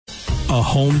A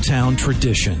hometown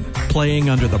tradition, playing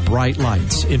under the bright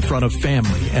lights in front of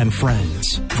family and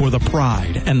friends. For the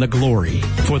pride and the glory,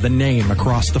 for the name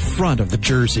across the front of the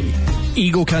jersey.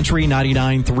 Eagle Country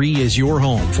 99.3 is your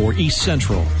home for East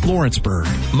Central, Lawrenceburg,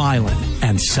 Milan,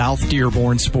 and South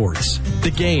Dearborn sports.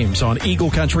 The games on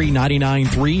Eagle Country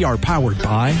 99.3 are powered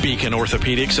by Beacon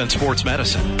Orthopedics and Sports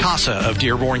Medicine, CASA of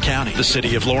Dearborn County, the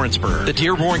City of Lawrenceburg, the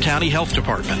Dearborn County Health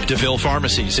Department, DeVille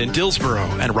Pharmacies in Dillsboro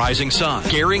and Rising Sun,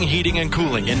 Gehring Heating and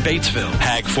Cooling in Batesville,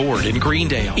 Hag Ford in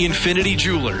Greendale, Infinity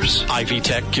Jewelers, Ivy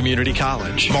Tech Community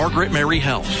College, Margaret Mary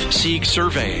Health, Sieg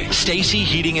Surveying, Stacy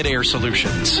Heating and Air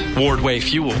Solutions, Wardway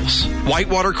Fuels,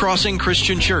 Whitewater Crossing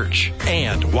Christian Church,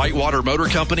 and Whitewater Motor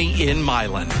Company in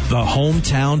Milan. The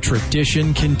hometown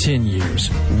tradition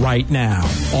continues right now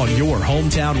on your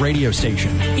hometown radio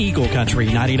station, Eagle Country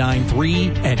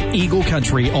 99.3 and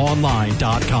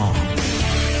EagleCountryOnline.com.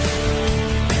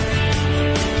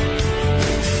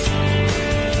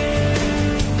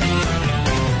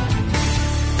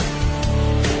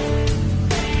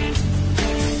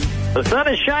 The sun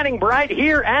is shining bright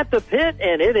here at the pit,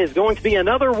 and it is going to be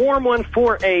another warm one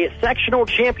for a sectional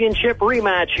championship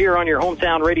rematch here on your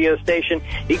hometown radio station,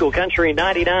 Eagle Country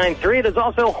 99.3. It is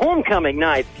also homecoming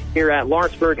night here at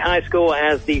Lawrenceburg High School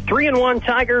as the 3-1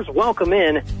 Tigers welcome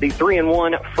in the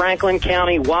 3-1 Franklin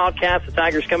County Wildcats. The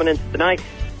Tigers coming in tonight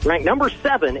ranked number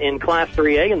 7 in Class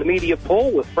 3A in the media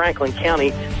poll, with Franklin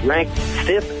County ranked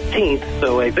 15th.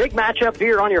 So a big matchup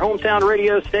here on your hometown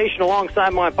radio station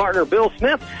alongside my partner, Bill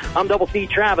Smith. I'm Double C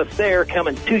Travis there,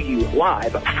 coming to you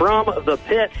live from the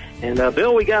pit. And,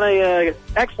 Bill, we got a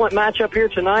excellent matchup here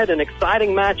tonight, an exciting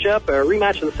matchup, a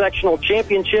rematch of the sectional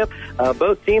championship.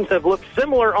 Both teams have looked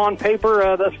similar on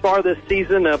paper thus far this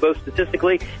season, both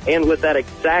statistically and with that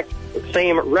exact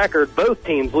same record. Both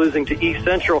teams losing to East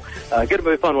Central. Going to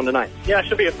be a fun one tonight. Yeah, it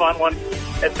should be a fun one.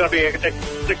 It's going to be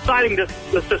exciting to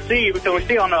see, because we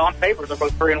see on paper they're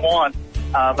both 3-1.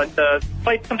 But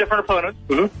played some different opponents.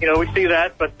 Mm-hmm. You know, we see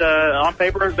that. But on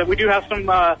paper, that we do have some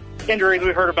injuries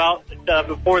we heard about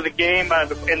before the game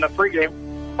in the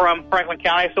pregame from Franklin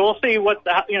County. So we'll see what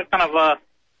kind of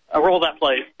a role that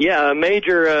plays. Yeah,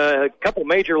 a couple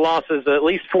major losses, at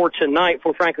least for tonight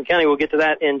for Franklin County. We'll get to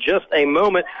that in just a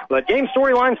moment. But game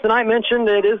storylines tonight mentioned,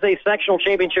 it is a sectional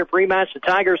championship rematch. The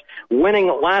Tigers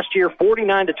winning last year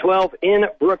 49-12 in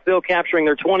Brookville, capturing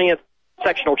their 20th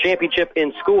sectional championship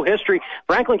in school history.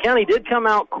 Franklin County did come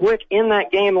out quick in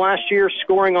that game last year,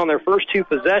 scoring on their first 2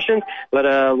 possessions, but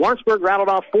Lawrenceburg rattled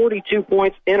off 42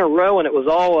 points in a row, and it was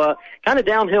all kind of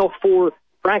downhill for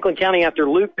Franklin County after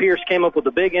Luke Pierce came up with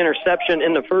a big interception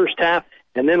in the first half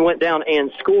and then went down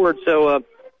and scored. So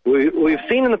we've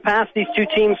seen in the past these two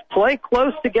teams play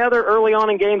close together early on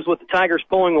in games, with the Tigers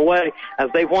pulling away as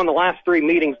they've won the last 3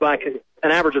 meetings by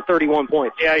an average of 31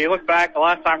 points. Yeah, you look back, the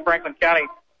last time Franklin County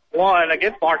won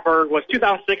against Lawrenceburg was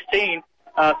 2016,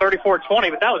 34-20,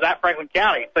 but that was at Franklin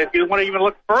County. So if you want to even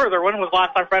look further, when was the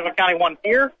last time Franklin County won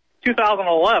here?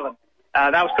 2011.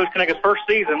 That was Coach Kaniga's first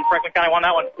season. Franklin County won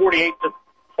that one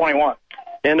 48-21.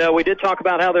 And we did talk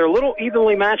about how they're a little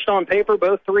evenly matched on paper,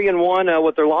 both 3-1,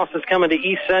 with their losses coming to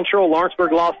East Central.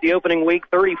 Lawrenceburg lost the opening week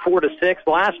 34-6.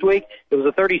 Last week it was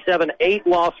a 37-8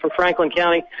 loss for Franklin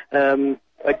County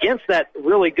against that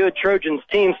really good Trojans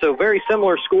team. So very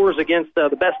similar scores against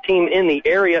the best team in the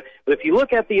area. But if you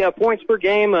look at the points per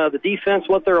game, the defense,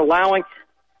 what they're allowing,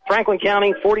 Franklin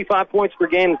County, 45 points per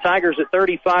game. The Tigers at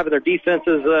 35, and their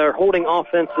defenses are holding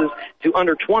offenses to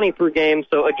under 20 per game.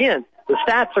 So, again, the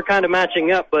stats are kind of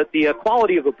matching up, but the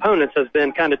quality of opponents has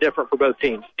been kind of different for both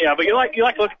teams. Yeah, but you like to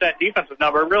look at that defensive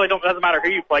number. It really doesn't matter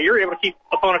who you play. You're able to keep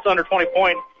opponents under 20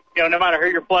 points, no matter who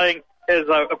you're playing, is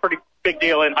a pretty big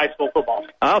deal in high school football.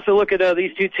 I also look at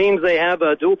these two teams. They have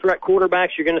dual threat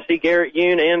quarterbacks. You're going to see Garrett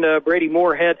Yoon and Brady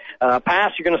Moorhead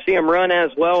pass. You're going to see them run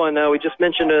as well. And we just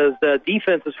mentioned the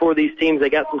defenses for these teams. They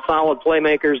got some solid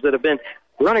playmakers that have been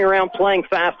running around, playing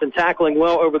fast, and tackling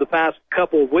well over the past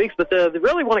couple of weeks. But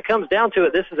really, when it comes down to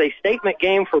it, this is a statement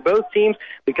game for both teams,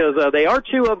 because they are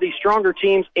two of the stronger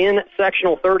teams in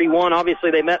Sectional 31. Obviously,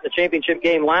 they met in the championship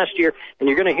game last year, and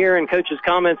you're going to hear in Coach's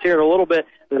comments here in a little bit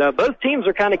that both teams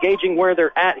are kind of gauging where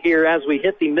they're at here as we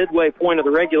hit the midway point of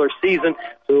the regular season.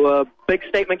 So big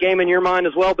statement game in your mind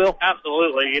as well, Bill?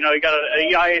 Absolutely. You got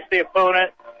an EIAC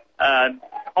opponent,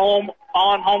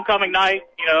 homecoming night.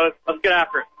 Let's get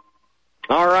after it.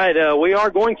 All right, we are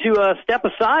going to step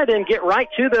aside and get right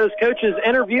to those coaches'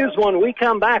 interviews. When we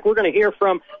come back, we're going to hear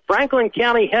from Franklin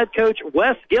County head coach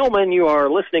Wes Gilman. You are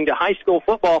listening to High School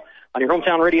Football on your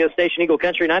hometown radio station, Eagle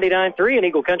Country 99.3 and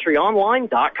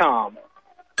EagleCountryOnline.com.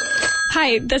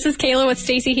 Hi, this is Kayla with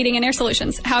Stacy Heating and Air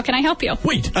Solutions. How can I help you?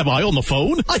 Wait, am I on the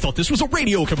phone? I thought this was a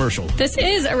radio commercial. This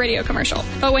is a radio commercial.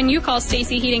 But when you call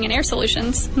Stacy Heating and Air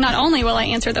Solutions, not only will I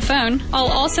answer the phone,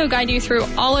 I'll also guide you through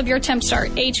all of your TempStar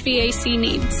HVAC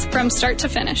needs from start to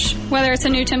finish. Whether it's a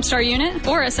new TempStar unit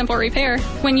or a simple repair,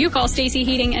 when you call Stacy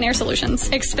Heating and Air Solutions,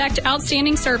 expect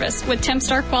outstanding service with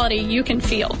TempStar quality you can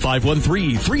feel.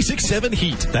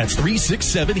 513-367-HEAT. That's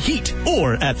 367-HEAT.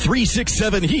 Or at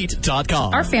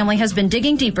 367heat.com. Our family has been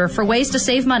digging deeper for ways to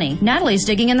save money. Natalie's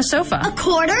digging in the sofa. A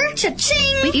quarter?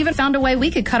 Cha-ching! We even found a way we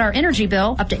could cut our energy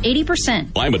bill up to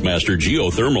 80%. Climate Master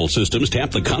geothermal systems tap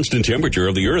the constant temperature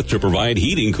of the earth to provide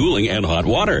heating, cooling, and hot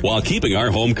water while keeping our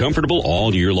home comfortable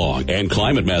all year long. And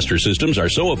Climate Master systems are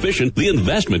so efficient, the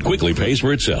investment quickly pays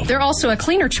for itself. They're also a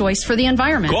cleaner choice for the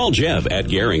environment. Call Jeff at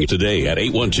Gehring today at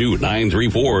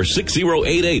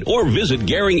 812-934-6088 or visit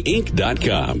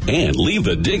GehringInc.com and leave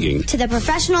the digging to the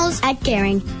professionals at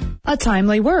Gehring. A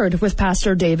timely word with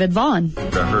Pastor David Vaughn.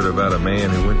 I heard about a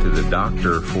man who went to the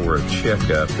doctor for a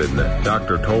checkup, and the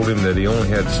doctor told him that he only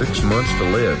had 6 months to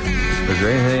live. Is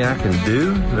there anything I can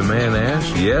do? The man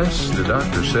asked. Yes, the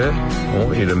doctor said. I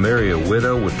want you to marry a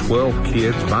widow with 12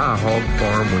 kids, buy a hog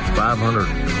farm with 500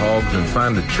 hogs, and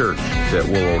find a church that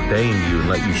will ordain you and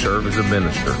let you serve as a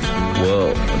minister.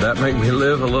 Well, that make me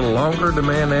live a little longer? The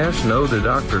man asked. No, the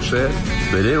doctor said,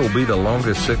 but it'll be the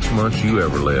longest 6 months you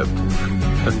ever lived.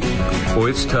 Boy,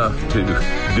 it's tough to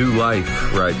do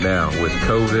life right now with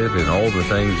COVID and all the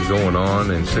things going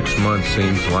on, and 6 months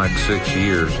seems like 6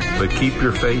 years. But keep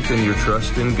your faith and your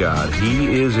trust in God.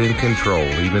 He is in control,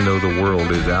 even though the world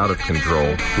is out of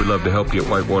control. We'd love to help you at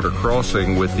Whitewater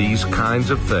Crossing with these kinds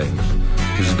of things.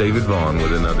 This is David Vaughn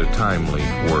with another timely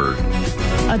word.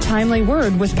 A timely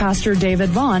word with Pastor David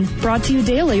Vaughn, brought to you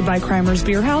daily by Crimer's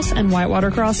Beer House and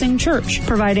Whitewater Crossing Church,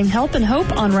 providing help and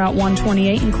hope on Route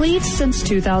 128 in Cleves since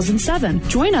 2007.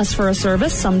 Join us for a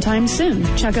service sometime soon.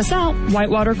 Check us out,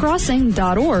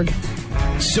 whitewatercrossing.org.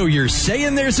 So you're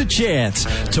saying there's a chance.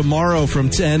 Tomorrow from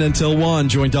 10 until 1,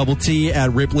 join Double T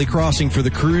at Ripley Crossing for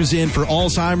the Cruise In for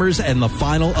Alzheimer's and the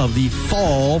final of the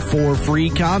fall for free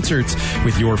concerts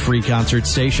with your free concert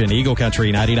station, Eagle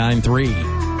Country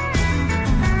 99.3.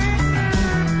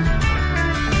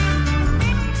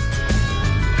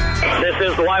 This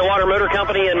is the Whitewater Motor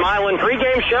Company and Milan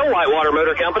pregame show. Whitewater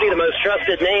Motor Company, the most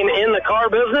trusted name in the car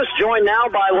business, joined now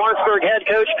by Lawrenceburg head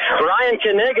coach Ryan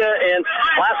Kaniga. And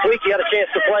last week you had a chance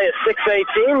to play a 6A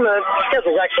team. The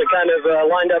schedule's actually kind of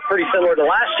lined up pretty similar to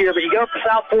last year, but you go up to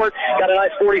Southport, got a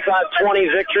nice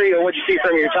 45-20 victory. What'd you see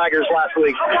from your Tigers last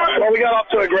week? Well, we got off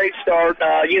to a great start.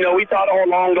 We thought all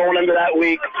along going into that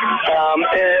week,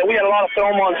 and we had a lot of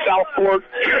film on Southport.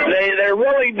 They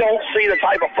really don't see the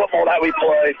type of football that we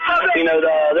play.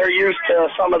 They're used to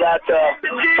some of that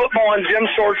football and gym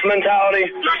shorts mentality,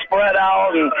 spread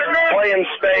out and play in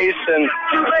space. And,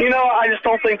 I just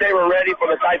don't think they were ready for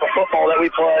the type of football that we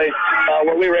play,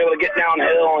 where we were able to get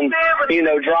downhill and,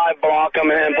 drive block them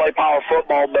and play power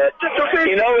football. But,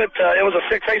 it was a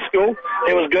 6A school.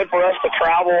 It was good for us to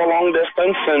travel a long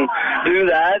distance and do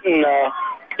that. And,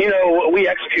 we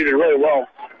executed really well.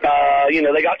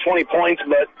 They got 20 points,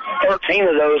 but 13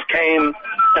 of those came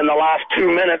in the last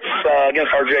 2 minutes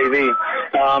against our JV,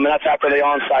 and that's after they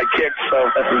onside kicked.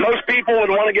 So most people would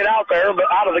want to get out there, but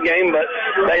out of the game, but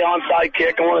they onside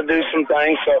kick and want to do some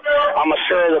things. So I'm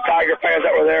sure the Tiger fans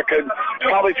that were there could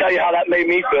probably tell you how that made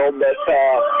me feel. But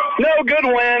good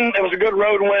win. It was a good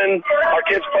road win. Our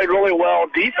kids played really well.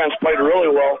 Defense played really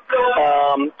well.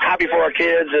 Happy for our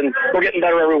kids, and we're getting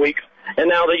better every week. And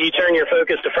now that you turn your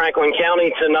focus to Franklin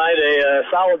County tonight, a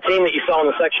solid team that you saw in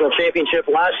the sectional championship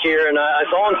last year. And I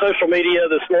saw on social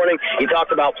media this morning you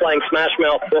talked about playing smash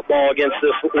mouth football against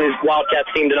this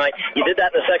Wildcats team tonight. You did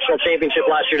that in the sectional championship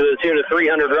last year to the tune of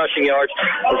 300 rushing yards.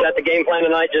 Was that the game plan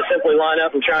tonight, just simply line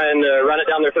up and try and run it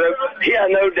down their throat?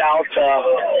 Yeah, no doubt.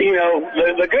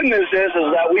 The good news is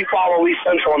that we follow East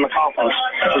Central in the conference.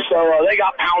 So they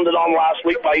got pounded on last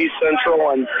week by East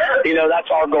Central, and, that's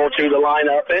our goal, too, to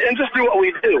line up and just do what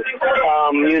we do.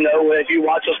 If you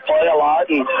watch us play a lot,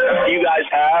 and you guys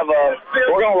have,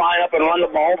 we're going to line up and run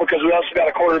the ball because we also got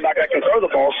a quarterback that can throw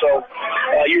the ball. So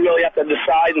you really have to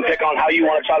decide and pick on how you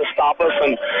want to try to stop us.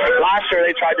 And last year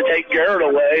they tried to take Garrett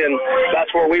away, and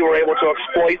that's where we were able to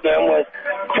exploit them with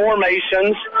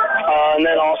formations, and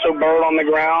then also Bird on the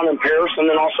ground and Pierce, and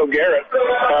then also Garrett.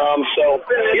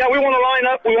 We want to line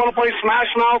up. We want to play smash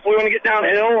mouth. We want to get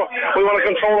downhill. We want to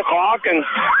control the clock, and,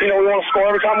 we want to score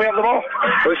every time we have the ball.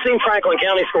 We've seen Franklin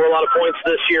County score a lot of points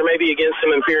this year, maybe against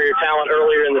some inferior talent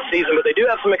earlier in the season, but they do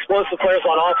have some explosive players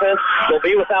on offense. They'll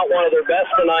be without one of their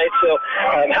best tonight. So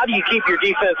How do you keep your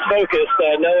defense focused,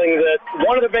 knowing that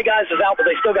one of the big guys is out, but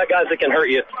they still got guys that can hurt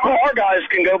you? Well, our guys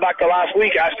can go back to last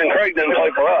week. Ashton Craig didn't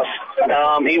play for us.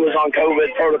 He was on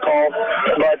COVID protocol.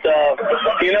 But,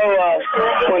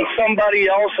 when somebody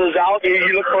else is out,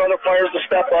 you look for other players to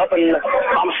step up, and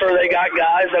I'm sure they got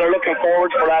guys that are looking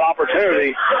forward for that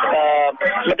opportunity.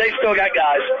 But they still got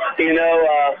guys.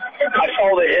 I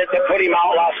saw the hit that put him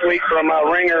out last week from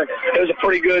Ringer. It was a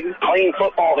pretty good, clean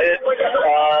football hit.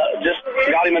 Just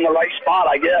got him in the right spot,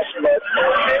 I guess. But,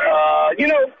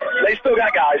 they still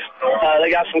got guys. They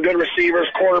got some good receivers.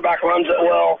 Quarterback runs it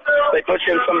well. They put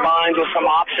you in some binds with some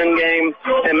option game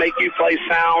and make you play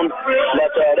sound.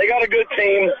 But they got a good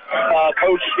team.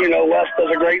 Coach, Wes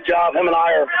does a great job. Him and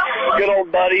I are good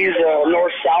old buddies,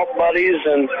 north-south buddies,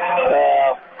 and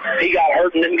he got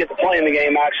hurt and didn't get to play in the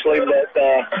game, actually, but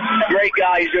great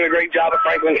guy. He's doing a great job at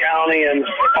Franklin County, and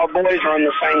our boys are in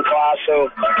the same class, so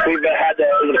we've had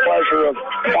the pleasure of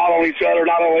following each other,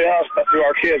 not only us, but through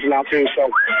our kids now, too, so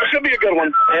it should be a good one.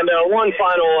 And one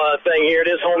final thing here. It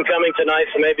is homecoming tonight,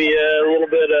 so maybe a little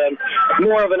bit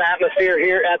more of an atmosphere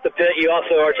here at the pit. You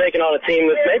also are taking on a team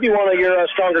that's maybe one of your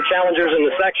stronger challengers in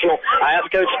the sectional. I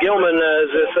asked Coach Gilman, is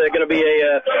this going to be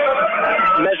a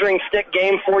measuring stick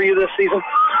game for you this season?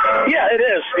 Yeah, it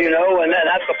is, and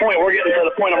that's the point. We're getting to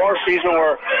the point of our season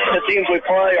where the teams we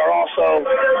play are also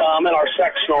in our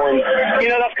sectional, and,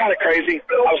 that's kind of crazy.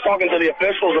 I was talking to the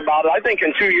officials about it. I think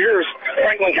in 2 years,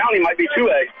 Franklin County might be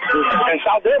 2A, and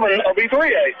South Devon will be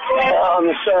 3A.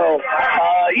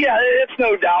 It's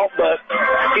no doubt, but,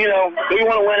 we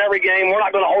want to win every game. We're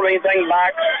not going to hold anything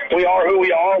back. We are who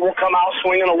we are. We'll come out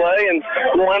swinging away, and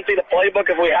we'll empty the playbook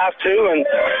if we have to, and,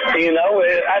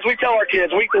 as we tell our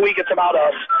kids, week to week, it's about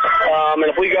us. And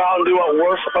if we go out and do what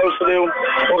we're supposed to do,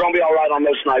 we're going to be all right on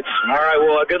most nights. All right,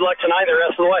 well, good luck tonight the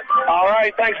rest of the way. All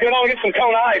right, thanks. Get on and get some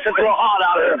Kona Ice. It's real hot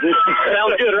out here.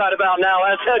 Sounds good right about now.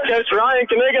 That's head coach Ryan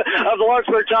Kamiga of the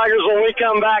Lawrenceburg Tigers. When we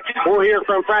come back, we'll hear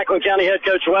from Franklin County head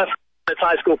coach Wes. It's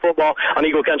high school football on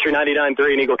Eagle Country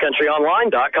 99.3 and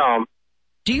EagleCountryOnline.com.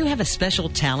 Do you have a special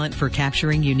talent for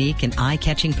capturing unique and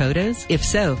eye-catching photos? If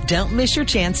so, don't miss your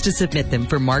chance to submit them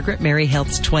for Margaret Mary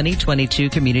Health's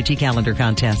 2022 Community Calendar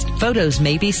Contest. Photos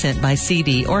may be sent by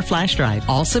CD or flash drive.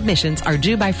 All submissions are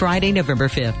due by Friday, November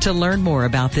 5th. To learn more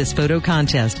about this photo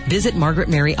contest, visit Margaret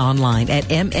Mary online at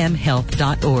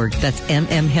mmhealth.org. That's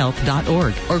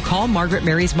mmhealth.org. Or call Margaret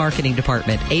Mary's Marketing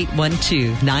Department,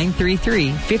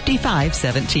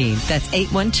 812-933-5517. That's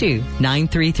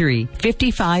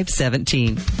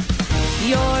 812-933-5517.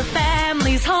 Your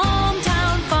family's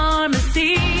hometown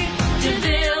pharmacy,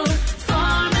 DeVille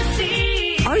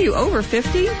Pharmacy. Are you over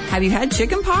 50? Have you had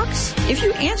chicken pox? If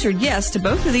you answered yes to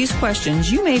both of these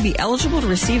questions, you may be eligible to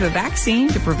receive a vaccine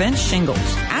to prevent shingles.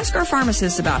 Ask our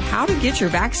pharmacist about how to get your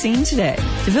vaccine today.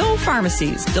 DeVille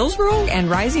Pharmacies, Dillsboro and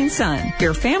Rising Sun,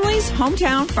 your family's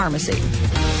hometown pharmacy.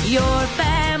 Your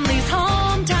family's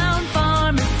hometown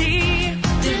pharmacy,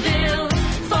 DeVille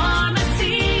Pharmacy.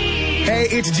 Hey,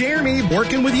 it's Jeremy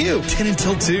working with you 10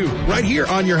 until 2 right here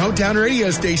on your hometown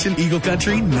radio station, Eagle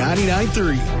Country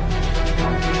 99.3.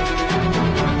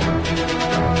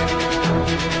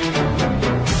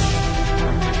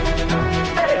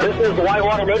 This is the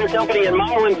Whitewater Motor Company in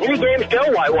Milan. 3 games go.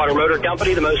 Whitewater Motor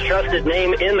Company, the most trusted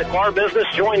name in the car business.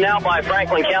 Joined now by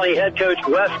Franklin County head coach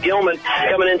Wes Gilman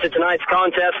coming into tonight's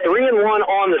contest. 3-1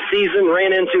 on the season.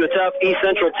 Ran into a tough East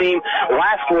Central team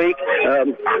last week.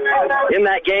 In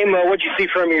that game, what'd you see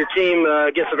from your team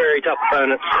against a very tough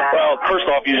opponent? Well, first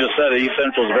off, you just said it. East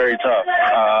Central is very tough.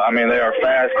 They are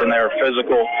fast and they are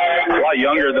physical. A lot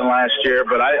younger than last year,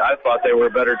 but I thought they were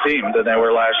a better team than they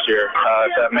were last year,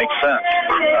 if that makes sense.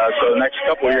 So the next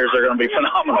couple of years are going to be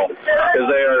phenomenal because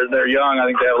they're young. I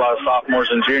think they have a lot of sophomores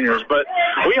and juniors. But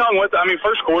we hung with.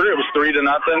 First quarter it was 3-0.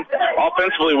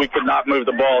 Offensively, we could not move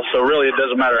the ball. So really, it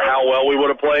doesn't matter how well we would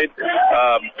have played.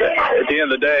 At the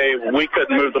end of the day, we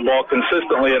couldn't move the ball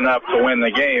consistently enough to win the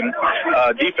game.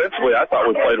 Defensively, I thought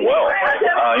we played well.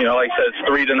 Like I said, it's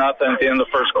 3-0 at the end of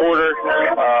the first quarter.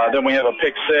 Then we have a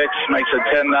pick six, makes it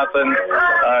 10-0.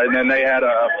 And then they had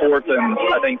a 4th and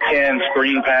I think 10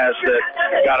 screen pass that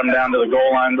got them down to the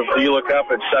goal line. Before you look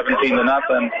up, it's 17-0,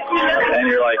 and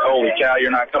you're like, holy cow,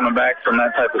 you're not coming back from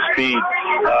that type of speed.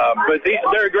 But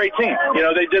they're a great team.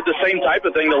 They did the same type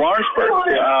of thing to Lawrenceburg.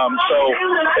 So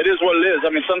it is what it is.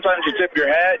 Sometimes you tip your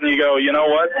hat and you go, you know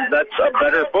what, that's a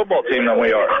better football team than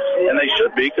we are. And they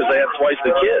should be because they have twice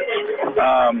the kids.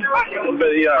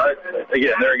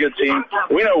 Again, they're a good team.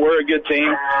 We know we're a good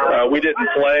team. We didn't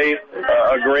play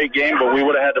a great game, but we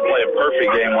would have had to play a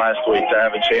perfect game last week to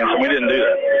have a chance, and we didn't do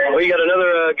that. Well, you got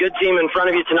another a good team in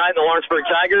front of you tonight, the Lawrenceburg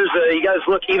Tigers. You guys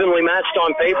look evenly matched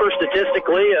on paper.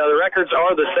 Statistically, the records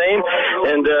are the same.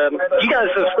 And you guys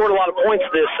have scored a lot of points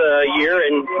this year,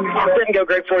 and it didn't go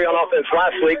great for you on offense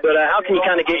last week. But how can you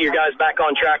kind of get your guys back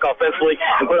on track offensively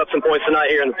and put up some points tonight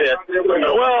here in the pit?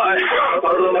 Well,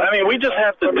 I mean, we just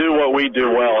have to do what we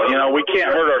do well. You know, we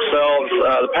can't hurt ourselves.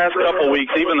 The past couple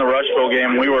weeks, even the Rushville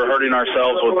game, we were hurting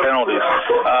ourselves with penalties.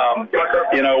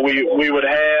 You know, we would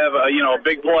have, a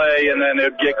big play, and then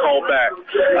it would get called back.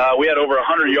 We had over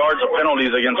 100 yards of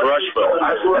penalties against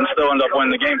Rushville and still end up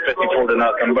winning the game 54-0.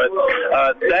 But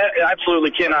that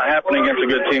absolutely cannot happen against a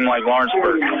good team like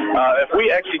Lawrenceburg. If we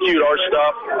execute our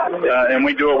stuff and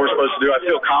we do what we're supposed to do, I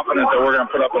feel confident that we're going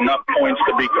to put up enough points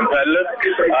to be competitive.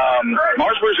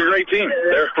 Lawrenceburg's a great team.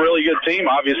 They're a really good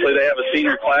team. Obviously, they have a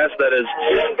senior class that has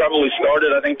probably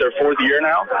started, I think, their 4th year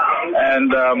now.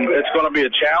 And it's going to be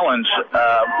a challenge.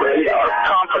 Our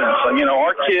confidence.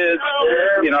 Our kids,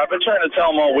 I've been trying to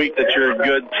tell them all week that you're a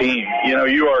good team.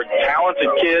 You are talented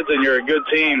kids and you're a good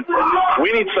team.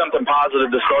 We need something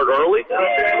positive to start early.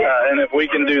 And if we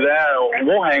can do that,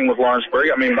 we'll hang with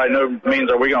Lawrenceburg. I mean, by no means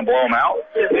are we going to blow them out.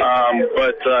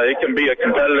 But it can be a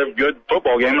competitive, good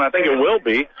football game, and I think it will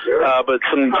be. But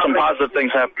some positive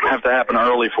things have to happen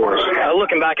early for us.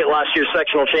 Looking back at last year's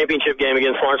sectional championship game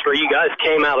against Lawrenceburg, you guys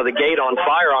came out of the gate on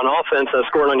fire on offense,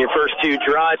 scoring on your first 2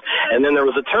 drives, and then there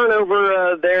was a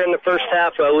turnover there in the first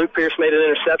half. Luke Pierce made an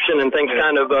interception, and things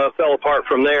kind of fell apart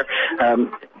from there.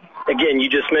 Again, you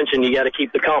just mentioned you got to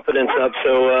keep the confidence up.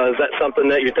 So is that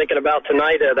something that you're thinking about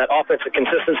tonight, that offensive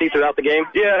consistency throughout the game?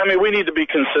 Yeah, I mean, we need to be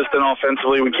consistent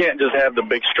offensively. We can't just have the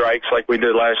big strikes like we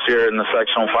did last year in the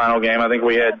sectional final game. I think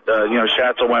we had,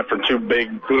 Schatzel went for 2 big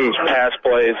pass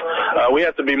plays. We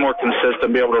have to be more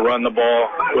consistent, be able to run the ball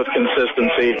with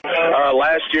consistency.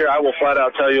 Last year, I will flat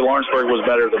out tell you, Lawrenceburg was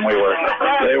better than we were.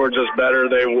 They were just better.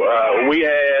 They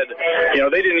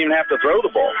didn't even have to throw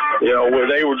the ball.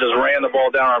 They were just ran the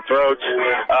ball down our throats.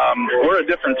 We're a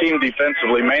different team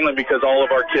defensively, mainly because all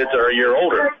of our kids are a year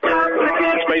older.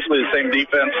 It's basically the same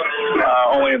defense,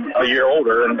 only a year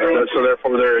older, and so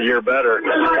therefore they're a year better.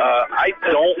 I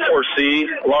don't foresee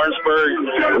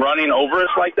Lawrenceburg running over us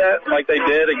like that, like they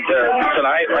did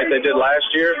tonight, like they did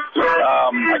last year.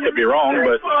 I could be wrong,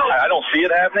 but I don't see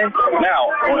it happening.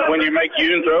 Now, when you make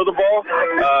Yoon throw the ball,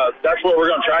 that's what we're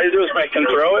going to try to do, is make him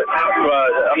throw it. But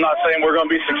I'm not saying we're going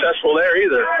to be successful there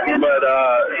either. But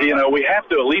we have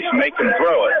to at least make him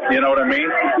throw it. You know what I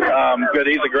mean? But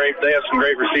they have some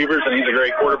great receivers, and he's a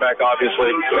great quarterback,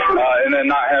 obviously. And then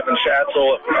not having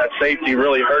Schatzel at safety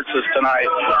really hurts us tonight.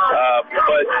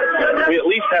 But we at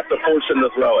least have to force him to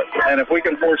throw it. And if we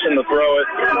can force him to throw it,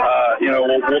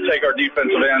 we'll take our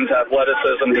defensive ends'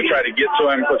 athleticism to try to get to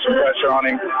him, put some pressure on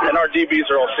him. And our DBs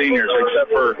are all seniors,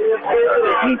 except for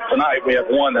tonight we have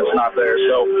one that's not there.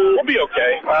 So we'll be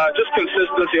okay. Just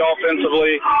consistency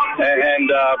offensively and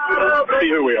be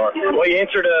who we are. Well, you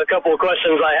answered a couple of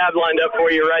questions I had lined up for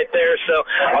you right there, so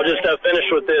I'll just finish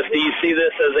with this. Do you see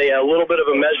this as a little bit of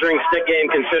a measuring stick game,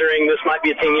 considering this might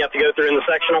be a team you have to go through in the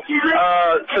sectional?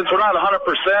 Since we're not 100%,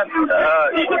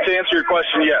 to answer your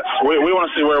question, yes. We want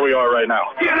to see where we are right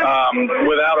now.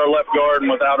 Without our left guard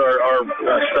and without our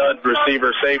stud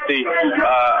receiver safety,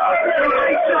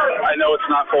 I know it's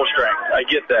not full strength. I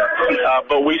get that.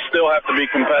 But we still have to be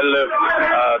competitive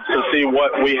to see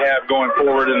what we have going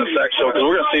forward in the sectional, because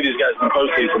we're going to see these guys in the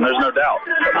postseason. There's no doubt.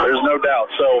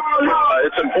 So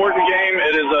it's an important game.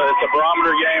 It's a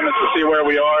barometer game. It's to see where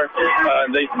we are.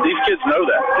 These kids know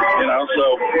that,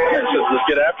 so let's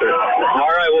get after it.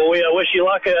 All right, well, we wish you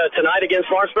luck tonight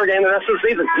against Lawrenceburg and the rest of the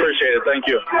season. Appreciate it. Thank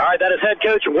you. All right, that is head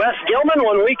coach Wes Gilman.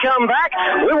 When we come back,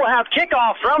 we will have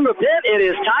kickoff from the pit. It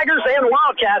is Tigers and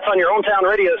Wildcats on your hometown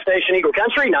radio station, Eagle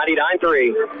Country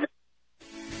 99.3.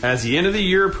 As the end of the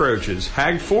year approaches,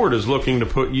 Hag Ford is looking to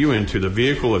put you into the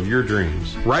vehicle of your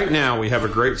dreams. Right now, we have a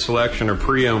great selection of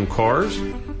pre-owned cars,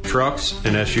 trucks,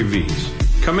 and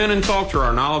SUVs. Come in and talk to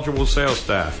our knowledgeable sales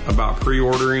staff about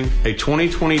pre-ordering a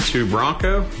 2022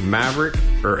 Bronco, Maverick,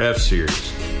 or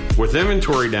F-Series. With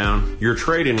inventory down, your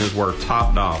trade-in is worth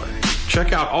top dollar.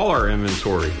 Check out all our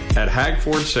inventory at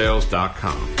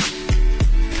hagfordsales.com.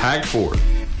 Hag Ford.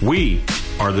 We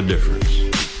are the difference.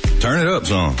 Turn it up,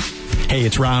 son. Hey,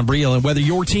 it's Ron Briel, and whether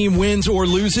your team wins or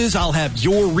loses, I'll have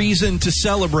your reason to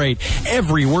celebrate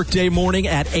every workday morning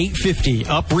at 8:50,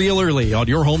 up real early on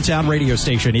your hometown radio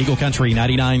station, Eagle Country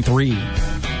 99.3.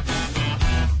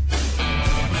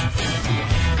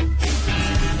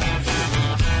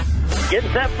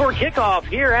 Getting set for kickoff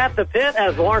here at the pit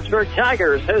as the Lawrenceburg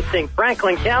Tigers hosting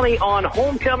Franklin County on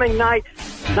homecoming night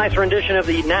Nice rendition of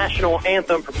the national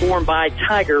anthem performed by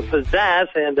Tiger Pizzazz.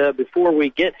 And before we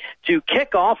get to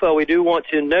kickoff, we do want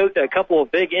to note a couple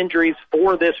of big injuries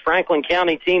for this Franklin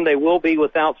County team. They will be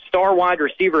without star wide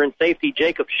receiver and safety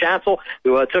Jacob Schatzel,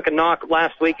 who took a knock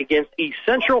last week against East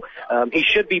Central. He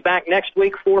should be back next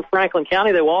week for Franklin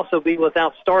County. They will also be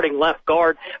without starting left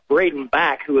guard Braden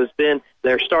Back, who has been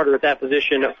their starter at that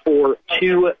position for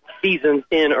 2 seasons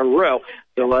in a row.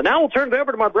 So now we'll turn it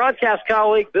over to my broadcast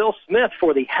colleague, Bill Smith,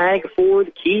 for the Hag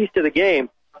Ford keys to the game.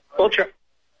 Well,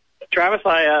 Travis,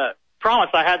 I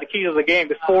promised I had the keys to the game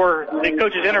before the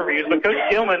coaches' interviews, but Coach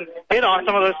Gilman hit on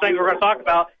some of those things we're going to talk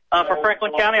about. For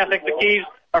Franklin County, I think the keys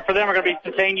for them are going to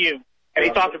be contain you. And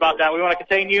he talked about that. We want to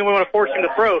contain you, and we want to force him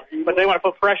to throw, but they want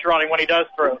to put pressure on him when he does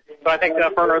throw. So I think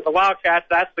for the Wildcats,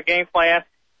 that's the game plan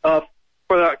for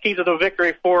the keys of the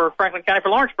victory for Franklin County. For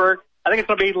Lawrenceburg, I think it's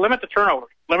going to be limit the turnovers,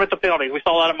 limit the penalties. We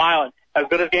saw a lot at Milan. As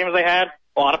good a game as they had,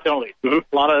 a lot of penalties. A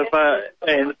lot of,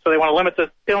 and so they want to limit the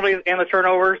penalties and the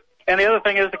turnovers. And the other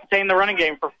thing is to contain the running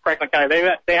game for Franklin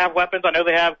County. They have weapons. I know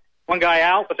they have one guy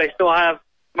out, but they still have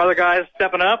some other guys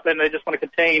stepping up, and they just want to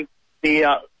contain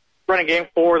the running game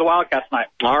for the Wildcats tonight.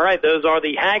 All right, those are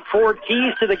the Hag Ford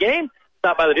keys to the game.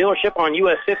 Stop by the dealership on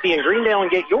US 50 in Greendale and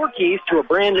get your keys to a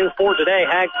brand new Ford today,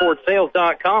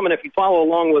 hagfordsales.com. And if you follow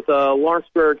along with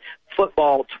Lawrenceburg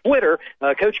football Twitter,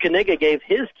 Coach Kaniga gave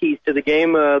his keys to the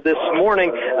game this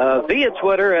morning via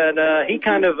Twitter, and he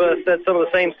kind of said some of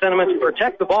the same sentiments.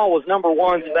 Protect the ball was number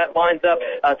one, so that lines up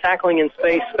tackling in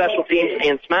space, special teams,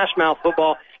 and smash mouth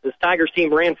football. This Tigers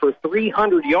team ran for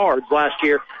 300 yards last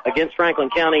year against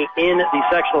Franklin County in the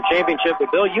sectional championship.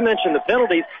 But, Bill, you mentioned the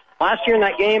penalties. Last year in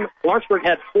that game, Lawrenceburg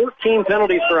had 14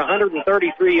 penalties for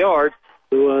 133 yards.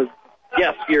 So,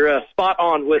 yes, you're spot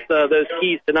on with those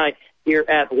keys tonight here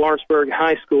at Lawrenceburg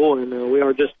High School. And we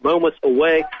are just moments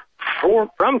away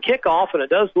from kickoff, and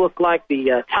it does look like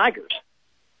the Tigers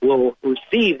will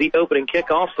receive the opening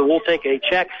kickoff. So we'll take a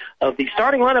check of the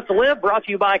starting lineup to live, brought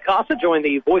to you by CASA. Join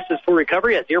the Voices for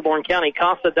Recovery at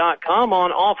DearbornCountyCASA.com.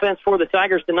 On offense for the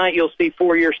Tigers tonight, you'll see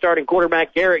 4-year starting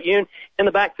quarterback Garrett Yoon. In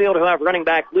the backfield, he'll have running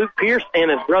back Luke Pierce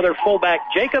and his brother fullback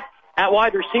Jacob. At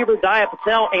wide receiver, Dia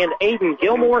Patel and Aiden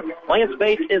Gilmore. Lance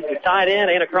Bates is the tight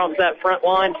end, and across that front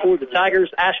line for the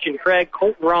Tigers, Ashton Craig,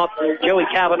 Colton Roth, Joey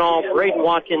Cavanaugh, Braden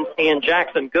Watkins, and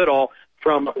Jackson Goodall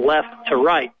from left to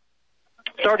right.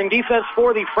 Starting defense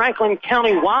for the Franklin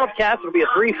County Wildcats will be a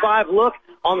 3-5 look.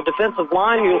 On the defensive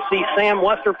line, you'll see Sam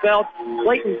Westerfeld,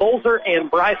 Clayton Bolzer,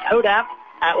 and Bryce Hodap.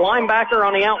 At linebacker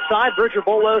on the outside, Bridger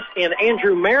Bolos and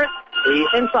Andrew Merritt. The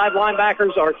inside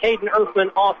linebackers are Caden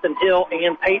Earthman, Austin Hill,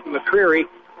 and Peyton McCreary.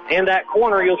 And at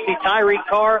corner, you'll see Tyreek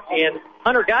Carr and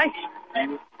Hunter Geist.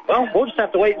 And, well, we'll just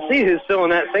have to wait and see who's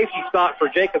filling that safety spot for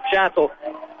Jacob Schatzel.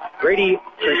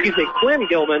 Quinn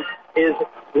Gilman is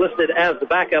listed as the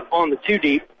backup on the 2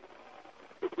 deep.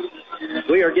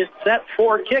 We are getting set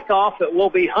for kickoff. It will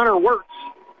be Hunter Wirtz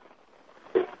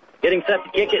getting set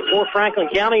to kick it for Franklin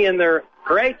County in their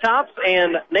gray tops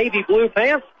and navy blue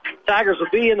pants. Tigers will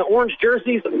be in the orange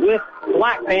jerseys with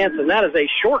black pants, and that is a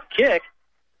short kick.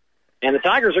 And the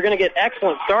Tigers are going to get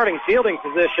excellent starting fielding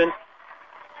position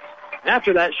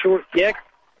after that short kick.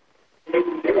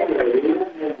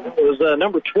 It was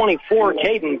number 24,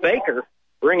 Caden Baker,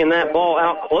 bringing that ball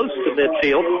out close to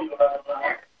midfield.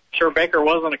 Sure, Baker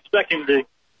wasn't expecting to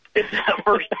hit that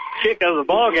first kick of the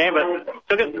ball game, but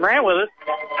took it and ran with it.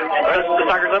 The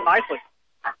Tigers up nicely.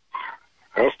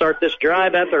 They'll start this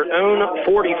drive at their own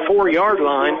 44-yard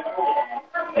line,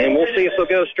 and we'll see if they'll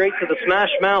go straight to the smash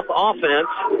mouth offense.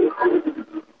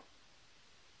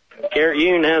 Garrett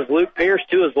Yoon has Luke Pierce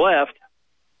to his left,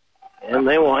 and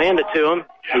they will hand it to him.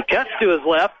 He cuts to his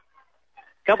left.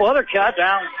 A couple other cuts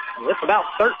down. It's about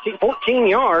 14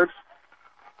 yards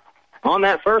on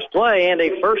that first play, and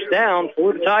a first down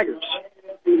for the Tigers.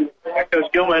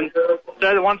 Coach Gilman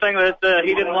said the one thing that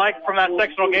he didn't like from that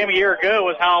sectional game a year ago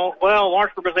was how well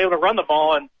Lawrenceburg was able to run the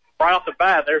ball, and right off the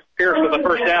bat, there's Pierce with the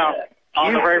first down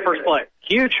on the very first play.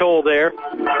 Huge hole there as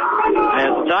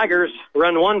the Tigers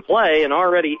run one play and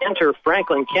already enter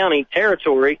Franklin County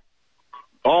territory.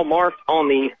 Ball marked on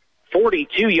the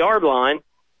 42-yard line.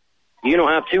 You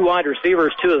don't have 2 wide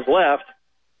receivers to his left.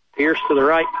 Pierce to the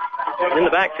right in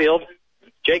the backfield.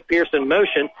 Jake Pierce in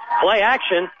motion. Play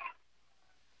action.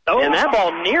 And that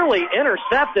ball nearly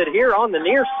intercepted here on the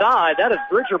near side. That is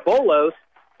Bridger Bolos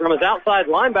from his outside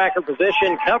linebacker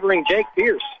position covering Jake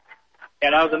Pierce.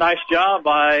 And that was a nice job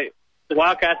by the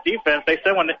Wildcats defense. They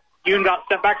said when Yoon got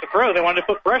sent back to throw, they wanted to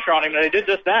put pressure on him, and they did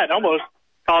just that and almost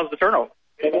caused the turnover.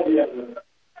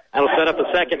 That'll set up a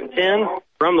 2nd and 10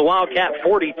 from the Wildcat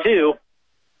 42.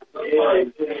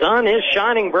 Sun is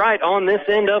shining bright on this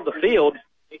end of the field.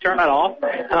 You turn that off?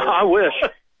 I wish.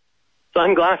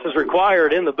 Sunglasses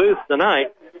required in the booth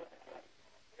tonight.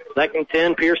 2nd and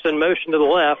 10, Pearson motion to the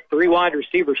left. 3 wide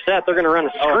receiver set. They're going to run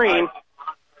a screen.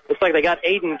 Looks like they got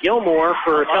Aiden Gilmore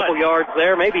for a couple yards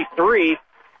there, maybe 3.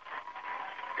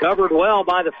 Covered well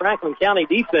by the Franklin County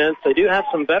defense. They do have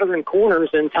some veteran corners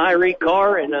in Tyreek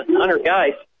Carr and Hunter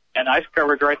Geis. And nice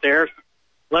coverage right there.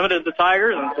 Limited the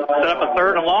Tigers and set up a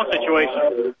 3rd and long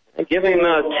situation. They give him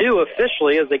 2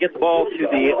 officially as they get the ball to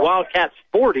the Wildcats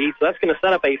 40. So that's going to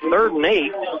set up a 3rd and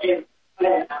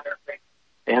 8.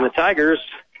 And the Tigers,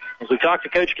 as we talked to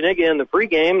Coach Kniga in the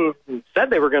pregame, said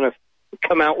they were going to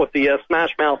come out with the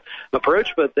smash mouth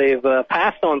approach, but they've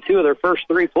passed on 2 of their first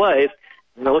 3 plays.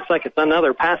 And it looks like it's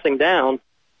another passing down.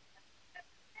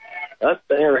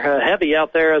 They're heavy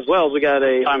out there as well. We got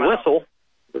a whistle.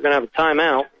 We're going to have a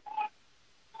timeout.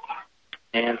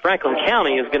 And Franklin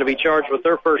County is going to be charged with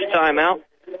their first timeout.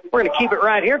 We're going to keep it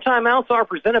right here. Timeouts are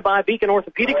presented by Beacon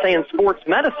Orthopedics and Sports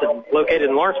Medicine, located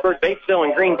in Lawrenceburg, Batesville,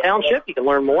 and Green Township. You can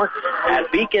learn more at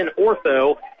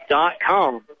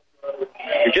beaconortho.com.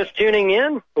 You're just tuning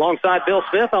in alongside Bill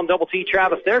Smith. I'm Double T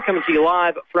Travis there, coming to you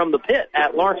live from the pit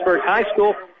at Lawrenceburg High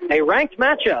School. A ranked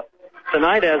matchup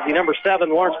tonight as the number 7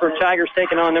 Lawrenceburg Tigers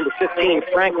taking on number 15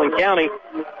 Franklin County.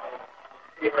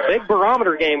 Big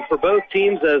barometer game for both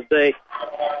teams as they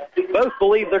both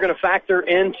believe they're going to factor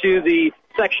into the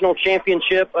sectional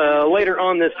championship later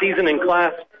on this season in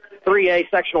Class 3A,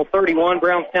 Sectional 31.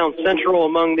 Brownstown Central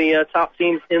among the top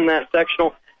teams in that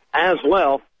sectional as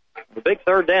well. The big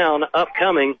 3rd down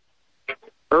upcoming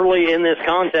early in this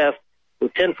contest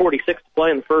with 10:46 to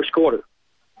play in the first quarter.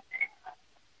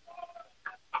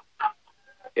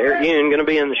 Garrett Yoon going to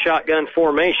be in the shotgun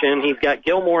formation. He's got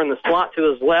Gilmore in the slot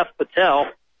to his left. Patel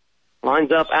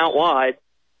lines up out wide.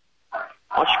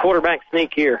 Watch the quarterback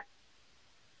sneak here.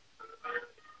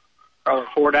 Probably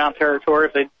 4 down territory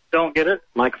if they don't get it.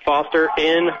 Mike Foster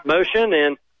in motion,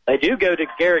 and they do go to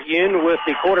Garrett Yoon with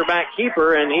the quarterback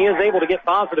keeper, and he is able to get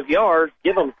positive yards,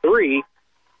 give them 3.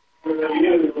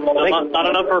 Not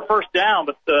enough for a first down,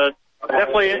 but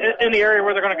definitely in the area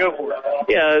where they're going to go for it.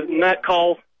 Yeah, and that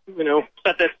call,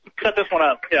 set this one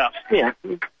up. Yeah.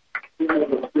 So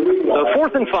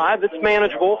 4th and 5, it's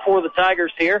manageable for the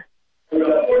Tigers here.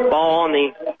 Ball on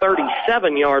the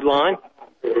 37-yard line.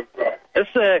 This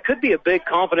could be a big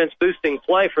confidence-boosting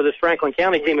play for this Franklin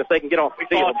County team if they can get off the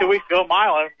field. We saw 2 weeks ago,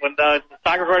 Milan, when the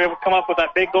Tigers were able to come up with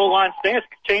that big goal line stance,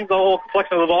 change the whole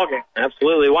complexion of the ballgame.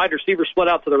 Absolutely. Wide receiver split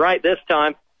out to the right this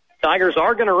time. Tigers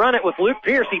are going to run it with Luke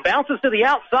Pierce. He bounces to the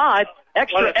outside.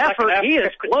 Extra effort. He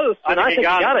is close, and I think he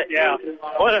got it. Yeah.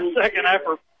 What a second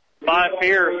effort by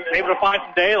Pierce. Able to find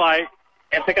some daylight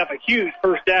and pick up a huge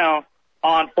first down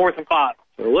on 4th and 5.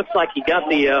 It looks like he got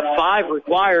the 5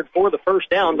 required for the first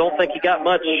down. Don't think he got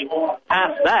much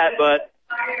past that, but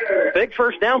big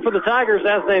first down for the Tigers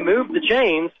as they move the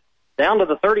chains down to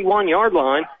the 31-yard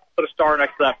line. Put a star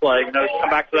next to that play. Come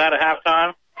back to that at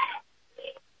halftime.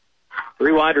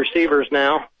 3 wide receivers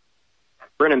now.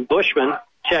 Brennan Bushman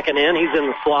checking in. He's in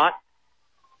the slot.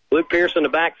 Luke Pierce in the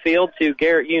backfield to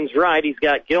Garrett Yoon's right. He's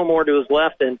got Gilmore to his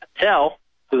left and Patel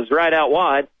to his right out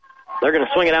wide. They're going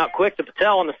to swing it out quick to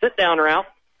Patel on the sit-down route,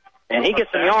 and he gets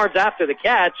some yards after the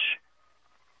catch.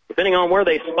 Depending on where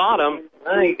they spot him,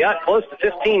 he got close to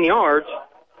 15 yards.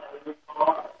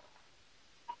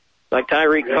 Like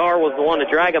Tyreek Carr was the one to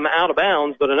drag him out of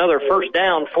bounds, but another first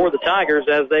down for the Tigers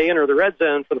as they enter the red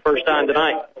zone for the first time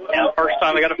tonight. Yeah, the first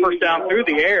time they got a first down through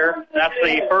the air. That's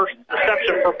the first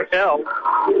reception for Patel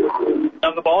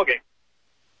of the ballgame.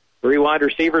 3 wide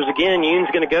receivers again. Yoon's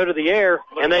going to go to the air,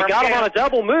 and they got him on a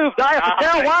double move. Dia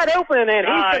Patel wide open, and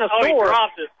he's going to score. He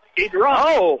dropped it. He dropped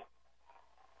it.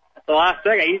 At the last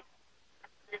second, he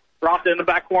dropped it in the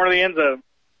back corner of the end zone.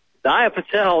 Dia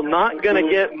Patel not going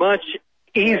to get much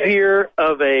easier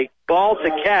of a ball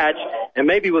to catch, and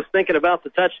maybe was thinking about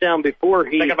the touchdown before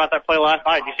he... Thinking about that play last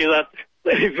night. You see that?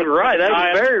 Right, that was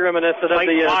very reminiscent of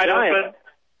the Giants.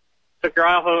 Took your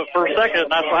eye off of it for a second,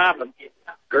 and that's what happened.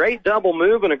 Great double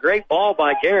move and a great ball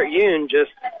by Garrett Yoon.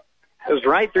 Just it was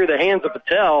right through the hands of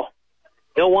Patel.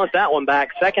 He'll want that one back.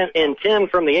 2nd and 10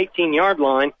 from the 18-yard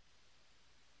line.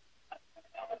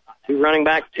 2 running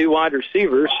backs, 2 wide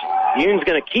receivers. Yoon's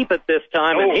going to keep it this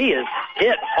time, and he is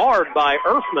hit hard by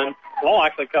Earthman. Ball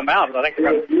actually come out, but I think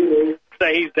they're going to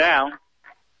say he's down.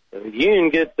 So Yoon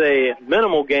gets a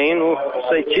minimal gain. We'll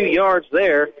say 2 yards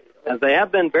there, as they have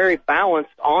been very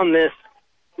balanced on this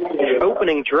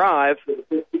opening drive.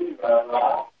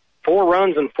 4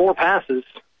 runs and 4 passes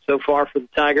so far for the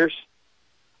Tigers.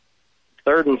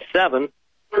 3rd and 7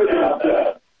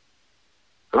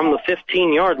 from the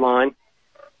 15-yard line.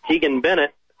 Tegan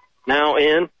Bennett now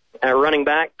in at running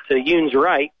back to Yoon's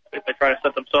right. If they try to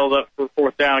set themselves up for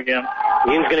fourth down again.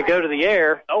 Yoon's going to go to the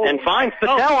air and finds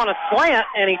Patel on a slant,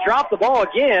 and he dropped the ball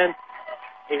again.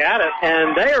 He had it.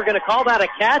 And they are going to call that a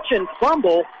catch and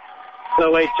fumble.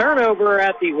 So a turnover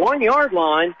at the 1-yard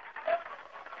line.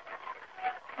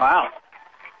 Wow.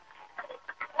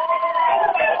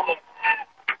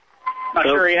 Not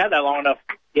sure he had that long enough.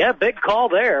 Yeah, big call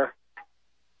there.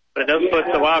 But it does put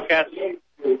the Wildcats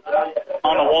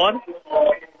on the 1.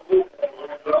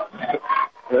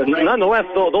 Nonetheless,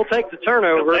 they'll take the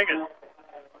turnover.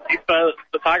 Keep the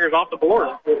Tigers off the board.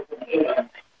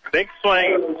 Big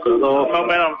swing.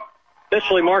 Momentum.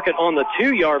 Officially mark it on the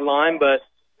 2-yard line, but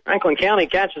Franklin County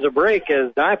catches a break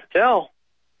as Di Patel,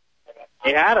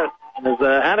 he had it. Has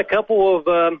had a couple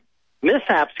of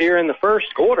mishaps here in the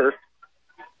first quarter.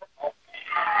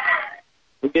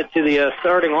 We'll get to the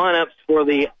starting lineups for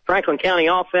the Franklin County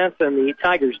offense and the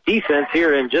Tigers defense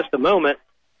here in just a moment,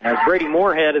 as Brady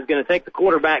Moorhead is going to take the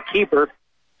quarterback keeper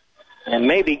and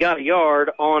maybe got a yard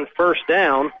on first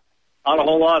down. Not a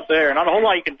whole lot there. Not a whole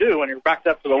lot you can do when you're backed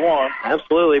up to the 1.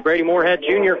 Absolutely. Brady Moorhead,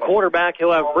 junior quarterback.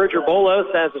 He'll have Bridger Bolos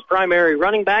as his primary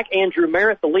running back. Andrew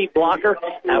Merritt, the lead blocker.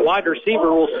 At wide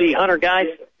receiver, we'll see Hunter Geis,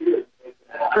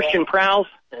 Christian Prowse,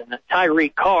 and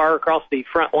Tyreek Carr across the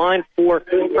front line for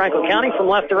Franklin County. From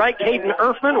left to right, Caden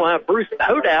Erfman. We'll have Bruce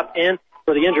Hodap in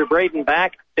for the injured Braden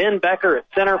back. Ben Becker at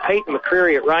center, Peyton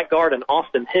McCreary at right guard, and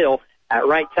Austin Hill at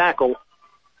right tackle.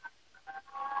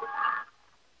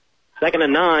 2nd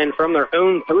and 9 from their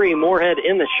own 3. Moorhead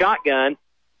in the shotgun.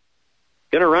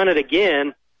 Going to run it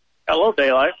again. Got a little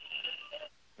daylight.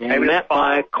 And maybe met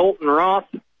by Colton Roth,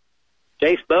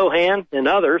 Jace Bohan, and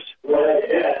others.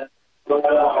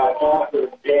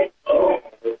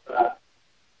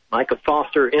 Micah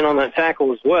Foster in on that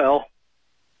tackle as well.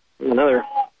 Another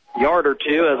yard or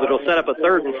two as it'll set up a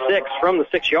 3rd and 6 from the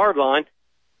 6-yard line.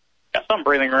 Got some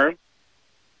breathing room.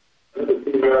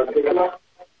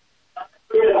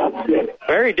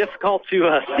 Very difficult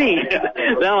to see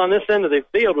down on this end of the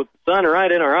field with the sun right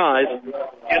in our eyes.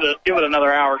 Give it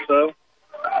another hour or so.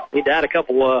 Need to add a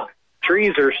couple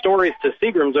trees or stories to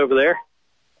Seagram's over there.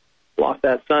 Block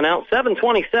that sun out.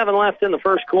 7:27 left in the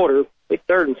first quarter. Big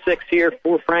 3rd and 6 here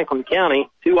for Franklin County.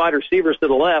 2 wide receivers to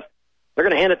the left. They're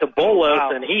going to hand it to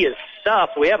Bolos, and he is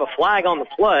stuffed. We have a flag on the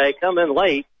play. Come in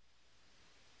late.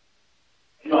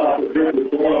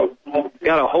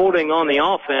 Got a holding on the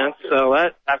offense, so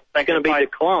that's going to be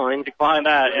declined. Decline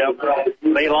that, yeah.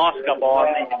 They lost a couple on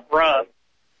the run.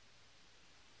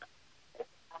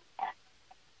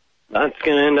 That's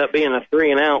going to end up being a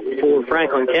 3 and out for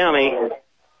Franklin County.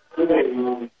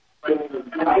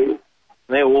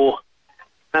 They will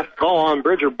have to call on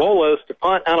Bridger Bolos to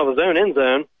punt out of his own end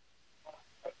zone.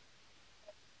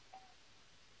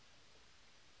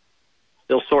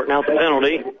 Still sorting out the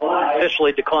penalty.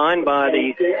 Officially declined by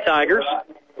the Tigers.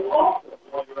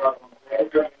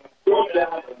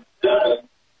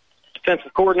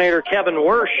 Defensive coordinator Kevin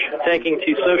Wersch taking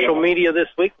to social media this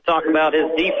week to talk about his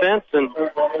defense and,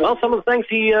 well, some of the things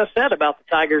he said about the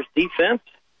Tigers' defense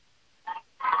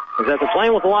is that they're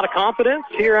playing with a lot of confidence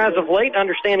here as of late,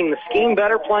 understanding the scheme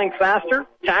better, playing faster,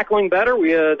 tackling better. We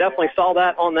definitely saw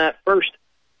that on that first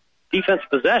defensive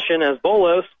possession as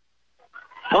Bolos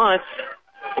punts.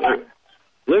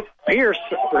 Luke Pierce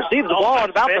receives the ball at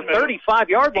about the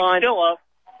 35-yard line.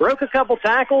 Broke a couple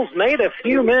tackles, made a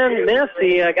few men miss.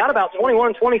 He got about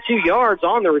 21, 22 yards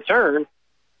on the return.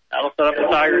 That'll set up the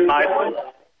Tigers nicely.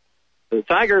 The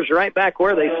Tigers right back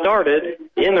where they started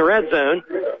in the red zone.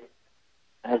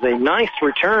 As a nice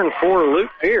return for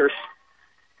Luke Pierce.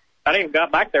 I even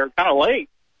got back there kind of late.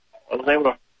 I was able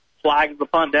to flag the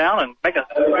punt down and make a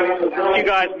few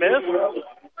guys miss.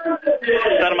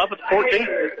 Set them up at the 14.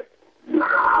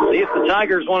 See if the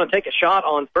Tigers want to take a shot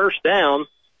on first down.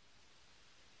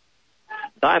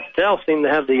 Di Patel seemed to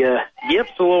have the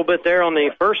yips a little bit there on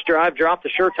the first drive, dropped the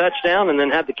sure touchdown, and then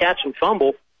had the catch and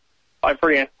fumble. Probably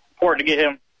pretty important to get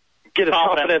his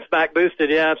confidence back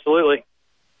boosted. Yeah, absolutely.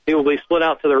 He will be split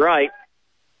out to the right.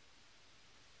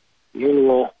 You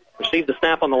will receive the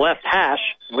snap on the left hash,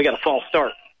 and we got a false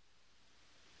start.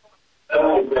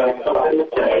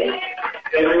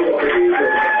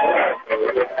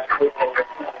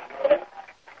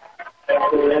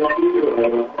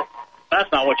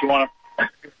 That's not what you want to.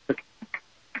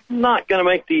 Not going to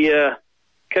make the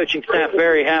coaching staff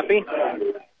very happy.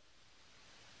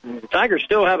 The Tigers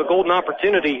still have a golden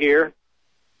opportunity here.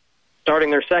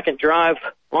 Starting their second drive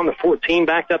on the 14,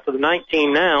 backed up to the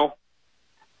 19 now.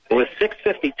 With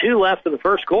 6:52 left in the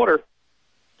first quarter.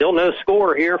 Still no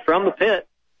score here from the pit.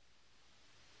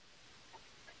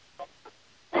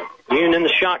 Yoon in the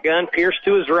shotgun, Pierce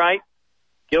to his right.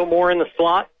 Gilmore in the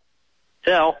slot.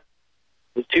 Tell.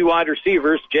 With two wide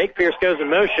receivers. Jake Pierce goes in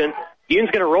motion. Yoon's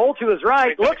going to roll to his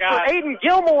right. Looks for Aiden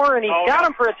Gilmore, and he's got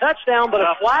him for a touchdown, but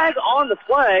a flag on the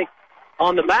play,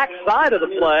 on the back side of the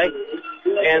play,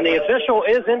 and the official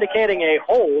is indicating a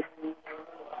hold.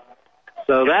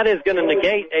 So that is going to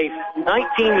negate a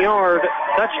 19-yard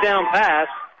touchdown pass.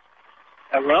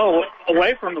 Well,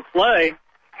 away from the play,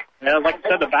 like I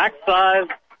said, the backside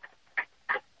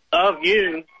of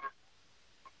Yoon.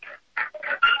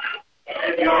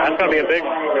 That's going to be a big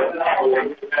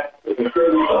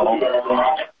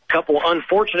couple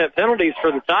unfortunate penalties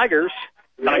for the Tigers.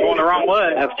 Kind of going the wrong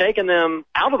way. Have taken them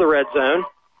out of the red zone.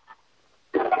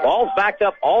 Ball's backed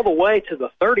up all the way to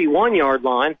the 31-yard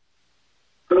line.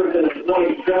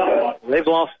 They've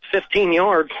lost 15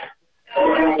 yards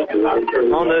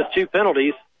on those two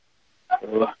penalties.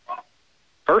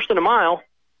 First and a mile.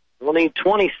 We'll need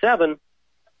 27 to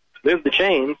move the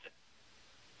chains.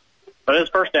 But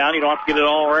it's first down. You don't have to get it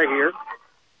all right here.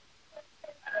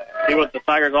 See what the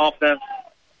Tigers offense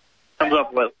comes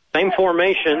up with. Same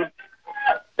formation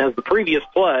as the previous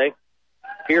play.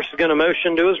 Pierce is going to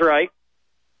motion to his right.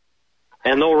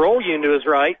 And they'll roll you to his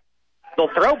right. They'll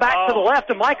throw back to the left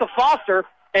to Micah Foster,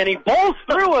 and he bowls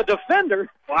through a defender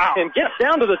and gets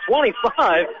down to the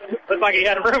 25. Looked like he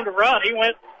had room to run. He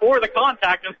went for the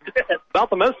contact instead. About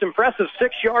the most impressive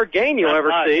 6-yard gain you'll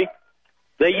ever see.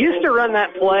 They used to run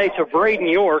that play to Braden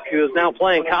York, who is now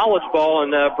playing college ball.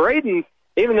 And Braden,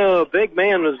 even though a big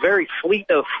man, was very fleet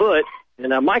of foot.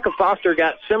 And Micah Foster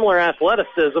got similar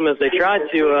athleticism as they tried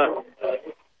to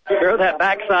throw that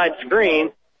backside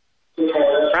screen.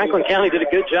 Franklin County did a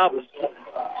good job of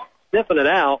sniffing it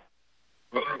out.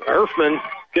 Erfman,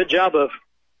 good job of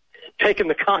taking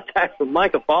the contact from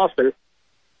Micah Foster.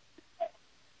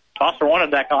 Foster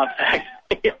wanted that contact.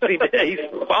 Yes, he did. He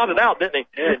spotted out, didn't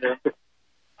he? Yeah, he did.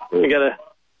 We got a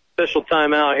official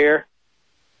timeout here.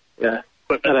 Yeah.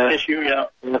 But that's an issue, yeah.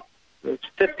 It's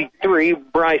 53,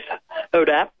 Bryce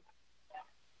Hodap.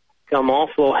 Come off,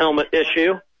 little helmet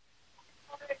issue.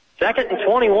 2nd and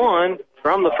 21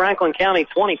 from the Franklin County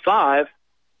 25.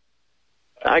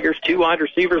 Tigers, two wide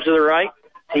receivers to the right.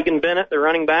 Tegan Bennett, the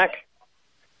running back.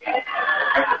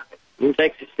 He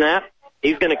takes the snap.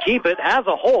 He's going to keep it, has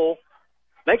a hole,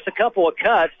 makes a couple of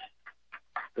cuts,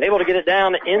 able to get it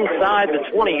down inside the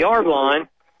 20-yard line.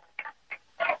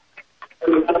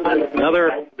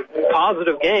 Another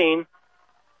positive gain.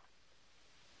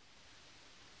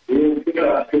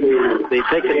 They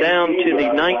take it down to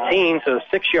the 19, so a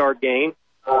 6-yard gain.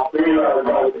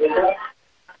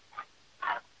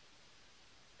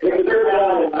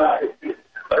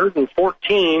 3rd and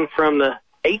 14 from the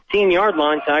 18-yard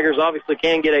line. Tigers obviously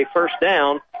can get a first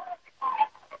down.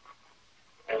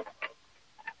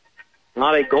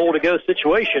 Not a goal-to-go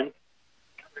situation.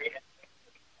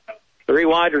 3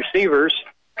 wide receivers.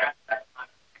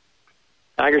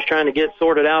 Tigers trying to get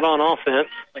sorted out on offense.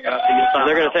 They're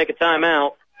going to take a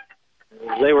timeout.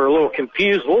 They were a little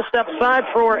confused. We'll step aside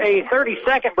for a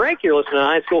 30-second break. You're listening to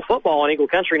High School Football on Eagle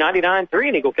Country 99.3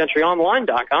 and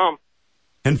EagleCountryOnline.com.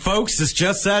 And folks, it's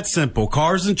just that simple.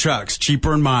 Cars and trucks,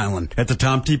 cheaper in Milan at the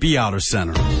Tom Tepe Auto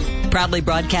Center. Proudly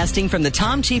broadcasting from the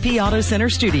Tom Tepe Auto Center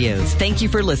studios. Thank you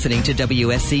for listening to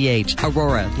WSCH,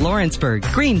 Aurora, Lawrenceburg,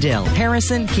 Greendale,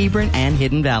 Harrison, Hebron, and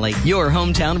Hidden Valley. Your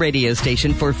hometown radio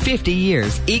station for 50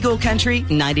 years. Eagle Country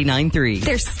 99.3.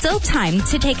 There's still time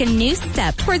to take a new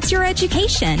step towards your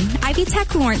education. Ivy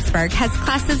Tech Lawrenceburg has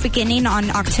classes beginning on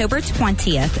October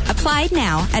 20th. Apply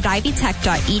now at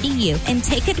ivytech.edu and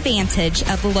take advantage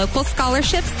of local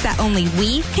scholarships that only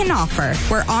we can offer.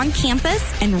 We're on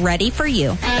campus and ready for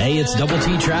you. Hey, it's Double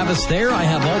T Travis there. I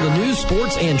have all the news,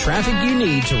 sports, and traffic you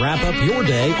need to wrap up your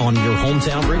day on your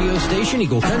hometown radio station,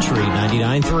 Eagle Country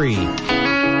 99.3.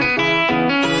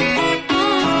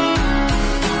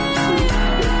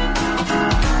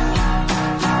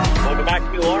 Welcome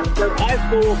back to Lawrenceburg High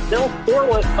School. Still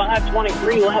scoreless,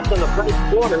 5:23 left in the first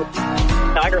quarter.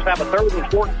 Tigers have a 3rd and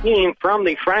 14 from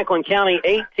the Franklin County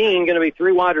 18. Going to be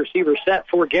 3 wide receivers set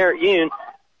for Garrett Yoon.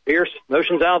 Pierce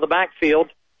motions out of the backfield.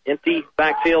 Empty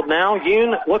backfield now.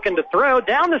 Yoon looking to throw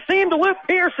down the seam to Luke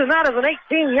Pierce, and that is an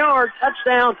 18-yard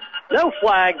touchdown. No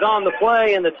flags on the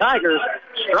play, and the Tigers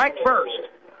strike first.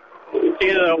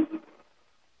 See the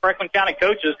Franklin County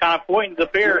coaches kind of pointing to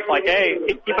Pierce like, hey,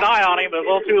 keep an eye on him, but it's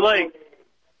a little too late.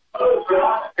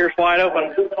 Pierce wide open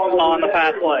on the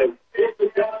pass play.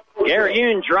 Garrett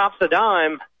Yoon drops a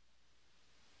dime,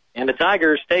 and the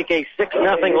Tigers take a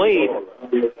 6-0 lead.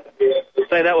 I'd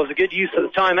say that was a good use of the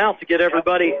timeout to get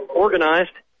everybody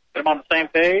organized. Get them on the same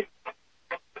page.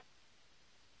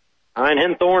 Ryan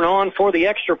Henthorne on for the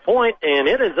extra point, and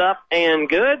it is up and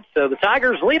good. So the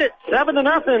Tigers lead it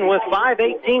 7-0 with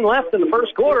 5:18 left in the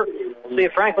first quarter. We'll see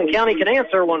if Franklin County can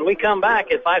answer when we come back.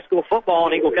 It's high school football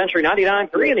on Eagle Country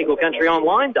 99.3 and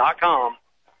EagleCountryOnline.com.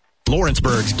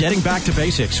 Lawrenceburg's getting back to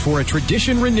basics for a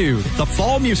tradition renewed. The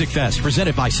Fall Music Fest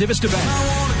presented by Civista Bank.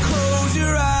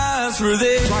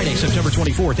 Friday, September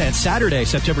 24th and Saturday,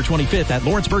 September 25th at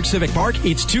Lawrenceburg Civic Park.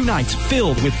 It's 2 nights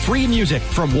filled with free music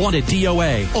from Wanted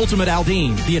DOA, Ultimate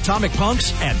Aldine, The Atomic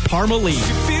Punks, and Parma Lee.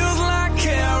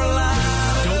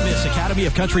 Don't miss Academy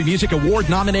of Country Music Award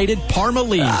nominated Parma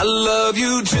Lee. I love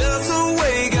you just the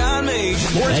way God made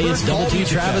you. Hey, it's Double T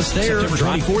Travis there.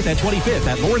 September 24th and 25th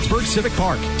at Lawrenceburg Civic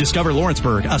Park. Discover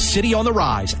Lawrenceburg, a city on the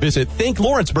rise. Visit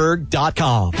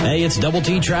thinklawrenceburg.com. Hey, it's Double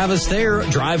T Travis there.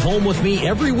 Drive home with me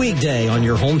every weekday on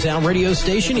your hometown radio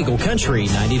station, Eagle Country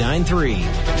 99.3.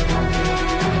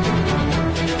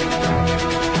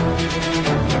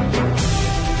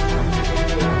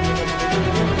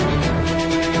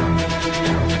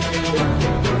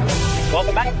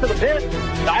 Welcome back to the pit.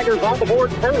 Tigers on the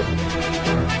board first.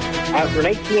 After an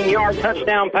 18-yard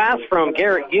touchdown pass from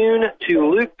Garrett Yoon to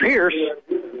Luke Pierce.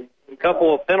 A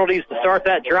couple of penalties to start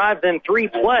that drive, then 3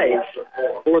 plays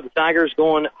for the Tigers,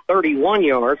 going 31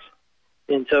 yards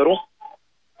in total.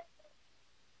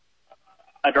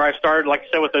 That drive started, like I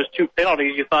said, with those 2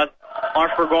 penalties. You thought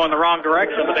Lawrenceburg going the wrong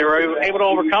direction, but they were able to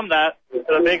overcome that with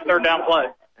a big third down play.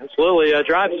 Absolutely. A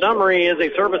drive summary is a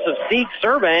service of Sieg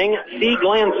Surveying,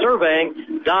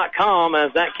 SiegLandSurveying.com,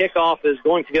 as that kickoff is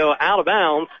going to go out of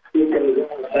bounds,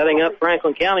 setting up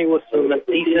Franklin County with some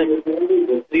decent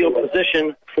field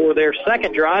position for their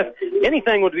second drive.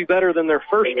 Anything would be better than their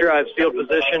first drive's field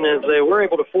position, as they were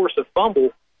able to force a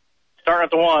fumble. Starting at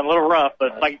the 1, a little rough,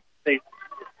 but like they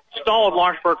stalled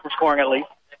Lawrenceburg from scoring at least.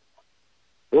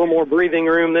 A little more breathing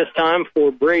room this time for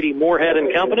Brady Moorhead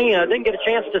and company. Didn't get a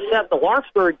chance to set the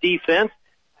Lawrenceburg defense.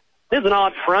 It is an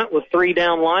odd front with 3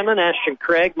 down linemen, Ashton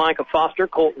Craig, Micah Foster,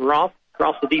 Colton Roth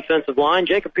across the defensive line.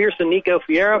 Jacob Pearson, Nico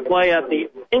Fiera play at the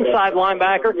inside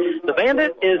linebacker. The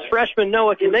Bandit is freshman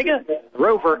Noah Kaniga,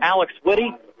 Rover Alex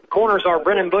Whitty. Corners are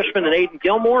Brennan Bushman and Aiden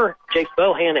Gilmore. Chase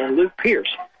Bohan and Luke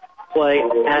Pierce play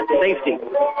at safety.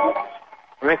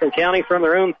 Franklin County from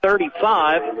their own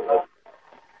 35.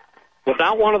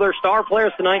 Without one of their star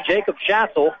players tonight, Jacob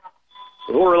Schassel,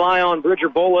 will rely on Bridger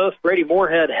Bolos, Brady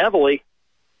Moorhead heavily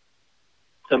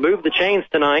to move the chains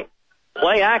tonight.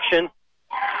 Play action,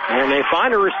 and they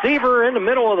find a receiver in the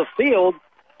middle of the field.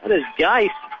 That is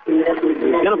Geist. He's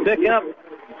going to pick up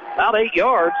about 8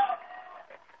 yards.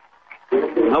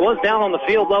 I was down on the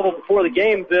field level before the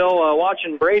game, Bill,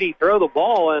 watching Brady throw the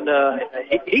ball, and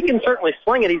he can certainly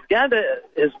sling it. He's got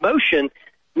his motion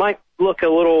might look a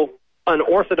little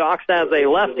unorthodox as a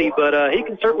lefty, but he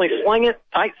can certainly sling it,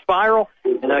 tight spiral,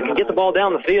 and can get the ball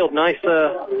down the field. Nice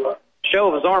show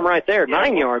of his arm right there,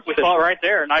 9 yards. We saw it right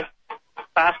there. Nice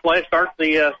pass play starts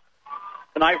the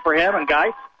night for him and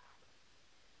Geist.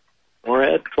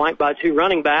 Moorhead flanked by 2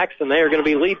 running backs, and they are going to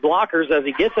be lead blockers as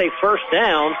he gets a first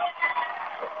down.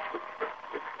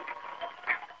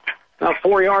 About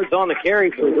 4 yards on the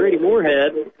carry for Brady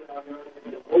Moorhead.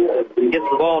 He gets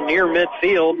the ball near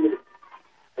midfield.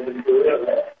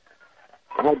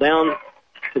 All down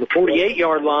to the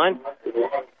 48-yard line.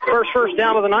 First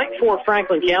down of the night for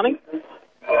Franklin County,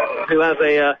 who has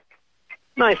a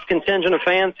nice contingent of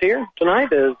fans here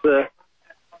tonight. Is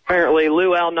apparently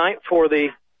luau night for the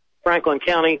Franklin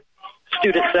County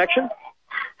student section.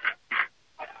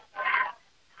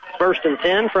 1st and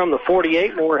 10 from the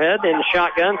 48. Moorhead in the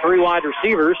shotgun, 3 wide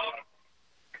receivers.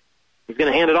 He's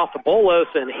going to hand it off to Bolos,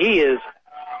 and he is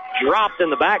dropped in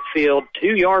the backfield,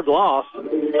 2-yard loss.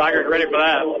 Tigers ready for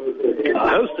that. A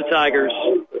host of Tigers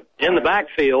in the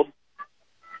backfield.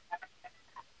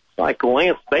 It's like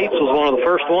Lance Bates was one of the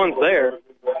first ones there.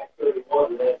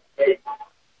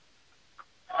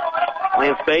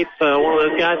 Lance Bates, one of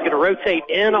those guys, going to rotate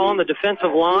in on the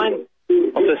defensive line.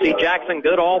 Also see Jackson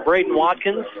Goodall, Braden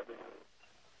Watkins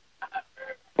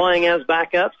playing as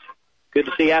backups. Good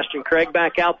to see Ashton Craig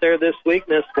back out there this week.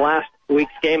 Missed last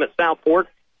week's game at Southport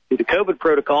due to COVID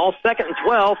protocol. 2nd and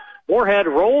 12. Moorhead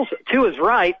rolls to his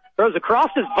right, throws across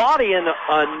his body, and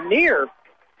a near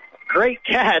great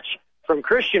catch from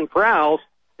Christian Prowse.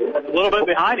 A little bit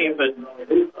behind him, but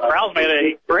Prowse made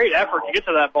a great effort to get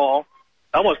to that ball.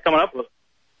 Almost coming up with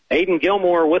it. Aiden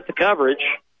Gilmore with the coverage.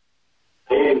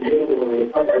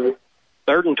 3rd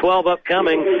and 12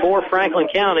 upcoming for Franklin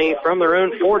County from their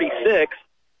own 46.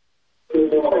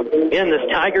 Again, this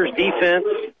Tigers defense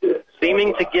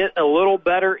seeming to get a little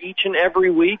better each and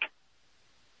every week.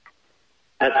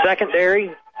 At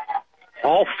secondary,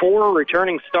 all 4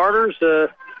 returning starters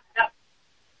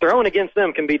throwing against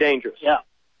them can be dangerous. Yeah.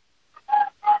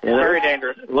 Very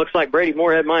dangerous. It looks like Brady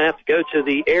Moorhead might have to go to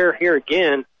the air here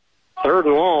again. 3rd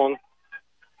and long.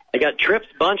 They got trips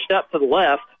bunched up to the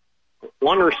left.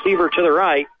 One receiver to the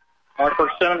right. Lawrenceburg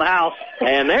in the house.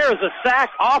 And there's a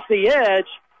sack off the edge.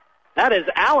 That is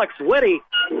Alex Whitty.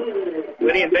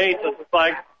 Whitty and Bates, it looks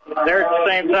like they're at the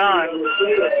same time.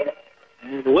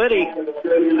 And Whitty,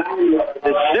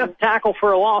 his 5th tackle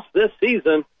for a loss this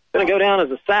season, going to go down as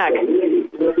a sack.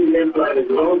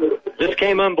 Just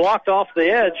came unblocked off the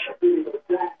edge.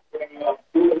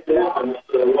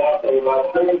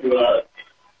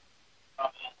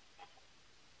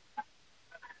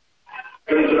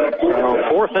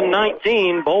 4th and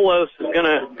 19. Bolos is going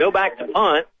to go back to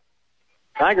punt.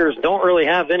 Tigers don't really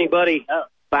have anybody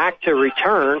back to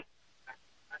return.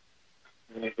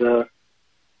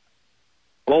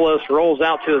 Bolos rolls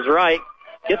out to his right,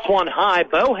 gets one high.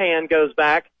 Bohan goes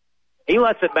back. He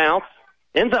lets it bounce,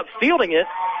 ends up fielding it,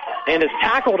 and is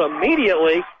tackled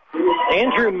immediately.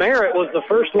 Andrew Merritt was the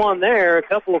first one there. A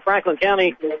couple of Franklin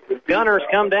County gunners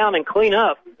come down and clean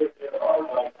up.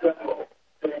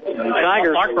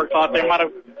 Tigers. Lawrenceburg thought they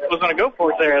was going to go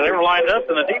for it there. They were lined up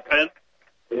in the deep end.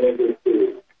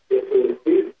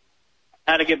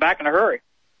 Had to get back in a hurry.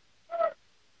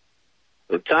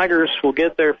 The Tigers will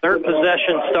get their 3rd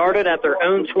possession started at their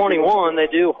own 21. They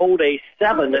do hold a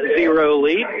 7-0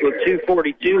 lead with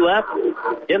 2:42 left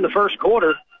in the first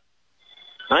quarter.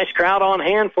 Nice crowd on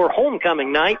hand for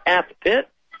homecoming night at the pit.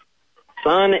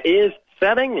 Sun is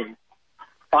setting and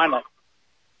finally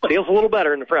feels a little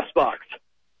better in the press box.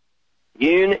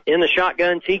 Yoon in the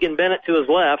shotgun, Tegan Bennett to his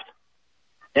left.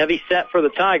 Heavy set for the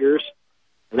Tigers.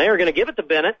 And they are going to give it to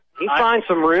Bennett. He finds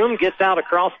some room, gets out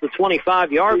across the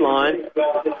 25-yard line.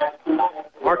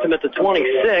 Marked him at the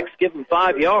 26, give him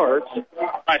 5 yards.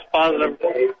 Nice positive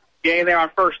gain there on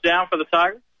first down for the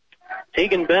Tigers.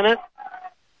 Tegan Bennett,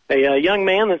 a young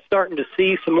man that's starting to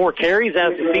see some more carries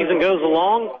as the season goes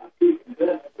along.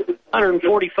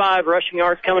 145 rushing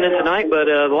yards coming in tonight, but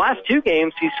the last 2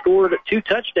 games he scored 2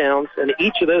 touchdowns in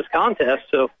each of those contests,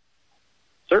 so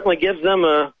certainly gives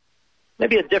them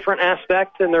maybe a different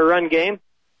aspect in their run game.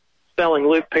 Spelling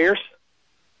Luke Pierce.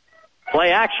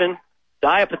 Play action.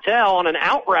 Dia Patel on an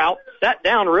out route, sat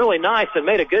down really nice and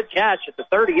made a good catch at the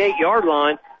 38-yard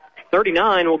line.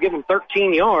 39 will give him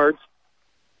 13 yards.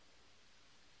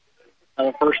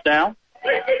 First down.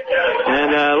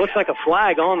 And looks like a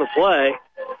flag on the play.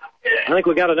 I think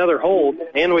we got another hold,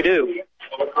 and we do.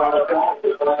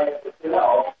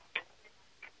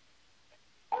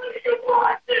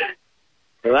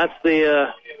 So that's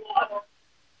the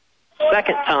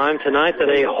second time tonight that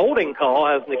a holding call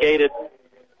has negated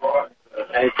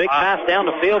a big pass down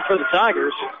the field for the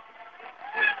Tigers.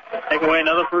 Take away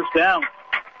another first down.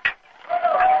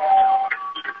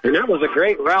 And that was a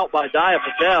great route by Dia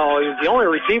Patel. He was the only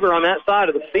receiver on that side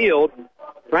of the field.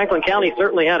 Franklin County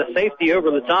certainly had a safety over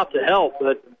the top to help,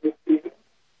 but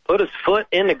put his foot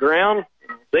in the ground,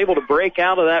 was able to break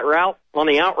out of that route on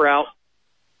the out route.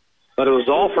 But it was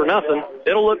all for nothing.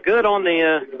 It'll look good on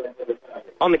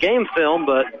the game film,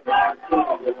 but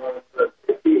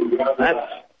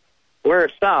that's where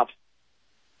it stops.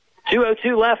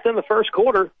 2:02 left in the first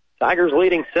quarter. Tigers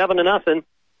leading 7-0.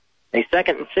 A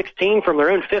 2nd and 16 from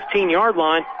their own 15-yard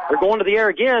line. They're going to the air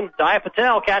again. Dia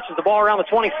Patel catches the ball around the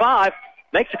 25.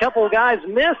 Makes a couple of guys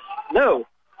miss. No.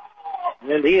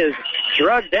 And he is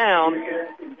drugged down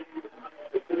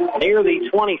near the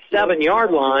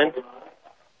 27-yard line.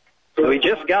 So he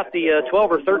just got the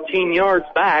 12 or 13 yards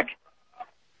back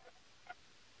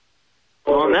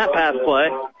on that pass play.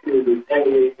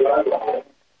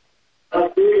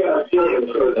 So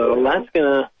that's going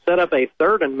to set up a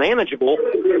 3rd and manageable.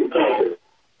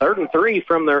 3rd and 3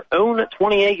 from their own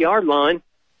 28-yard line.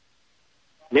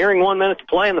 Nearing 1 minute to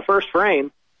play in the first frame.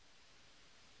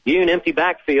 Yoon empty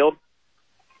backfield.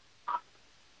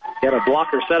 Got a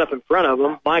blocker set up in front of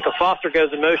him. Micah Foster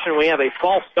goes in motion. We have a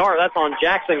false start. That's on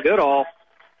Jackson Goodall,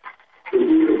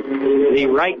 the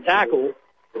right tackle.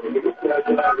 We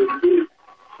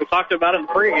talked about it in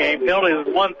the pregame. Penalties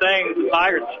is one thing the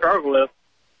Tigers struggle with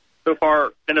so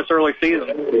far in this early season.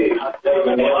 They've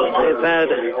had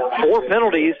 4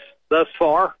 penalties thus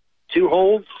far, 2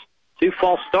 holds, 2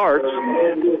 false starts.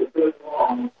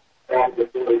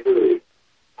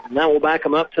 And that will back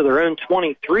them up to their own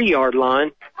 23-yard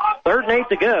line. 3rd and 8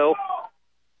 to go.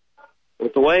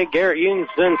 With the way Garrett Yoon's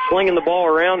been slinging the ball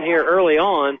around here early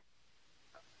on,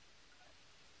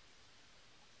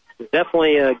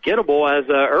 definitely gettable as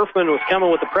Erfman was coming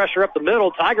with the pressure up the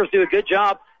middle. Tigers do a good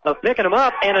job of picking him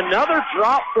up. And another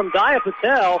drop from Dia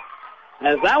Patel,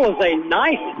 as that was a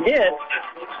nice hit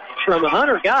from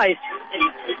Hunter Geist.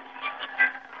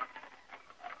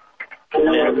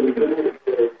 And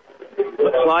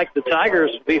looks like the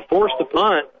Tigers will be forced to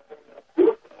punt.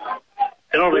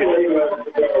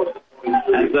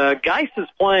 As Geis is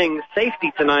playing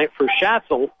safety tonight for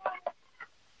Schatzel.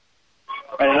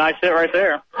 And a nice hit right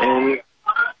there. And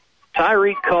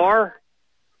Tyreek Carr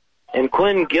and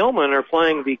Quinn Gilman are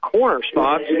playing the corner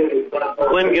spots.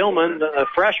 Quinn Gilman, a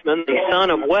freshman, the son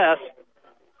of Wes.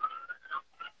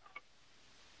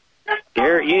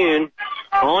 Garrett Yoon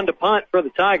on to punt for the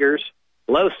Tigers.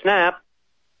 Low snap.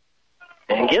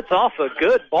 And gets off a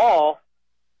good ball.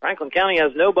 Franklin County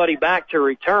has nobody back to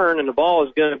return, and the ball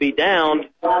is going to be down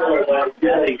at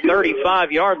the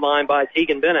 35-yard line by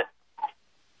Tegan Bennett.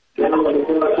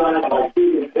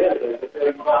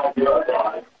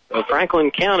 So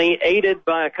Franklin County, aided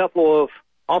by a couple of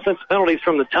offensive penalties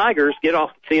from the Tigers, get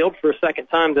off the field for a second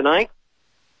time tonight.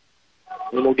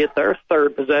 And we'll get their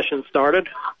third possession started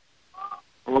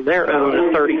on their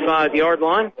own 35-yard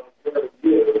line.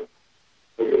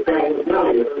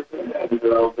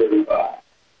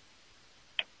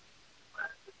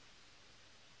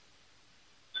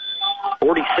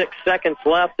 46 seconds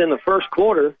left in the first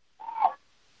quarter.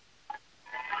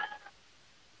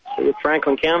 See if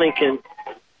Franklin County can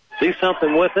do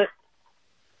something with it.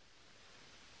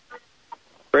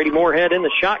 Brady Moorhead in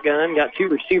the shotgun. Got two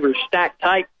receivers stacked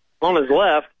tight on his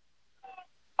left.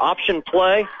 Option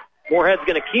play. Moorhead's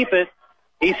going to keep it.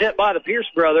 He's hit by the Pierce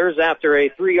brothers after a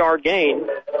 3-yard gain.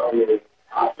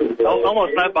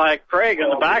 Almost met by Craig in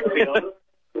the backfield.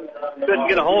 Couldn't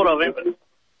get a hold of him. But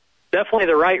definitely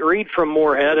the right read from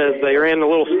Moorhead as they ran a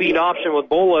little speed option with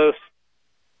Bolos.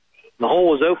 The hole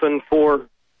was open for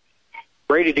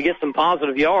Brady to get some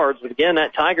positive yards. But again,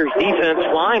 that Tigers defense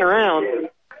flying around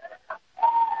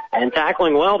and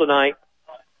tackling well tonight.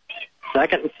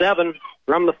 2nd and 7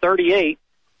 from the 38.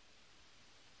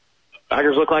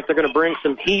 Tigers look like they're going to bring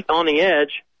some heat on the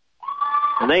edge.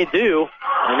 And they do.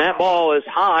 And that ball is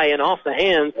high and off the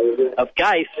hands of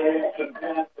Geis.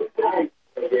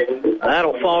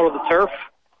 That'll fall to the turf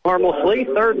harmlessly.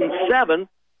 3rd and 7.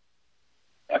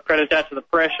 I credit that to the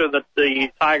pressure that the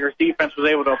Tigers defense was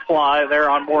able to apply there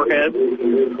on Moorhead.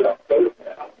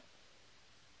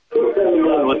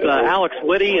 With Alex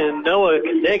Whitty and Noah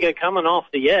Knega coming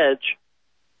off the edge.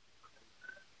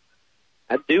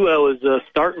 That duo is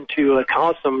starting to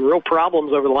cause some real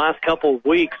problems over the last couple of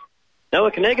weeks.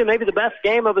 Noah Knega, maybe the best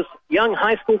game of his young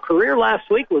high school career last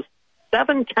week, was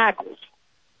 7 tackles.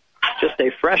 Just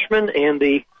a freshman and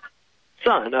the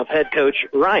son of head coach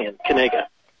Ryan Knega.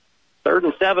 3rd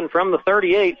and 7 from the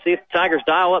 38. See if the Tigers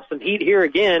dial up some heat here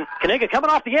again. Knega coming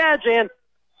off the edge, and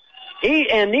he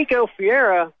and Nico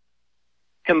Fiera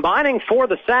combining for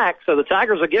the sack. So the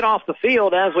Tigers will get off the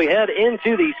field as we head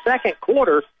into the second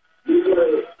quarter.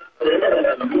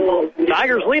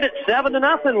 Tigers lead at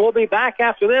 7-0. We'll be back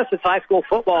after this. It's high school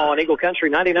football on Eagle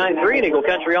Country 99.3 and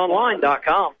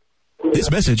EagleCountryOnline.com.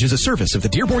 This message is a service of the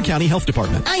Dearborn County Health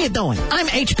Department. How you doing? I'm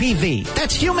HPV.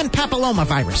 That's human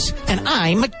papillomavirus. And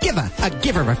I'm a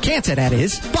giver of cancer, that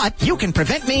is. But you can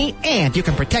prevent me, and you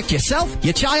can protect yourself,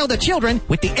 your child, or children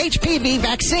with the HPV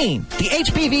vaccine. The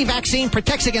HPV vaccine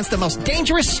protects against the most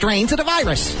dangerous strains of the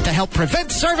virus to help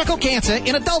prevent cervical cancer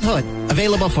in adulthood.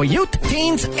 Available for youth,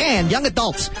 teens, and young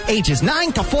adults, ages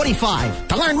 9 to 45.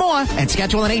 To learn more and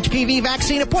schedule an HPV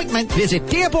vaccine appointment, visit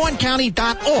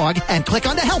DearbornCounty.org and click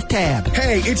on the Health tab.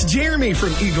 Hey, it's Jeremy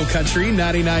from Eagle Country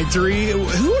 99.3.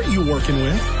 Who are you working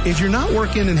with? If you're not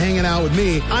working and hanging out with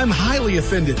me, I'm highly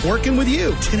offended. Working with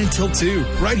you 10 until 2,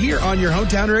 right here on your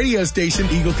hometown radio station,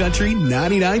 Eagle Country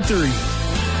 99.3.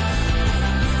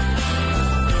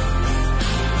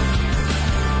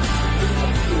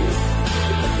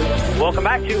 Welcome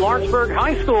back to Lawrenceburg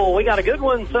High School. We got a good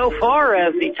one so far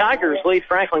as the Tigers lead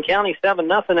Franklin County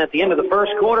 7-0 at the end of the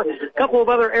first quarter. A couple of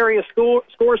other area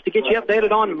scores to get you updated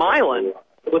on. Milan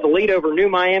with a lead over New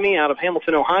Miami out of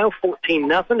Hamilton, Ohio,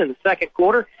 14-0 in the second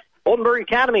quarter. Oldenburg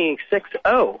Academy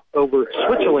 6-0 over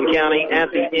Switzerland County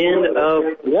at the end of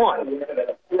 1.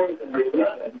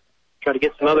 Try to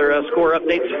get some other score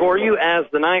updates for you as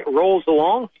the night rolls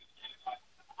along.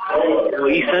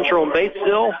 East Central and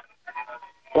Batesville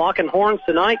locking horns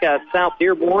tonight. Got South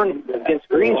Dearborn against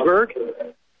Greensburg.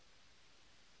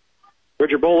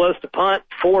 Bridger Bolos to punt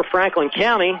for Franklin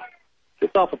County.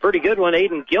 Gets off a pretty good one.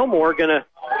 Aiden Gilmore going to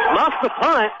muff the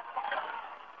punt.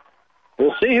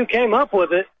 We'll see who came up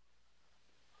with it.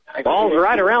 Ball's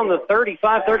right around the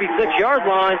 35, 36-yard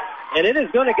line, and it is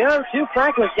going to go to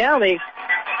Franklin County.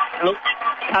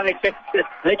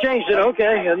 They changed it.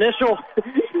 Okay, initial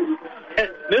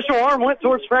arm went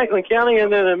towards Franklin County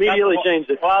and then immediately changed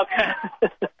it. Well,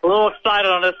 a little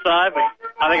excited on this side, but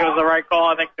I think it was the right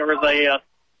call. I think there was a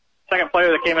second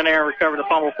player that came in there and recovered the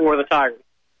fumble for the Tigers.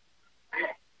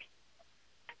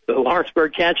 So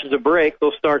Lawrenceburg catches a break.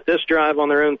 They'll start this drive on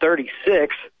their own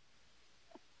 36.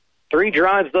 3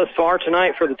 drives thus far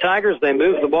tonight for the Tigers. They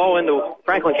move the ball into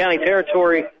Franklin County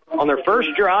territory on their first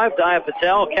drive. Dia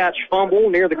Patel catch fumble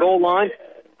near the goal line.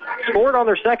 Scored on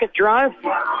their second drive.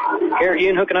 Garrett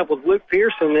Yoon hooking up with Luke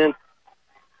Pierce, and then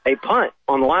a punt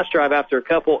on the last drive after a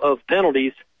couple of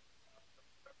penalties.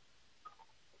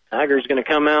 Tigers going to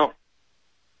come out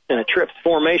in a trips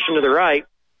formation to the right.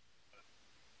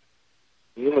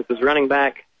 Yoon with his running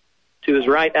back to his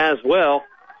right as well.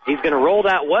 He's going to roll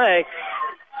that way.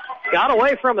 Got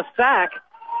away from a sack.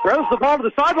 Throws the ball to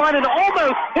the sideline and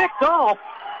almost picked off.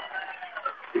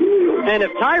 And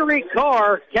if Tyreek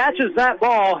Carr catches that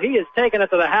ball, he is taking it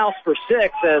to the house for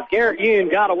 6 as Garrett Yoon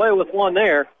got away with one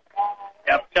there.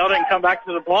 Yeah, Patel didn't come back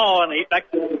to the ball, and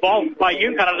the ball by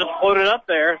Yoon kind of just floated up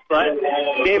there, but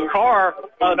gave Carr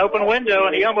an open window,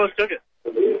 and he almost took it.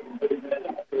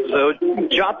 So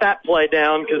jot that play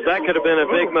down because that could have been a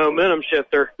big momentum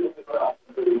shifter.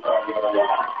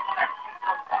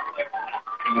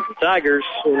 The Tigers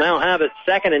will now have it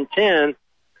 2nd and 10,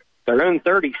 their own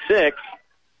 36.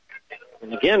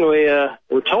 And again, we're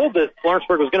told that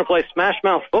Lawrenceburg was going to play smash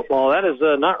mouth football. That has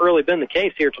not really been the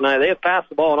case here tonight. They have passed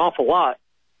the ball an awful lot.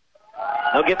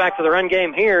 They'll get back to the run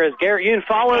game here as Garrett Yoon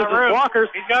follows his blockers.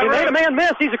 He made a man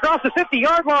miss. He's across the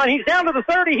 50-yard line. He's down to the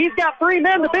 30. He's got 3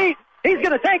 men to beat. He's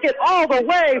going to take it all the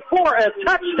way for a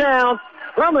touchdown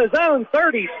from his own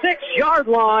 36-yard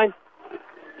line.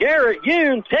 Garrett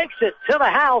Yoon takes it to the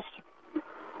house.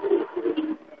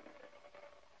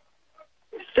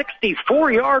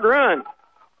 64-yard run.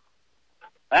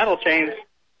 That'll change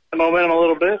the momentum a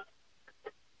little bit.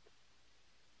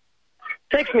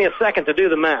 Takes me a second to do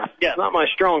the math. Yeah. It's not my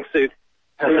strong suit.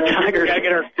 The Tigers got to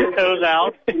get our toes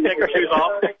out, take our shoes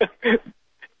off.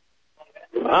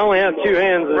 I only have 2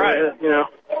 hands. Right.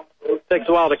 It takes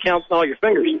a while to count all your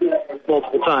fingers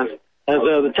multiple times. As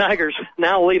the Tigers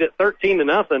now lead at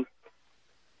 13-0.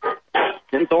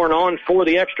 And Thorne on for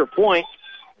the extra point.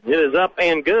 It is up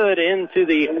and good into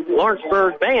the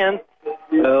Lawrenceburg band.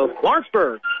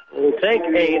 Lawrenceburg will take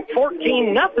a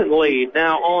 14-0 lead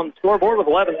now on the scoreboard with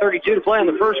 11:32 to play in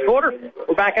the first quarter.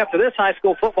 We're back after this high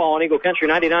school football on Eagle Country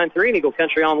 99.3 and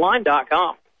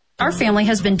EagleCountryOnline.com. Our family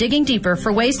has been digging deeper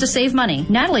for ways to save money.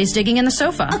 Natalie's digging in the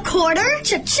sofa. A quarter?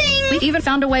 Cha-ching! We even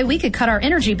found a way we could cut our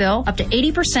energy bill up to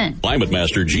 80%. Climate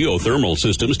Master geothermal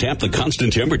systems tap the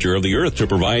constant temperature of the earth to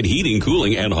provide heating,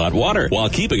 cooling, and hot water while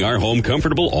keeping our home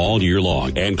comfortable all year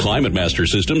long. And Climate Master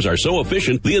systems are so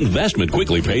efficient, the investment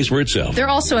quickly pays for itself. They're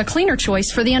also a cleaner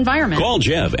choice for the environment. Call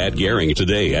Jeff at Gehring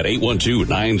today at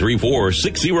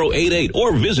 812-934-6088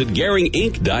 or visit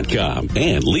GehringInc.com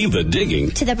and leave the digging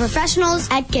to the professionals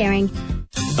at Gehring.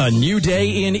 A new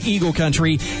day in Eagle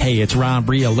Country. Hey, it's Ron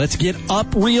Bria. Let's get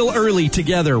up real early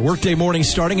together. Workday morning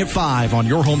starting at 5 on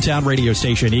your hometown radio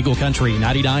station, Eagle Country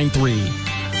 99.3.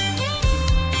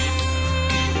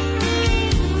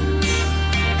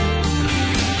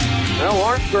 Well,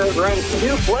 Lawrenceburg runs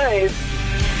 2 plays.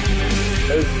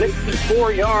 Those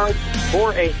 64 yards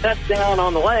for a touchdown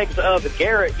on the legs of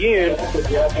Garrett Yoon.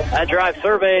 That drive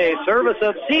survey, a service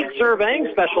of Seek Surveying,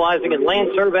 specializing in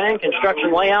land surveying,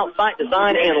 construction layout, site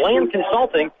design, and land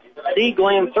consulting.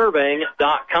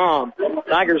 SeegLandSurveying.com.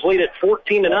 Tigers lead at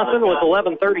 14-0 with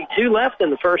 11:32 left in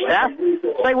the first half.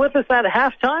 Stay with us at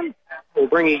halftime. We'll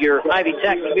bring you your Ivy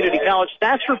Tech Community College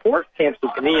stats report. Campus is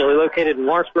conveniently located in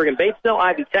Lawrenceburg and Batesville.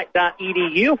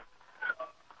 ivytech.edu.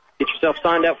 Get yourself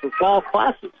signed up for fall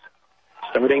classes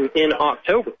starting in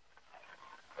October.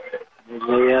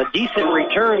 A decent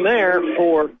return there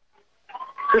for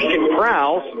Christian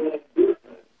Krause.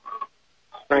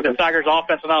 The Tigers'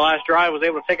 offense on that last drive was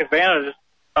able to take advantage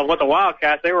of what the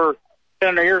Wildcats, they were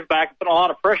pinning their ears back and putting a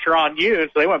lot of pressure on you,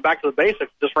 so they went back to the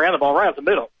basics, just ran the ball right up the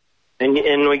middle.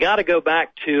 And we got to go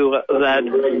back to that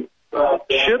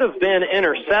should have been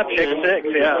interception.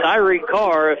 Tyreek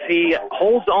Carr, if he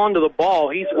holds on to the ball,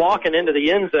 he's walking into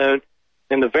the end zone.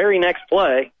 In the very next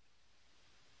play,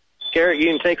 Garrett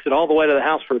Yoon takes it all the way to the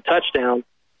house for a touchdown.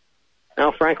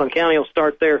 Now Franklin County will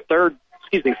start their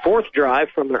fourth drive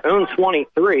from their own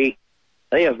 23.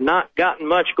 They have not gotten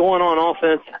much going on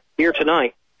offense here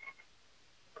tonight.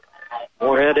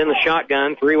 Moorhead in the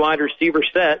shotgun, 3 wide receiver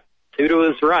set, 2 to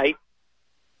his right.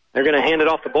 They're going to hand it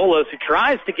off to Bolos, who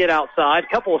tries to get outside,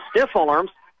 couple of stiff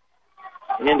arms,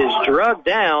 and is drugged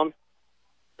down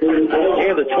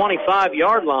near the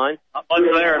 25-yard line. Not much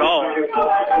there at all.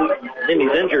 And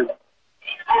he's injured.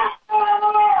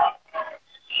 I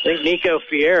think Nico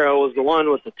Fierro was the one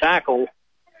with the tackle.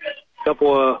 A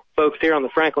couple of folks here on the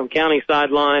Franklin County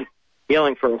sideline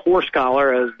yelling for a horse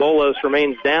collar as Bolos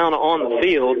remains down on the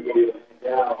field.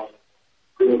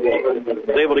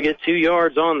 Was able to get 2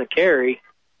 yards on the carry.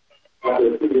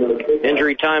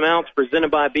 Injury timeouts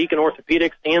presented by Beacon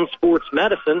Orthopedics and Sports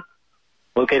Medicine,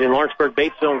 located in Lawrenceburg,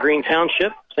 Batesville, and Green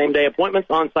Township. Same-day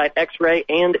appointments, on-site X-ray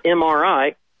and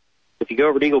MRI. If you go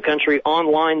over to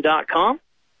EagleCountryOnline.com, you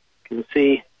can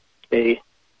see a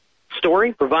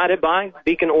story provided by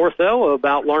Beacon Ortho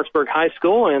about Lawrenceburg High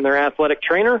School and their athletic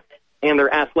trainer and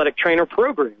their athletic trainer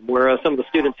program, where some of the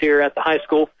students here at the high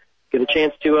school get a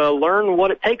chance to learn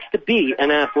what it takes to be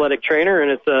an athletic trainer.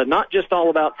 And it's not just all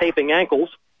about taping ankles,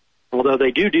 although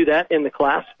they do that in the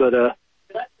class, but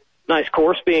nice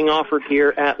course being offered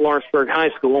here at Lawrenceburg High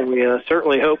School. And we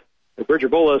certainly hope that Bridger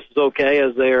Bolos is okay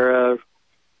as they're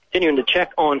continuing to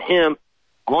check on him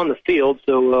on the field.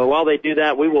 So while they do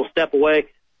that, we will step away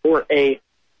for a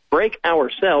break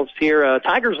ourselves here.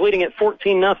 Tigers leading at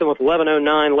 14-0 with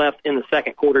 11:09 left in the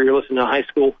second quarter. You're listening to high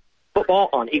school football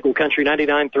on Eagle Country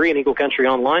 99.3 and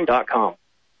EagleCountryOnline.com.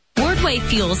 Wardway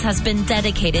Fuels has been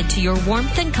dedicated to your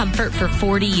warmth and comfort for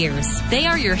 40 years. They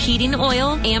are your heating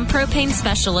oil and propane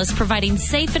specialists, providing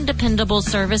safe and dependable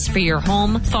service for your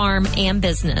home, farm, and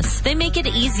business. They make it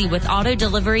easy with auto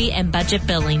delivery and budget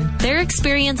billing. Their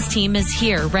experienced team is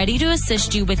here, ready to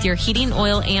assist you with your heating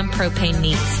oil and propane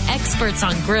needs. Experts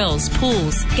on grills,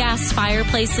 pools, gas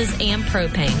fireplaces, and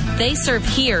propane. They serve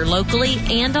here locally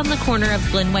and on the corner of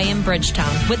Glenway and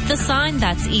Bridgetown with the sign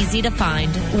that's easy to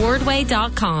find.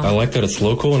 Wardway.com. I like that it's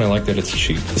local and I like that it's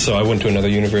cheap. So I went to another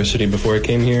university before I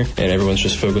came here, and everyone's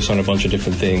just focused on a bunch of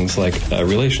different things like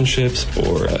relationships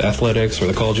or athletics or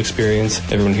the college experience.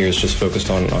 Everyone here is just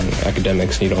focused on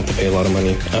academics, and you don't have to pay a lot of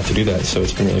money to do that, so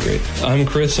it's been really great. I'm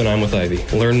Chris, and I'm with Ivy.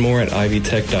 Learn more at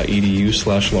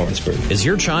ivytech.edu/Lawrenceburg. Is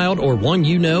your child or one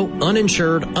you know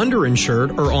uninsured,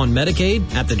 underinsured, or on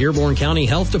Medicaid? At the Dearborn County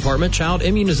Health Department, child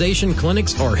immunization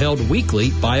clinics are held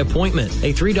weekly by appointment.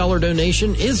 A $3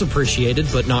 donation is appreciated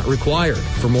but not required.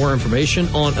 For more information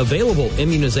on available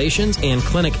immunizations and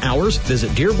clinic hours,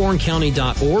 visit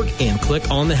DearbornCounty.org and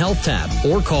click on the Health tab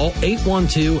or call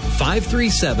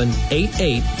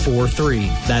 812-537-8843.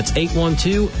 That's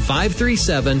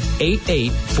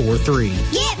 812-537-8843.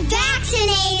 Get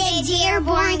vaccinated,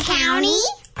 Dearborn County.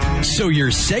 So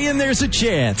you're saying there's a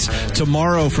chance.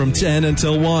 Tomorrow from 10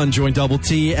 until 1, join Double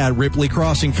T at Ripley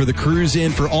Crossing for the Cruise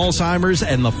In for Alzheimer's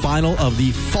and the final of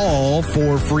the fall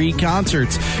for free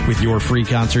concerts with your free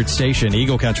concert station,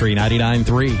 Eagle Country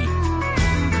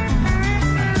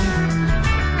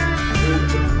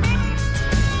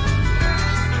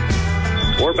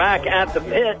 99.3. We're back at the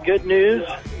pit. Good news.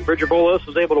 Bridger Bolos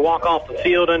was able to walk off the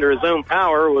field under his own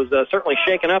power, was certainly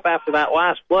shaken up after that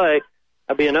last play.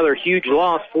 That'd be another huge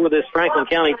loss for this Franklin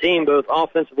County team, both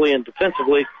offensively and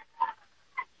defensively.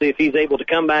 See if he's able to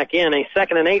come back in. A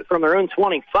 2nd and 8 from their own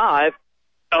 25.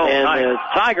 And nice. The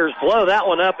Tigers blow that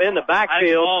one up in the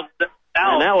backfield.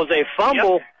 And that was a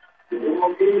fumble.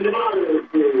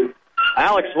 Yep.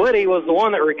 Alex Whitty was the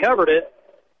one that recovered it.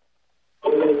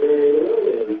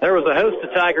 There was a host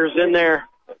of Tigers in there,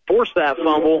 forced that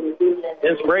fumble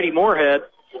against Brady Moorhead.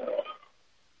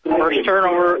 First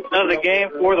turnover of the game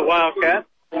for the Wildcats.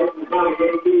 And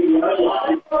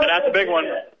that's a big one.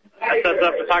 That sets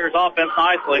up the Tigers' offense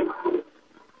nicely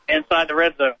inside the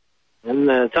red zone. And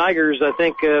the Tigers, I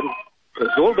think, it's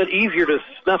a little bit easier to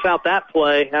snuff out that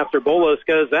play after Bolos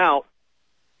goes out.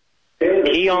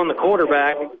 He on the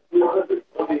quarterback.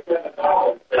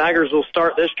 Tigers will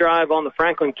start this drive on the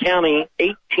Franklin County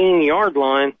 18-yard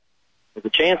line with a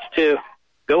chance to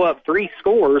go up 3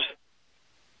 scores.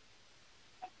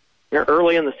 Here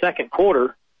early in the second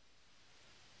quarter.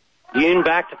 Yoon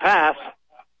back to pass.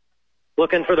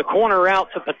 Looking for the corner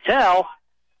route to Patel.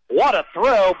 What a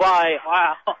throw by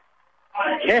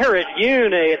Garrett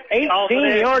Yoon. An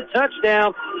 18-yard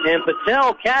touchdown, and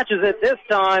Patel catches it this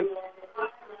time.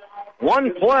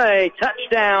 One play,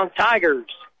 touchdown, Tigers.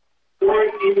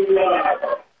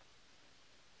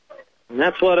 And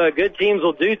that's what good teams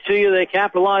will do to you. They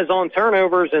capitalize on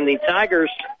turnovers, and the Tigers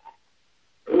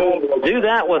do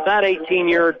that with that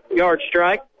 18-yard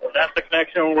strike. That's the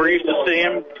connection we're used to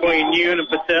seeing between Yoon and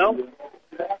Patel.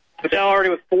 Patel already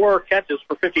with 4 catches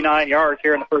for 59 yards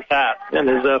here in the first half. And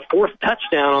his 4th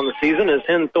touchdown on the season as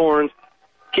Henthorne's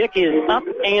kick is up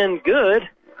and good.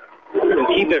 We'll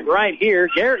keep it right here.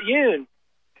 Garrett Yoon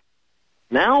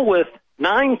now with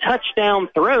 9 touchdown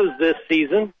throws this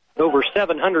season, over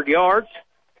 700 yards.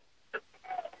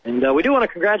 And we do want to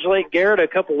congratulate Garrett. A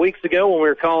couple weeks ago when we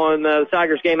were calling the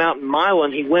Tigers game out in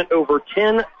Milan, he went over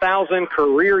 10,000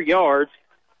 career yards.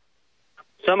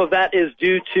 Some of that is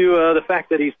due to the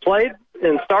fact that he's played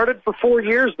and started for 4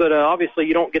 years, but obviously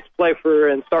you don't get to play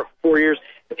and start for 4 years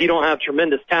if you don't have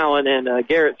tremendous talent, and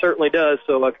Garrett certainly does.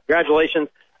 So congratulations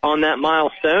on that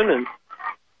milestone, and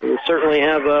we'll certainly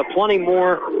have plenty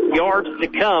more yards to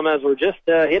come as we're just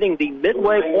hitting the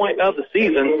midway point of the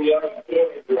season.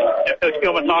 Coach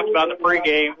Gilman talked about the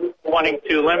pregame wanting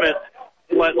to limit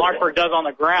what Lawrenceburg does on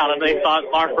the ground, and they thought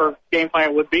Lawrenceburg's game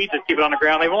plan would be to keep it on the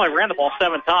ground. They've only ran the ball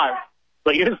 7 times,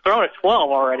 but you've thrown it 12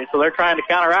 already, so they're trying to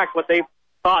counteract what they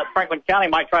thought Franklin County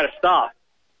might try to stop.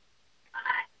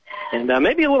 And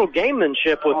maybe a little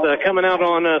gamemanship with coming out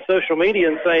on social media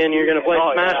and saying you're going to play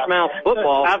smash mouth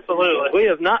football. Absolutely. We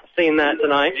have not seen that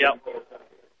tonight. Yep.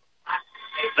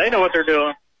 They know what they're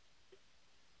doing.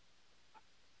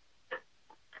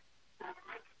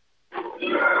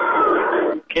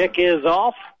 Kick is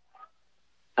off.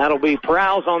 That'll be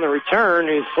Prowse on the return,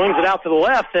 who swings it out to the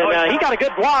left, and he got a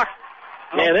good block.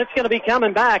 And it's going to be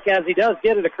coming back as he does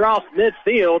get it across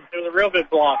midfield. It was a real good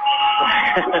block.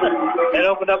 It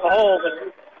opened up a hole.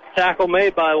 Tackle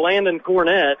made by Landon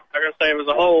Cornett. I'm going to say it was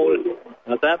a hole.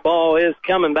 But that ball is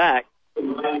coming back.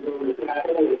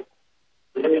 The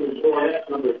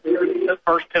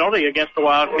first penalty against the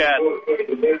Wildcats.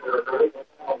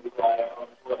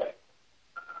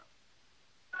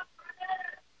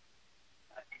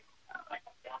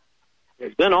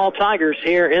 It's been all Tigers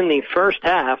here in the first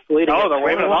half. Leading they're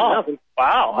waving it off.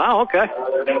 Wow, okay.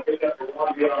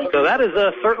 So that is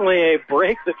certainly a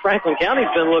break that Franklin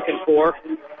County's been looking for,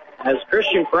 as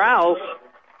Christian Prowse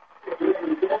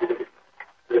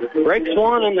breaks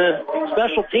one in the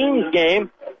special teams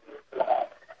game.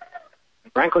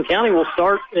 Franklin County will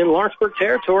start in Lawrenceburg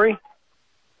territory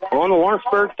on the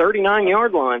Lawrenceburg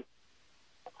 39-yard line.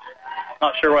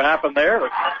 Not sure what happened there.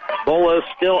 Bolo's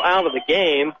still out of the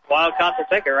game. Wildcats will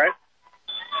take it, right?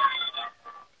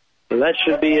 So that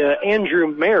should be Andrew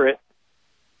Merritt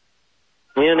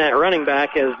in at running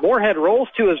back as Moorhead rolls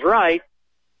to his right,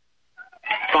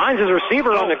 finds his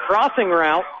receiver on the crossing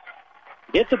route,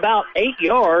 gets about 8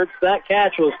 yards. That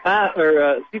catch was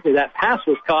that pass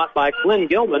was caught by Glenn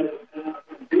Gilman.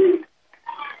 Good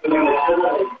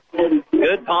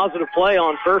positive play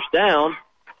on first down.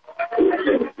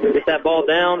 Get that ball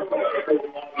down to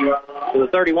the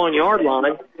 31-yard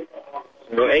line.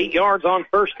 So 8 yards on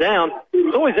first down.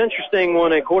 It's always interesting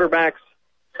when a quarterback's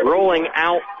rolling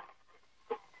out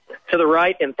to the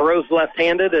right and throws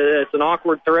left-handed. It's an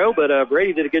awkward throw, but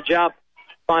Brady did a good job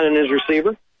finding his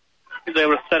receiver. He's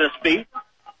able to set his feet,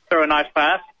 throw a nice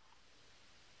pass.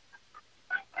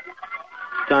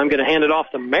 I'm going to hand it off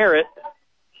to Merritt,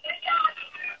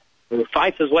 who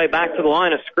fights his way back to the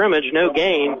line of scrimmage. No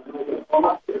gain.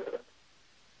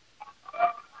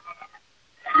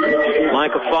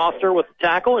 Michael Foster with the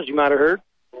tackle, as you might have heard.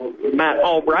 Matt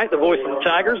Albright, the voice of the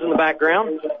Tigers, in the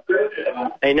background.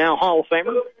 A now Hall of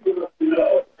Famer.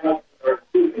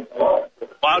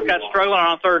 Wildcats struggling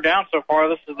on third down so far.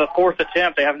 This is the 4th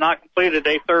attempt. They have not completed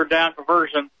a third down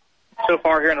conversion so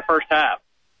far here in the first half.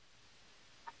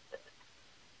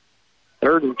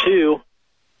 3rd and 2.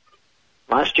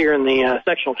 Last year in the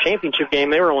sectional championship game,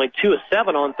 they were only 2 of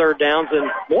 7 on third downs,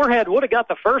 and Moorhead would have got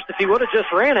the first if he would have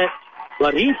just ran it,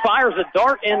 but he fires a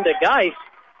dart into Geis,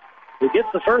 who gets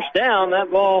the first down. That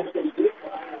ball going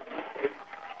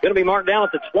to be marked down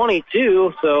at the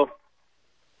 22, so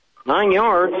 9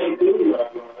 yards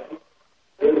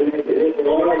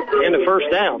into first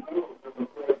down.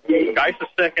 Geis'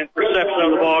 second reception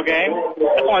of the ball game.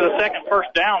 That's only the second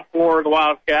first down for the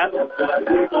Wildcats.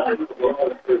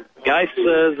 Geis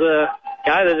is a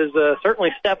guy that is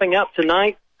certainly stepping up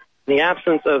tonight in the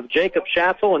absence of Jacob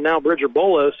Schatzel and now Bridger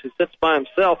Bolos, who sits by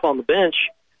himself on the bench,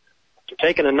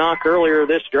 taking a knock earlier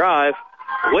this drive.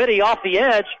 Whitty off the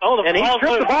edge, and he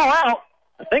stripped the ball out.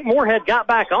 I think Moorhead got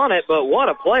back on it, but what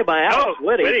a play by Alex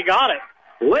Whitty. Whitty got it.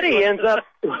 Whitty ends up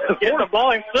getting the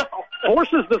ball himself.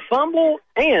 Forces the fumble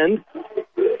and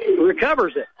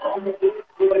recovers it.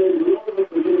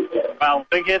 Wow,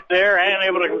 big hit there and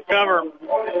able to recover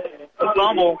the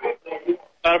fumble.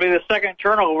 That'll be the second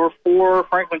turnover for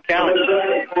Franklin County.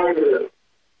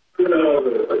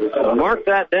 Mark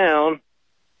that down.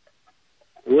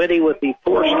 Whitty with the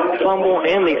forced fumble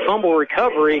and the fumble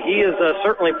recovery. He is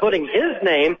certainly putting his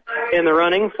name in the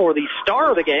running for the star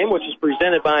of the game, which is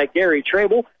presented by Gary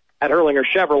Trable at Hurlinger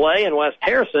Chevrolet in West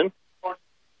Harrison.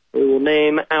 We will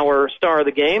name our star of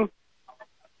the game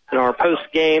in our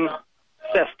post-game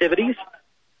festivities.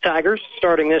 Tigers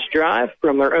starting this drive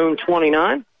from their own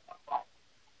 29.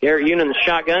 Garrett Yoon in the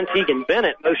shotgun. Tegan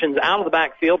Bennett motions out of the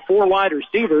backfield. 4 wide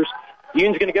receivers.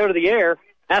 Yoon's going to go to the air.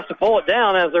 Has to pull it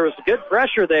down as there was good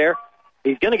pressure there.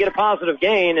 He's going to get a positive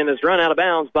gain and is run out of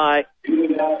bounds by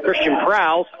Christian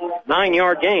Prowse,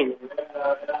 9-yard gain.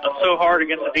 That's so hard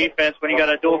against the defense when you got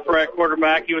a dual threat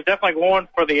quarterback. He was definitely going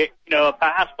for the, a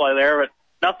pass play there, but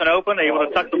nothing open, able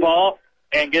to tuck the ball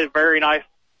and get very nice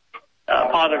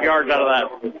positive yards out of that.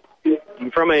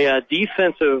 And from a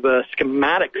defensive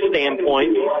schematic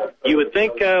standpoint, you would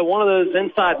think one of those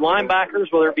inside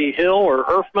linebackers, whether it be Hill or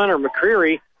Erfman or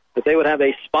McCreary, that they would have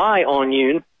a spy on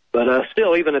you. But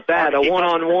still, even at that, a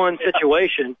one-on-one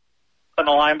situation. And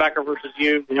a linebacker versus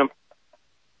you. Yep.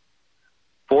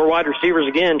 4 wide receivers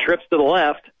again, trips to the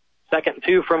left. 2nd and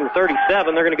 2 from the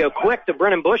 37. They're going to go quick to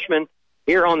Brennan Bushman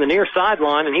here on the near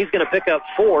sideline, and he's going to pick up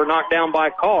 4, knocked down by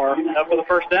Carr. Up for the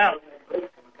first down.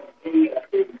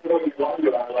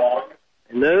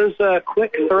 And those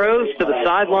quick throws to the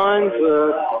sidelines,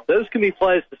 those can be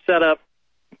plays to set up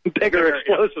bigger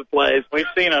explosive plays. We've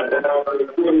seen them. 1st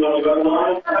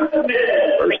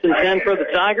and 10 for the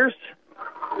Tigers.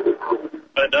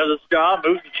 But it does its job,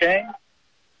 moves the chain.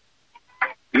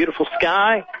 Beautiful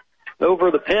sky over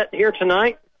the pit here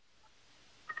tonight.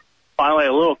 Finally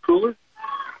a little cooler.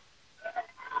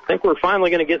 I think we're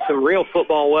finally going to get some real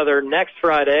football weather next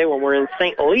Friday when we're in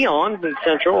St. Leon in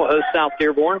Central, host South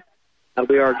Dearborn. That'll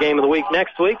be our game of the week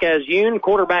next week as Yoon,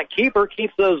 quarterback keeper,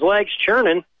 keeps those legs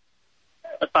churning.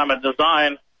 This time a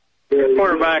design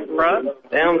quarterback run.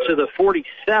 Down to the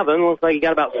 47. Looks like he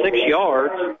got about 6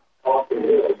 yards.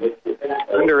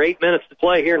 Under 8 minutes to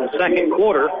play here in the second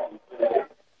quarter.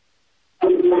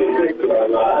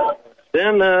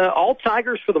 Then all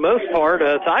Tigers for the most part.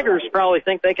 Tigers probably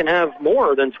think they can have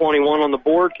more than 21 on the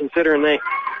board considering they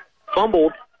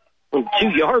fumbled on the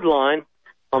 2-yard line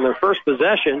on their first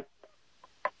possession.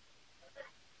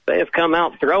 They have come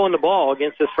out throwing the ball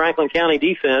against this Franklin County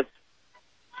defense.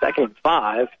 2nd and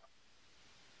 5.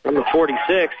 From the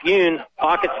 46, Yoon,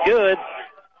 pocket's good.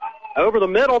 Over the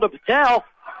middle to Patel.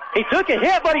 He took a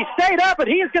hit, but he stayed up, and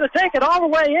he is going to take it all the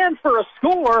way in for a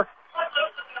score.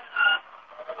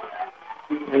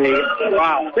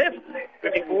 Wow.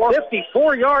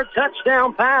 54-yard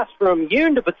touchdown pass from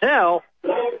Yoon to Patel.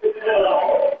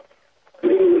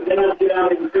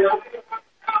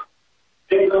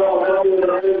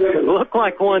 It looked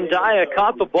like when Daya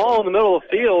caught the ball in the middle of the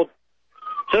field,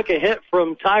 took a hit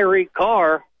from Tyreek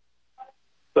Carr,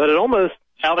 but it almost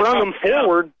sprung him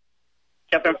forward.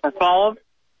 Kept him from falling.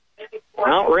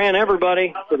 Outran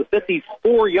everybody for the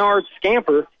 54-yard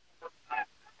scamper.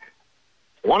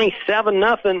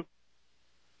 27-0.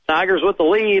 Tigers with the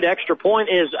lead. Extra point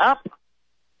is up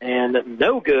and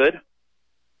no good.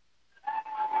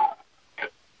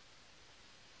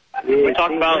 We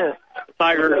talked about the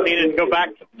Tigers needed to go back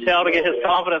to Patel to get his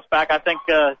confidence back. I think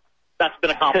that's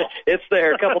been accomplished. It's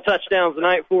there. A couple touchdowns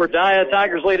tonight for Daya.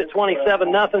 Tigers lead at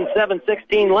 27-0.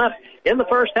 7:16 left in the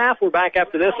first half. We're back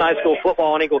after this high school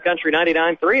football on Eagle Country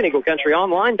 99.3 and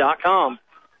EagleCountryOnline.com.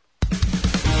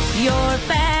 Your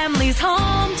family's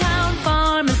hometown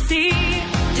pharmacy,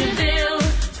 DeVille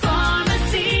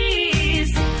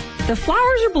Pharmacies. The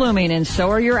flowers are blooming and so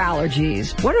are your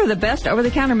allergies. What are the best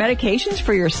over-the-counter medications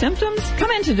for your symptoms? Come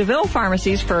into DeVille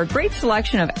Pharmacies for a great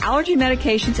selection of allergy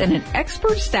medications and an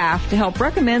expert staff to help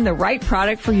recommend the right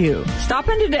product for you. Stop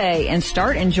in today and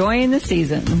start enjoying the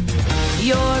season.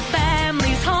 Your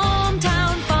family's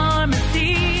hometown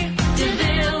pharmacy,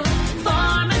 DeVille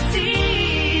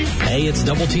Pharmacies. Hey, it's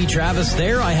Double T Travis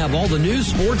there. I have all the news,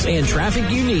 sports, and traffic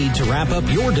you need to wrap up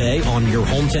your day on your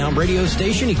hometown radio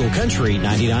station, Eagle Country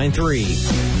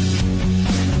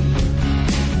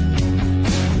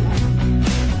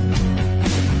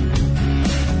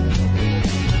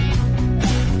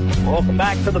 99.3. Welcome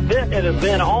back to the pit. It has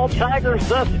been all Tigers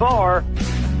thus far,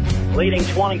 leading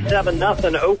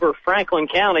 27-0 over Franklin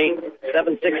County.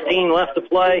 7:16 left to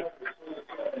play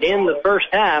in the first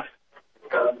half.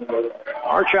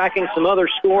 Are tracking some other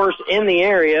scores in the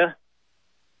area.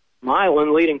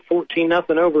 Milan leading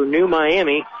 14-0 over New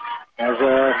Miami. As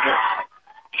a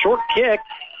short kick,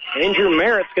 Andrew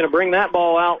Merritt's going to bring that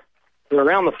ball out to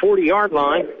around the 40-yard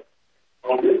line.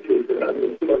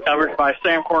 Covered by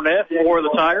Sam Cornett for the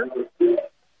Tigers.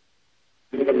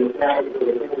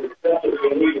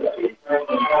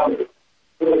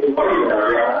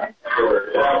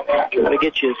 Try to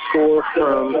get you a score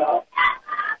from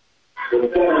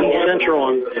East Central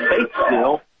on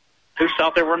Batesville. Who's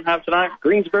South Dearborn have tonight?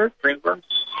 Greensburg. And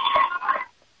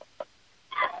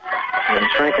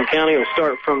Franklin County will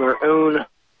start from their own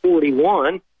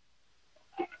 41.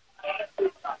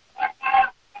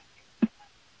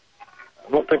 I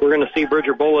don't think we're going to see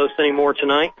Bridger Bolos anymore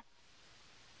tonight.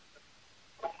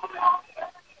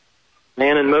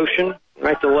 Man in motion,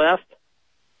 right to left.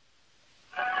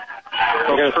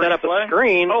 They're going to set up a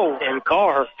screen, and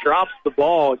Carr drops the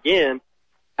ball again.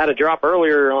 had a drop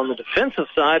earlier on the defensive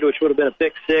side, which would have been a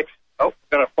pick six. Oh,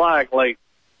 got a flag late.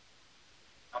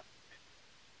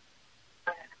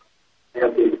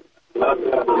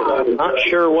 Not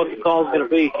sure what the call's going to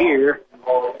be here.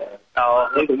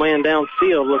 Legal man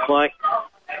downfield, looks like.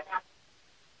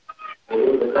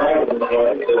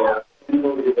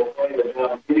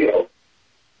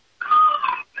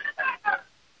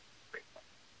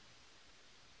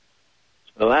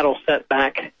 So that'll set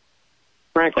back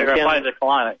Franklin They're going to County. probably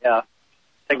decline it, yeah.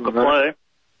 Take the play.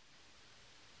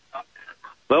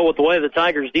 Well, with the way the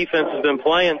Tigers' defense has been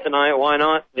playing tonight, why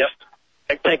not just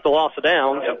take the loss of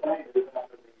downs?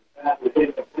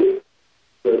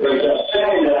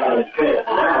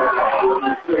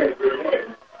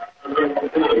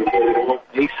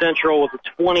 East Central with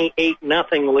a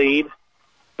 28-0 lead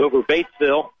over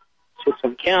Batesville.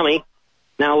 Switzerland County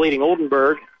now leading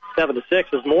Oldenburg 7-6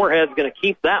 as Moorhead's going to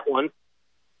keep that one.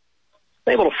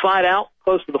 Able to fight out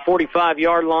close to the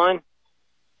 45-yard line,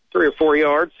 3 or 4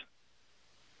 yards.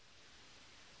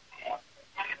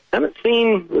 Haven't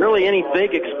seen really any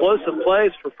big explosive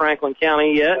plays for Franklin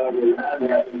County yet.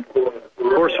 Of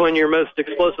course, when your most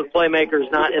explosive playmaker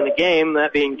is not in the game,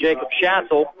 that being Jacob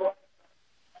Schatzel,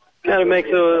 kind of makes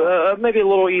maybe a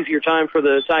little easier time for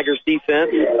the Tigers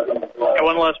defense. Got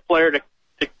one less player to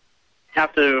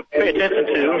have to pay attention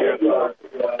to.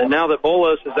 And now that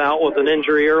Bolos is out with an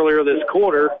injury earlier this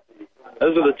quarter,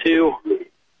 those are the two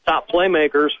top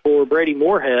playmakers for Brady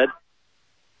Moorhead.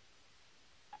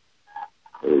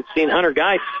 We've seen Hunter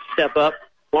Geis step up.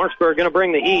 Lawrenceburg going to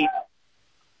bring the heat.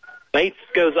 Bates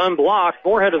goes unblocked.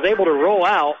 Moorhead is able to roll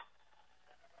out.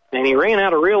 And he ran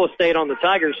out of real estate on the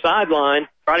Tigers' sideline.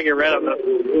 Try to get rid of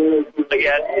it. They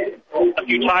had a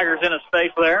few Tigers in his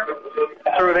space there.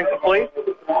 Threw it incomplete.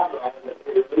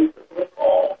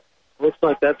 Looks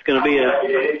like that's going to be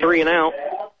a 3 and out.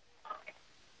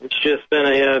 It's just been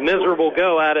a miserable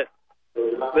go at it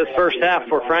this first half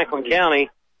for Franklin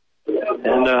County.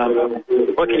 And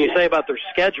what can you say about their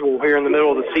schedule here in the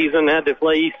middle of the season? Had to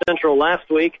play East Central last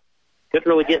week. Couldn't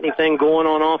really get anything going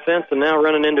on offense, and now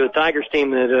running into a Tigers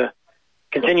team that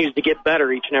continues to get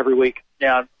better each and every week.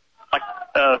 Yeah, like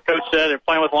Coach said, they're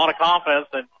playing with a lot of confidence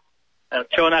and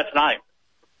showing that tonight.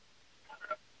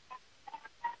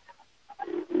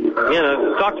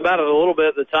 I talked about it a little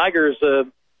bit. The Tigers,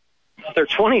 their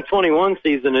 2021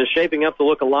 season is shaping up to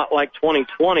look a lot like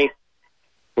 2020,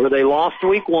 where they lost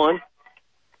week 1,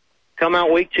 come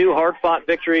out week 2, hard-fought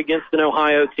victory against an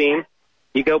Ohio team.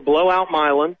 You go blow out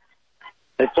Milan.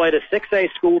 They've played a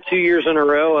 6A school 2 years in a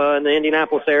row in the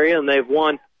Indianapolis area, and they've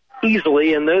won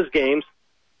easily in those games.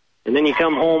 And then you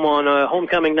come home on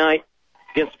homecoming night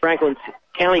against the Franklin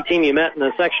County team you met in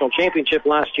the sectional championship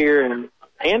last year, and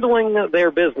handling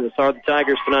their business are the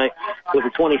Tigers tonight with a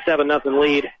 27-0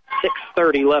 lead,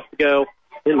 6:30 left to go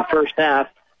in the first half.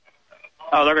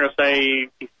 Oh, they're going to say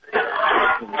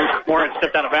Moorhead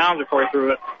stepped out of bounds before he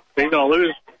threw it. He's going to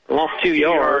lose. Lost 2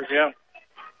 yards. Yeah.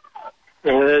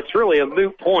 It's really a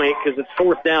moot point because it's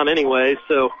 4th down anyway,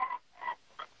 so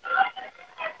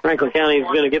Franklin County is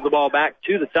going to give the ball back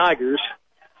to the Tigers.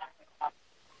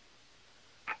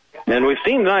 And we've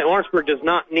seen tonight Lawrenceburg does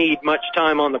not need much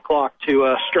time on the clock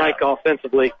to strike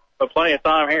offensively. But plenty of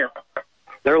time here.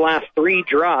 Their last 3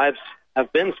 drives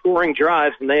have been scoring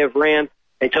drives, and they have ran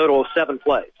a total of 7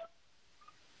 plays.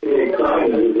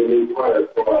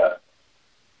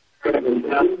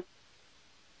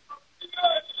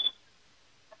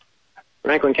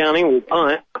 Franklin County will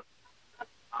punt.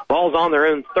 Ball's on their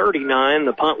own 39.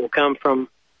 The punt will come from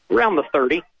around the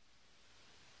 30.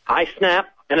 High snap,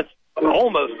 and it's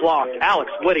almost blocked.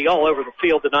 Alex Whitty all over the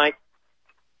field tonight.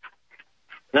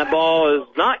 That ball is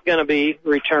not going to be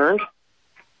returned.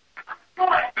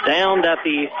 Downed at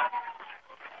the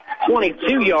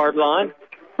 22-yard line.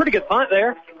 Pretty good punt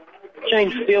there.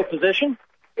 Changed field position.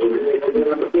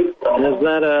 And is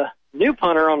that a new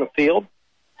punter on the field?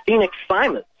 Phoenix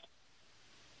Simons.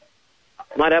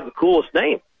 Might have the coolest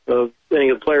name of any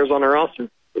of the players on their roster.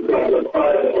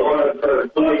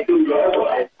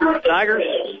 Tigers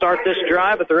start this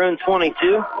drive at their own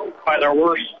 22. By their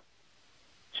worst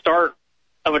start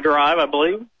of a drive, I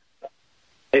believe.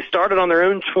 They started on their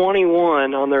own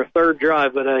 21 on their 3rd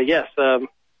drive, but yes,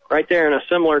 right there in a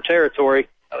similar territory.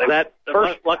 They're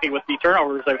lucky with the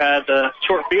turnovers they've had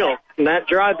short field. And that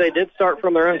drive, they did start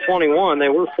from their own 21. They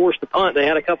were forced to punt. They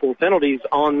had a couple of penalties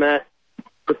on that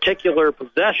particular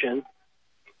possession.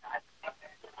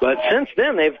 But since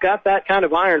then, they've got that kind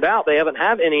of ironed out. They haven't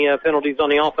had any penalties on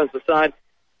the offensive side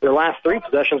their last 3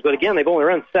 possessions. But again, they've only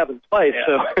run 7 plays,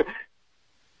 so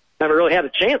haven't really had a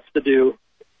chance to do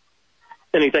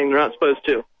anything they're not supposed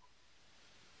to.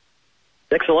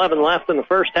 6:11 left in the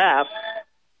first half.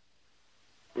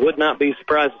 Would not be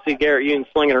surprised to see Garrett Union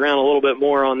slinging around a little bit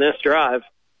more on this drive.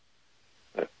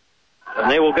 And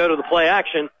they will go to the play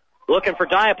action, looking for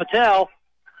Dia Patel.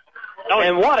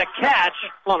 And what a catch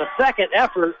on a second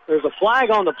effort. There's a flag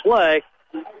on the play.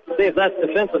 See if that's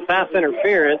defensive pass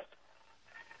interference.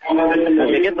 As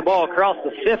they get the ball across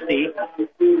the 50.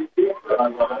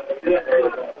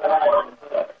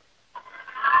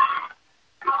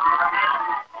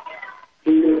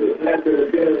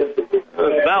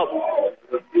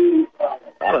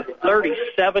 About a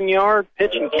 37-yard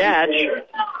pitch and catch.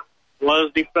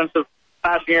 Was defensive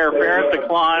passing interference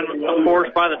declined, of course,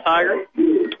 by the Tigers.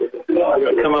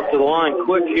 Come up to the line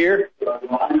quick here.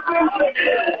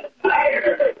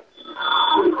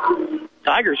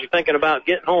 Tigers are thinking about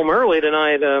getting home early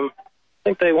tonight. I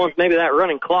think they want maybe that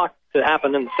running clock to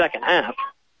happen in the second half.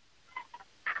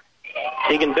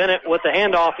 Tegan Bennett with the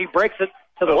handoff. He breaks it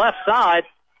to the left side.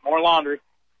 More laundry.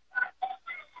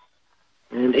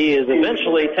 And he is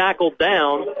eventually tackled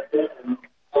down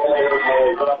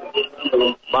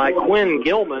by Quinn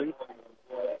Gilman.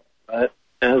 But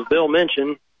as Bill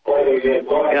mentioned,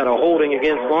 got a holding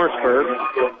against Lawrenceburg.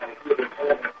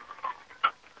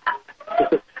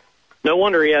 No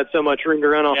wonder he had so much room to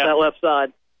run off that left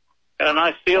side. Got a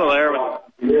nice steal there.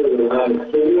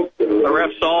 The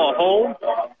ref saw a hold.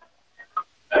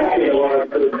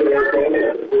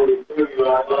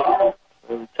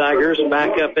 And Tigers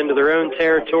back up into their own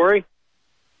territory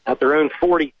at their own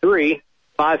 43.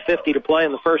 5:50 to play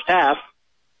in the first half.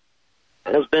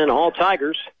 It has been all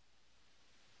Tigers.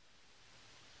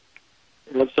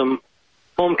 We have some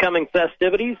homecoming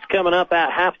festivities coming up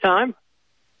at halftime.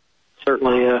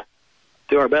 Certainly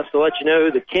do our best to let you know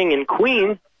who the king and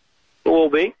queen will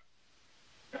be.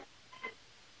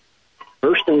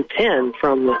 1st and 10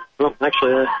 from the, well,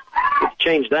 actually, let's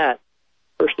change that.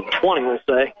 1st and 20, we'll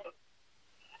say.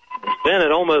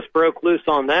 Bennett almost broke loose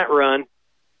on that run.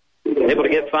 Able to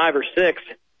get 5 or 6.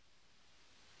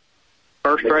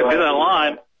 First right through that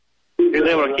line. He was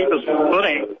able to keep his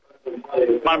footing.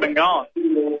 Might have been gone.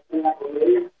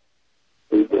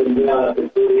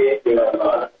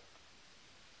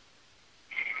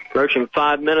 Approaching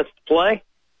 5 minutes to play.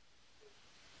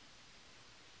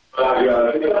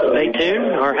 Stay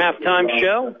tuned. Our halftime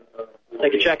show.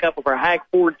 Take a check up of our Hag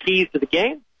Ford keys to the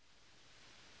game.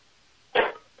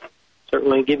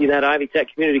 Certainly give you that Ivy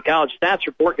Tech Community College stats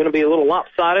report. Going to be a little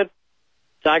lopsided.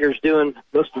 Tigers doing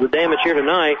most of the damage here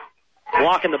tonight.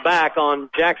 Blocking the back on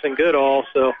Jackson Goodall.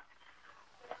 So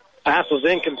pass was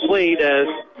incomplete as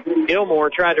Gilmore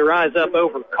tried to rise up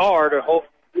over Carr to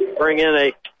bring in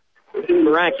a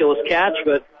miraculous catch,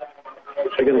 but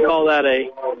they're going to call that a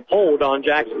hold on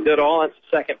Jackson Goodall. That's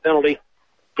the second penalty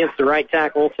against the right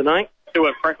tackle tonight. See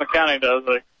what Franklin County does.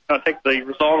 They're going to take the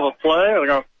result of the play, or they're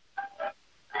going to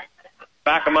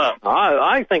back them up.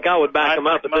 I think I would back them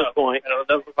up at this point. It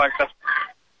does look like that's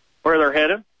where they're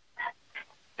headed.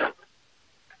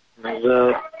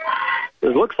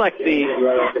 It looks like the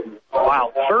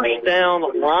first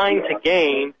down line to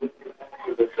gain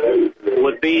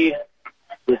would be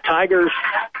the Tigers'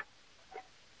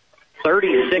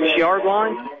 36-yard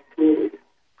line.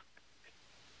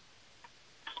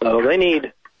 So they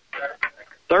need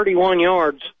 31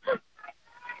 yards to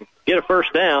get a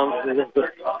first down. And it's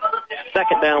the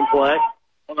second down play.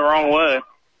 On the wrong way.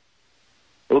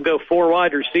 We'll go 4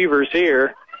 wide receivers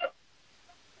here.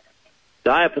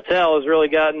 Dia Patel has really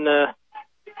gotten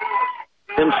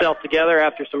himself together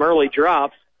after some early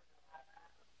drops.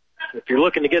 If you're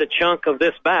looking to get a chunk of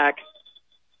this back,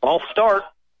 I'll start.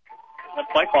 That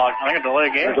play clock. I think a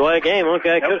delay game. Delay game.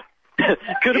 Okay. Yep.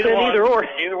 Could have been either or.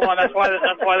 Either one. That's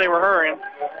why they were hurrying.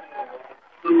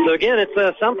 So again,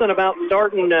 it's something about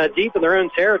starting deep in their own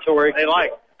territory. They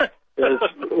like.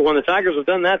 When the Tigers have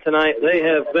done that tonight, they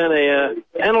have been a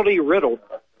penalty riddled.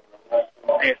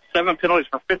 7 penalties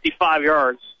for 55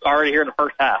 yards already here in the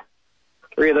first half.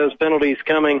 3 of those penalties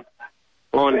coming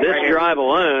on this drive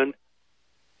alone.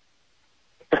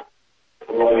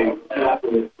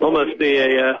 Almost be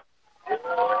a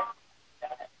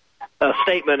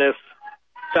statement if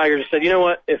Tigers said, you know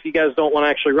what, if you guys don't want to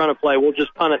actually run a play, we'll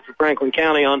just punt it to Franklin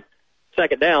County on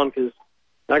second down, because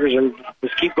Tigers are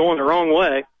just keep going the wrong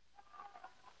way.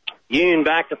 Union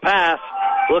back to pass,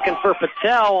 looking for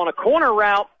Patel on a corner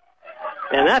route,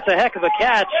 and that's a heck of a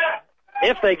catch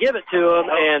if they give it to him,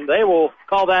 and they will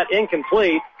call that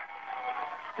incomplete.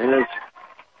 And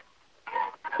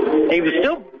he was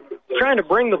still trying to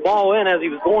bring the ball in as he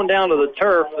was going down to the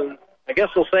turf, and I guess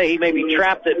we'll say he maybe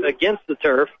trapped it against the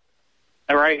turf.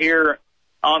 And right here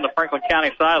on the Franklin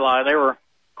County sideline, they were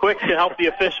quick to help the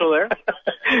official there.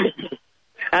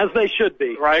 As they should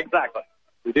be. Right, exactly.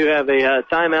 We do have a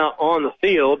timeout on the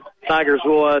field. Tigers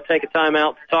will take a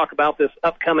timeout to talk about this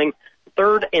upcoming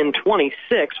 3rd and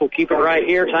 26. We'll keep it right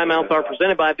here. Timeouts are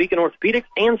presented by Beacon Orthopedics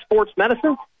and Sports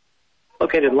Medicine,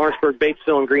 located in Lawrenceburg,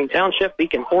 Batesville, and Green Township,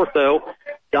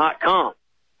 beaconortho.com.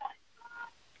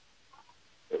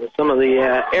 Some of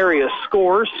the area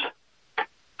scores.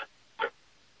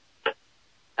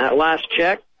 At last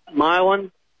check,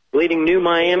 Milan leading New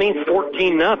Miami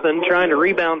 14-0, trying to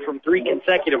rebound from 3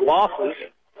 consecutive losses.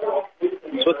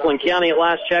 Switzerland County at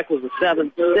last check was a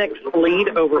 7-6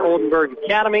 lead over Oldenburg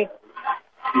Academy.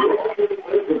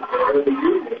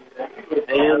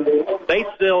 And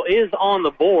Batesville is on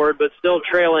the board, but still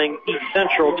trailing East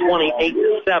Central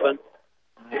 28-7.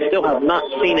 Still have not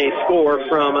seen a score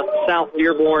from South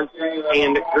Dearborn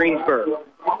and Greensburg.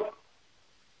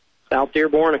 South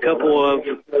Dearborn, a couple of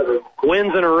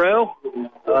wins in a row.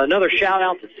 Another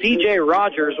shout-out to C.J.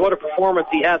 Rogers. What a performance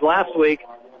he had last week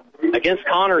against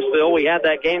Connorsville. We had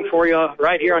that game for you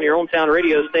right here on your hometown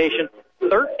radio station.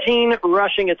 13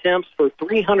 rushing attempts for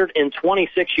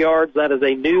 326 yards. That is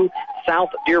a new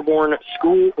South Dearborn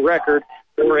school record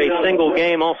for a single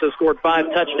game. Also scored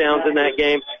 5 touchdowns in that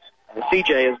game.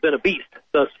 C.J. has been a beast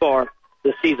thus far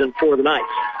this season for the Knights.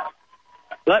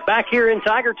 But back here in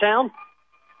Tigertown,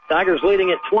 Tigers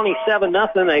leading at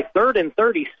 27-0, a 3rd and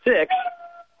 36.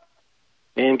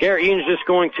 And Garrett Eaton's just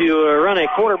going to run a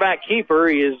quarterback keeper.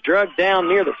 He is drugged down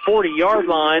near the 40-yard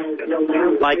line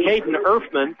by Caden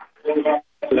Erfman.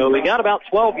 So we got about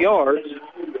 12 yards.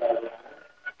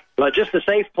 But just a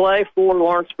safe play for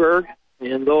Lawrenceburg,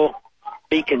 and they'll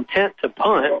be content to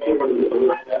punt.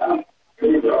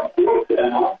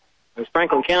 As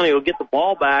Franklin County will get the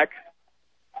ball back.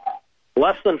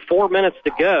 Less than 4 minutes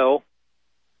to go.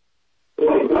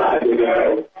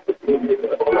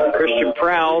 Christian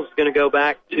Prowse is going to go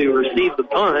back to receive the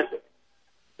punt. He's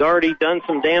already done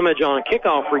some damage on a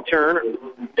kickoff return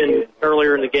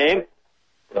earlier in the game.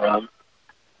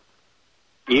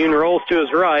 Yoon rolls to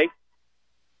his right.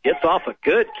 Gets off a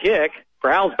good kick.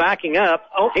 Prowse backing up.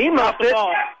 Oh, he muffed it.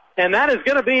 And that is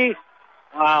going to be,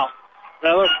 wow,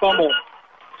 another fumble.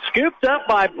 Scooped up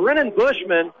by Brennan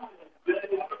Bushman.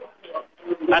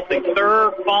 That's the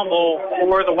 3rd fumble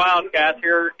for the Wildcats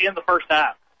here in the first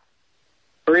half.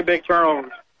 3 big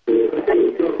turnovers.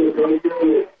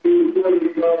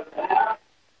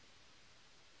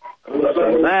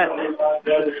 That,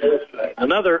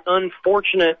 another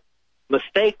unfortunate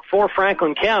mistake for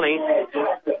Franklin County.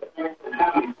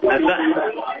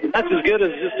 That's as good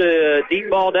as just a deep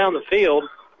ball down the field.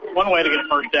 One way to get a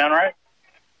first down, right?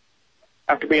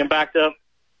 After being backed up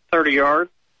 30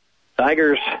 yards.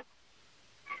 Tigers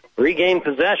regain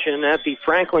possession at the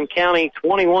Franklin County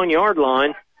 21-yard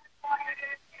line.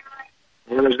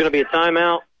 And there's going to be a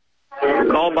timeout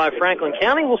called by Franklin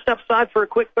County. We'll step aside for a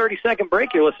quick 30-second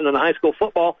break. You're listening to high school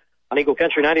football on Eagle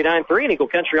Country 99.3 and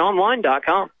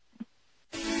EagleCountryOnline.com.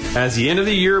 As the end of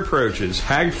the year approaches,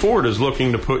 Hag Ford is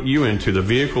looking to put you into the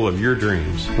vehicle of your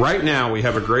dreams. Right now, we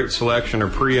have a great selection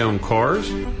of pre-owned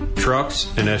cars, trucks,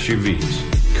 and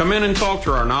SUVs. Come in and talk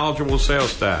to our knowledgeable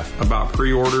sales staff about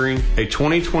pre-ordering a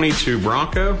 2022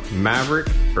 Bronco, Maverick,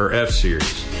 or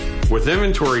F-Series. With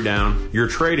inventory down, your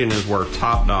trade-in is worth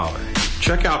top dollar.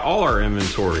 Check out all our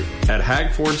inventory at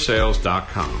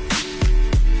HagFordSales.com.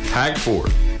 Hag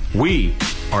Ford. We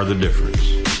are the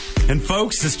difference. And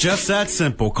folks, it's just that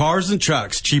simple. Cars and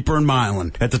trucks, cheaper in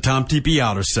Milan at the Tom Tepe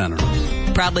Auto Center.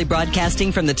 Proudly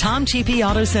broadcasting from the Tom Tepe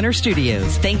Auto Center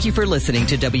studios. Thank you for listening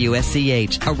to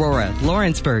WSCH, Aurora,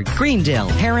 Lawrenceburg, Greendale,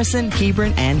 Harrison,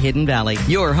 Hebron, and Hidden Valley.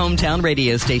 Your hometown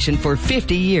radio station for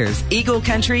 50 years. Eagle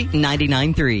Country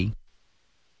 99.3.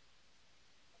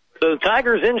 So the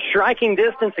Tigers in striking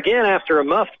distance again after a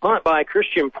muffed punt by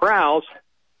Christian Prowse.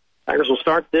 Tigers will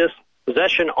start this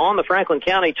possession on the Franklin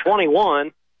County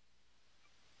 21.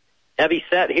 Heavy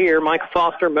set here. Michael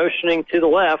Foster motioning to the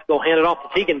left. They'll hand it off to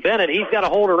Tegan Bennett. He's got a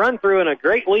hole to run through and a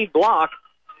great lead block.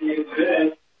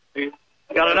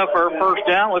 Got enough for a first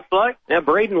down, looks like. Yeah,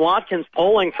 Braden Watkins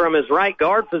pulling from his right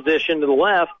guard position to the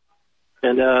left.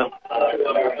 And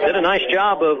did a nice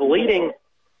job of leading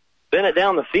Bennett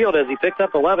down the field as he picked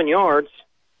up 11 yards.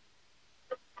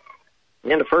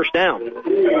 And a first down.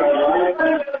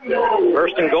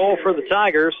 First and goal for the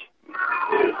Tigers.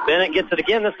 Bennett gets it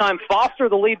again, this time Foster,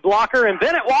 the lead blocker, and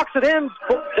Bennett walks it in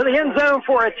to the end zone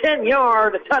for a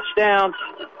 10-yard touchdown.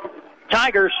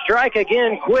 Tigers strike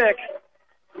again quick.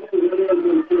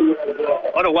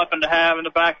 What a weapon to have in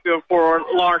the backfield for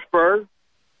Lawrenceburg.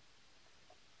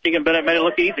 Tegan Bennett made it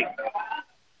look easy.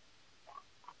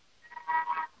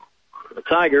 The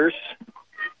Tigers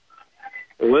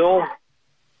will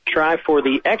try for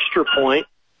the extra point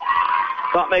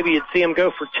Thought maybe you'd see them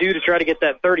go for two to try to get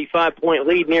that 35-point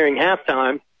lead nearing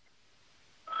halftime.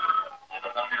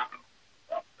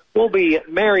 Will be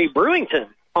Mary Brewington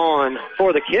on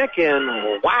for the kick,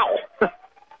 and wow.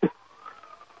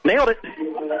 Nailed it.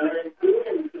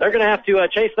 They're going to have to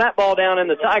chase that ball down in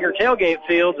the Tiger tailgate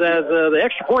fields as the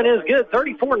extra point is good.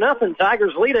 34-0.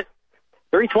 Tigers lead it.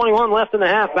 3:21 left in the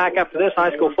half. Back after this,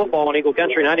 high school football on Eagle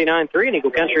Country 99.3 and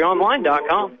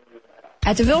EagleCountryOnline.com.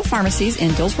 At DeVille Pharmacies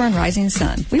in Dillsboro and Rising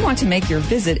Sun, we want to make your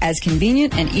visit as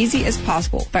convenient and easy as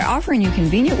possible by offering you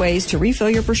convenient ways to refill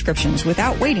your prescriptions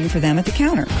without waiting for them at the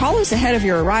counter. Call us ahead of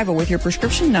your arrival with your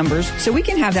prescription numbers so we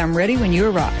can have them ready when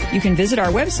you arrive. You can visit our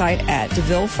website at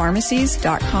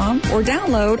DeVillePharmacies.com or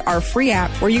download our free app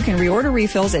where you can reorder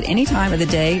refills at any time of the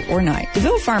day or night.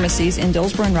 DeVille Pharmacies in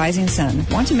Dillsboro and Rising Sun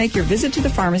want to make your visit to the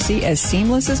pharmacy as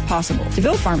seamless as possible.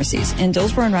 DeVille Pharmacies in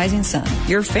Dillsboro and Rising Sun,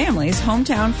 your family's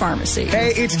hometown pharmacy.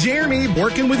 Hey, it's Jeremy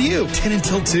working with you 10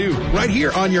 until 2 right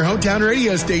here on your hometown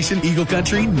radio station, Eagle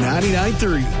Country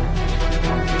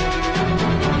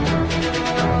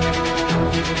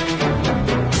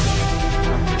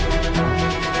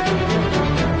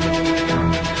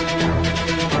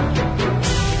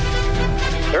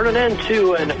Turning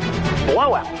into an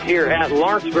blowout here at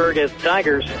Lawrenceburg as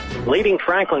Tigers leading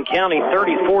Franklin County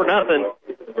 34-0.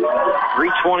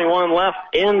 3:21 left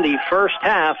in the first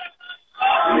half.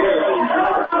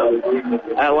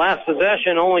 That last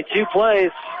possession, only 2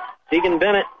 plays. Tegan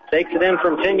Bennett takes it in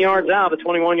from 10 yards out, a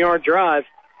 21-yard drive.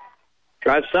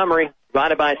 Drive summary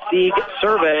provided by Sieg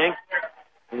Surveying.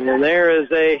 And there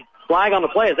is a flag on the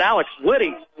play as Alex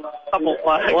Whitty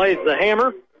plays the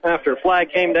hammer after a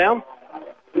flag came down.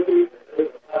 It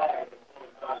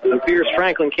appears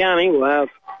Franklin County will have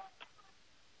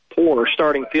poor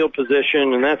starting field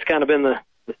position, and that's kind of been the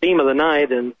theme of the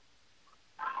night. And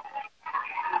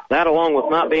that, along with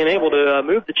not being able to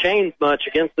move the chains much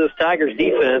against this Tigers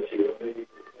defense.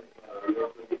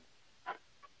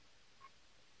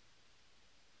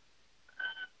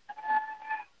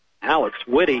 Alex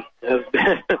Whitty has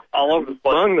been all over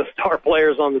among the star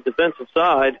players on the defensive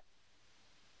side.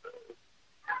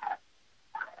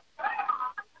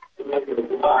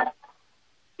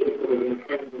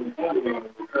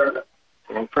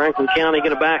 And Franklin County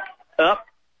going to back up.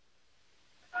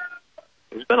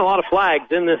 There's been a lot of flags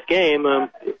in this game.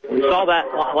 We saw that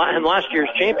in last year's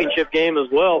championship game as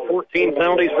well. 14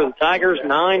 penalties for the Tigers,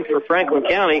 9 for Franklin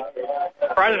County.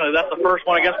 Surprisingly, that's the first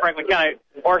one against Franklin County,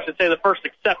 or I should say the first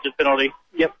accepted penalty.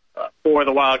 Yep. For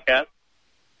the Wildcats.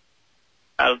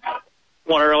 As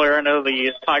one earlier, I know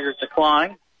the Tigers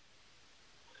declined.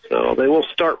 So they will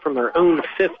start from their own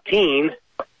 15.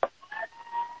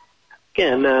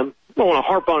 Again, don't want to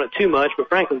harp on it too much, but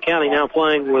Franklin County now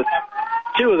playing with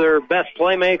 2 of their best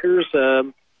playmakers,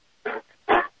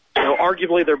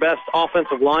 arguably their best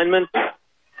offensive linemen.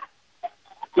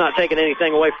 Not taking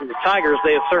anything away from the Tigers.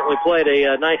 They have certainly played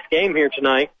a nice game here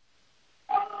tonight.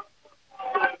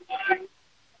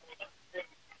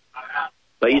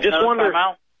 But you just wonder.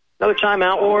 Another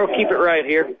timeout. We'll keep it right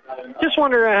here. Just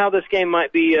wonder how this game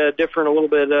might be different a little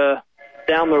bit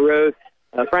down the road.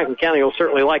 Franklin County will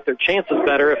certainly like their chances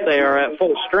better if they are at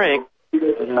full strength.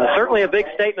 Certainly a big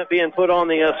statement being put on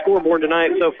the scoreboard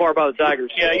tonight so far by the Tigers.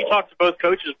 Yeah, you talked to both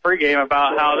coaches pregame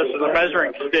about how this is a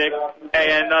measuring stick,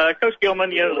 and Coach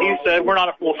Gilman, he said we're not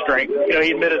at full strength.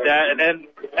 He admitted that, and then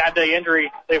add the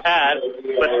injury they've had,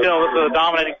 but still it's a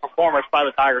dominating performance by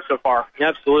the Tigers so far.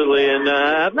 Absolutely, and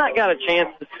I've not got a chance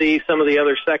to see some of the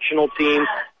other sectional teams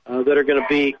that are going to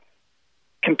be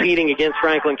competing against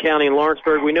Franklin County and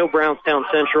Lawrenceburg. We know Brownstown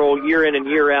Central, year in and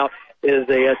year out, is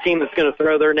a team that's going to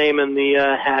throw their name in the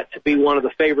hat to be one of the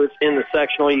favorites in the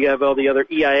sectional. You have all the other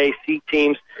EIAC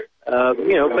teams.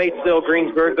 Batesville,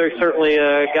 Greensburg, they certainly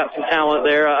got some talent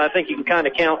there. I think you can kind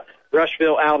of count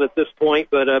Rushville out at this point,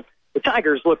 but the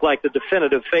Tigers look like the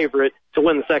definitive favorite to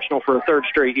win the sectional for a 3rd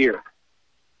straight year,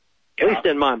 at least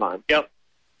in my mind. Yep,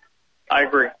 I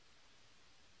agree.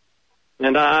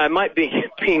 And I might be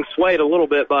being swayed a little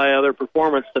bit by their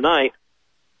performance tonight.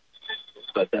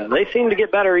 But they seem to get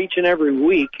better each and every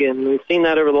week, and we've seen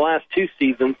that over the last 2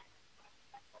 seasons.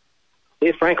 See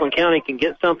if Franklin County can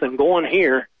get something going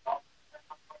here.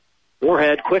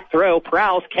 Moorhead, quick throw.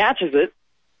 Prowse catches it.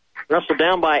 Wrestled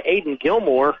down by Aiden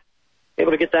Gilmore.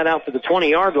 Able to get that out to the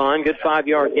 20-yard line. Good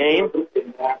 5-yard gain.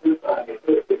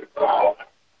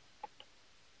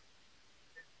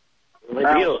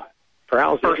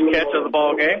 Prowse, first catch of the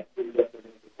ball game.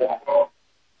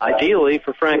 Ideally,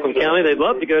 for Franklin County, they'd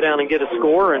love to go down and get a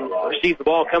score and receive the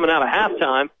ball coming out of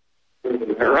halftime.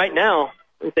 But right now, I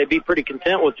think they'd be pretty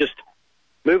content with just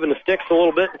moving the sticks a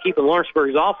little bit and keeping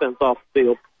Lawrenceburg's offense off the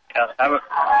field. Haven't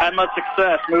had much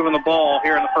success moving the ball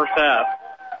here in the first half.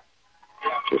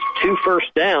 Just 2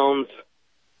 first downs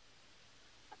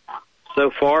so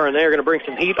far, and they're going to bring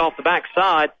some heat off the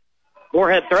backside.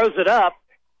 Moorhead throws it up,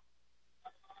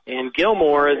 and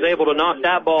Gilmore is able to knock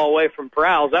that ball away from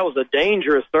Prowse. That was a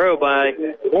dangerous throw by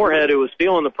Moorhead, who was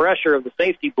feeling the pressure of the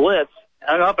safety blitz.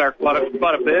 Hung up there quite a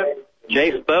bit.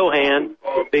 Jace Bohan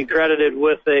being credited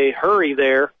with a hurry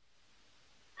there.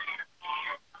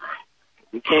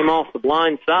 He came off the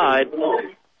blind side.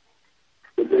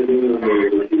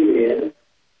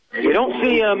 We don't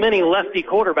see many lefty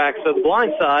quarterbacks, so the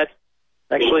blind side,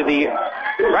 actually the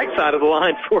right side of the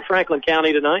line for Franklin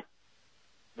County tonight,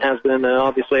 has been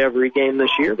obviously every game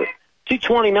this year. But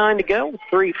 2:29 to go,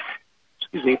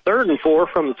 3rd and 4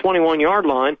 from the 21-yard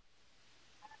line.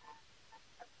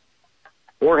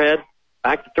 Moorhead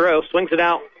back to throw, swings it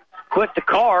out quick to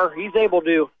Carr. He's able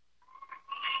to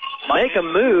make a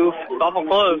move. Awful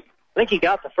close. I think he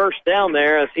got the first down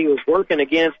there as he was working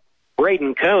against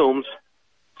Braden Combs.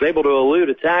 Was able to elude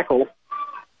a tackle.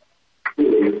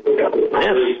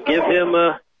 Yes, give him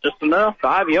just enough.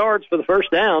 5 yards for the first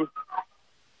down.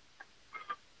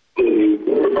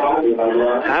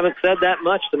 Haven't said that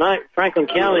much tonight. Franklin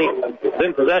County is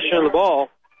in possession of the ball.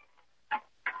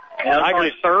 Yeah,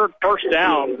 Tigers' third first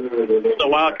down the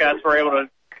Wildcats were able to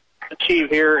achieve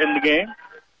here in the game.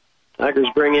 Tigers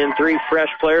bring in 3 fresh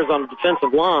players on the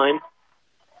defensive line.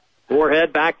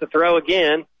 Moorhead back to throw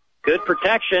again. Good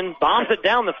protection. Bombs it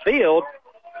down the field.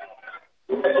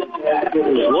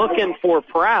 Looking for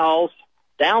Prowse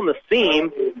down the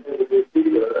seam.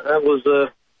 That was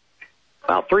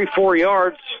about 3-4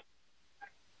 yards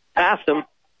past him.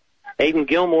 Aiden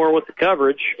Gilmore with the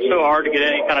coverage. So hard to get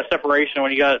any kind of separation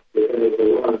when you got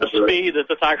the speed that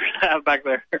the Tigers have back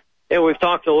there. Yeah, we've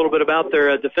talked a little bit about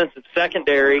their defensive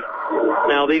secondary.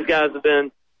 Now, these guys have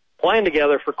been playing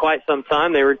together for quite some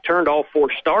time. They returned all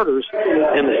 4 starters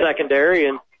in the secondary,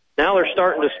 and now they're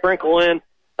starting to sprinkle in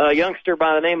a youngster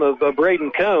by the name of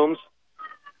Braden Combs,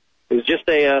 who's just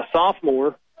a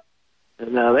sophomore.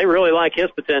 And they really like his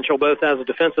potential, both as a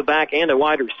defensive back and a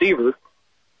wide receiver.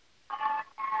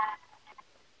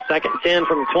 2nd and 10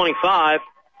 from the 25.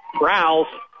 Prowse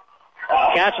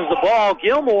catches the ball.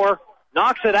 Gilmore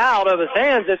knocks it out of his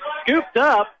hands. It's scooped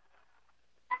up.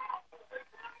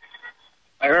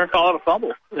 They're going to call it a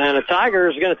fumble. And the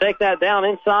Tigers are going to take that down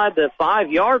inside the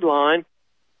 5-yard line.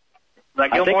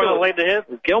 That Gilmore that laid the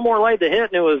hit? Gilmore laid the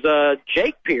hit, and it was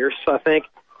Jake Pierce, I think,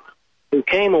 who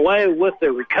came away with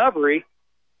the recovery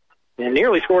and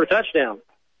nearly scored a touchdown.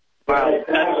 Wow.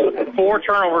 That's 4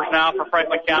 turnovers now for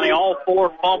Franklin County, all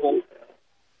 4 fumbles.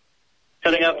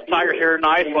 Setting up the Tigers here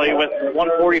nicely with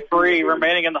 1:43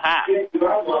 remaining in the half.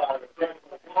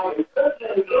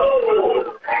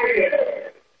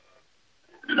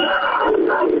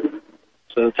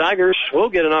 So the Tigers will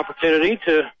get an opportunity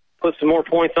to put some more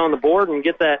points on the board and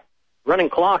get that running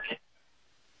clock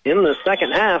in the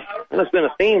second half. And it's been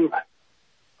a theme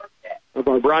of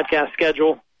our broadcast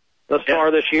schedule thus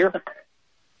far this year.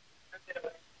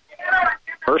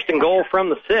 1st and goal from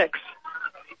the 6.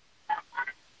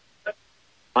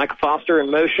 Mike Foster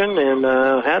in motion and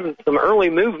had some early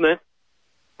movement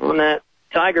on that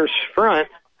Tigers front.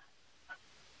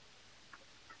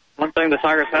 One thing the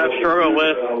Tigers have struggled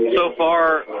with so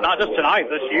far, not just tonight,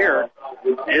 this year,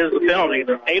 is the penalties.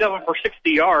 8 of them for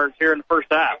 60 yards here in the first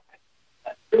half.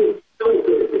 And,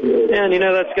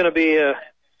 that's going to be a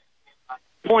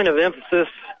point of emphasis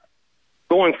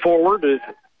going forward. It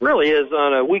really is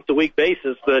on a week-to-week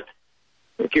basis, but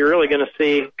I think you're really going to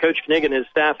see Coach Knig and his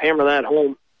staff hammer that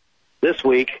home this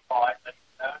week.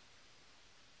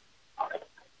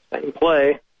 Second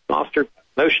play, Foster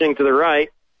motioning to the right.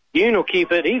 Yoon will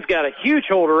keep it. He's got a huge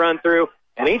hole to run through,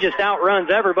 and he just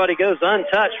outruns everybody, goes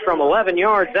untouched from 11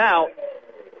 yards out.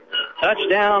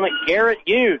 Touchdown at Garrett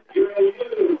Yoon.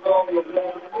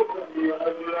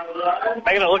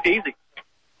 Making it look easy.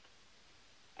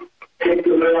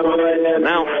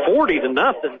 Now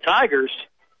 40-0 Tigers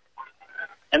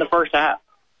in the first half.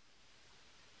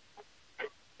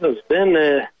 It's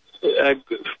been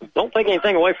don't take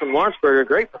anything away from Lawrenceburg. A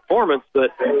great performance,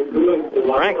 but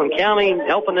Franklin County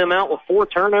helping them out with 4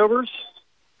 turnovers.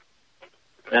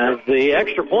 As the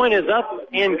extra point is up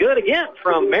and good again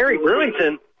from Mary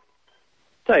Brewington.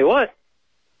 Tell you what,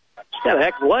 she's got a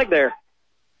heck of a leg there.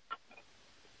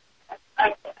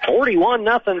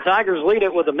 41-0. Tigers lead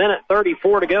it with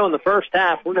 1:34 to go in the first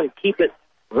half. We're going to keep it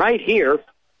right here.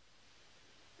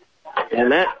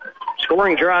 And that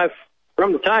scoring drive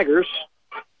from the Tigers,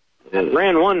 it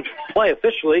ran one play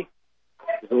officially.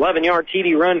 It was an 11-yard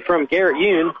TD run from Garrett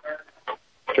Yoon.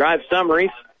 Drive summaries.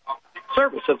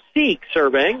 service of Seek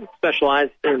Surveying,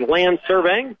 specialized in land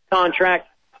surveying,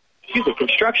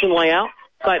 construction layout,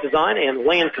 site design, and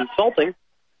land consulting.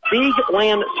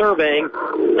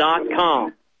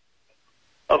 SeekLandSurveying.com.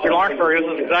 Well, if you're Lawrenceburg,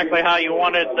 this is exactly how you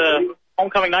wanted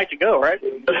homecoming night to go, right?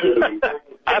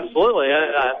 Absolutely.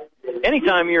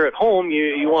 Anytime you're at home,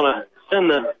 you want to send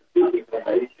the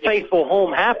faithful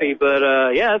home happy, but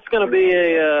it's going to be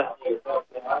a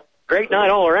great night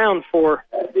all around for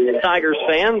Tigers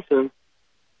fans, and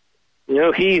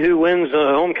he who wins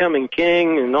homecoming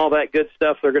king and all that good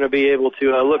stuff, they're going to be able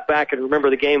to look back and remember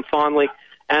the game fondly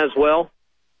as well.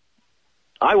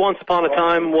 I once upon a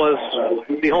time was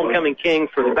the homecoming king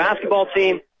for the basketball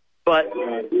team, but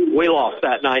we lost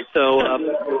that night,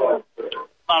 so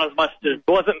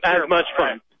wasn't as much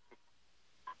fun.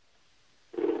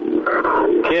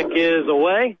 Kick is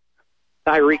away.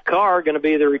 Tyreek Carr going to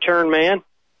be the return man.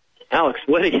 Alex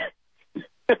Whitty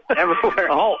everywhere,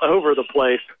 all over the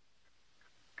place.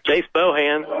 Chase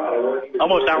Bohan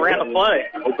almost outran the play.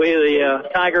 Will be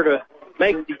the Tiger to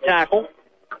make the tackle.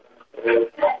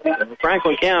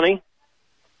 Franklin County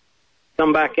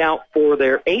come back out for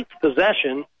their 8th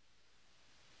possession.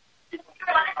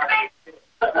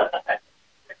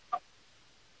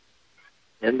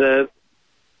 And this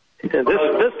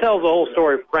tells the whole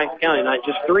story for Franklin County tonight.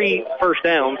 Just 3 first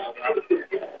downs.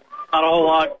 Not a whole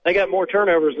lot. They got more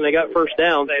turnovers than they got first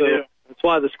downs. They so do. That's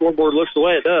why the scoreboard looks the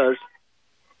way it does.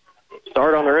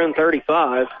 Start on their own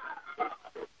 35.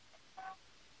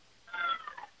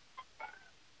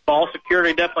 Ball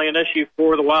security definitely an issue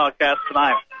for the Wildcats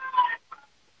tonight.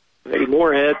 Eddie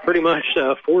Moorhead pretty much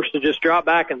forced to just drop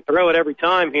back and throw it every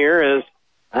time here as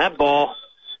that ball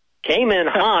came in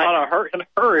hot. In a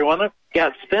hurry, wasn't it?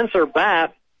 Got Spencer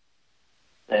Bath,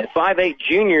 a 5'8"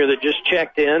 junior that just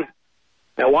checked in,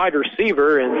 a wide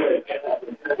receiver, and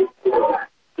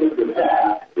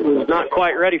was not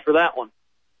quite ready for that one.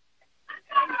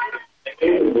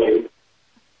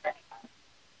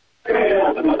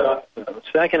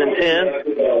 Second and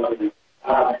 10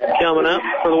 coming up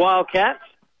for the Wildcats.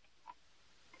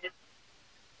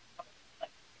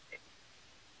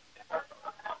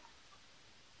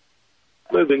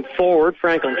 Moving forward,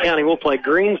 Franklin County will play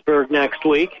Greensburg next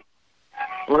week.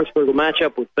 Lawrenceburg will match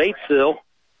up with Batesville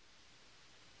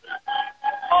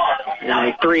in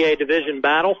a 3A division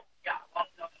battle.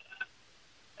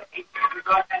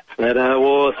 That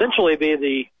will essentially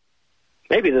be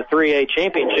maybe the 3A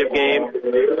championship game.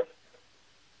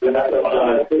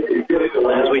 As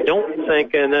we don't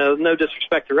think, and no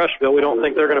disrespect to Rushville, we don't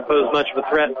think they're going to pose much of a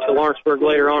threat to Lawrenceburg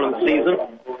later on in the season.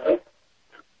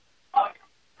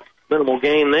 Minimal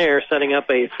gain there, setting up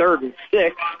a 3rd and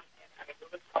 6.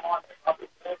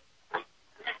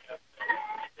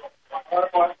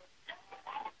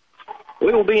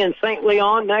 We will be in St.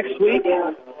 Leon next week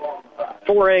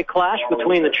for a clash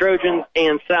between the Trojans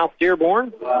and South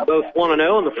Dearborn, both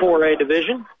 1-0 in the 4A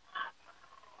division.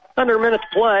 Under a minute to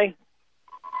play.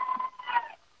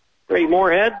 Grady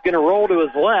Moorhead going to roll to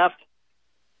his left.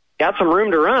 Got some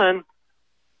room to run.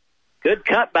 Good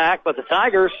cutback, but the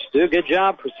Tigers do a good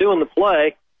job pursuing the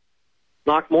play.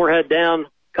 Knock Moorhead down a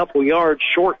couple yards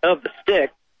short of the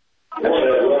stick. They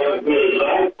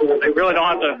really don't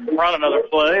have to run another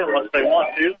play unless they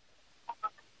want to.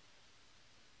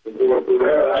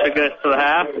 Should go to the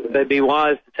half. They'd be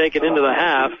wise to take it into the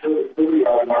half.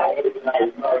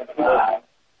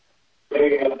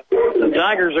 The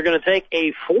Tigers are going to take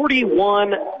a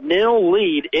 41-0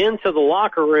 lead into the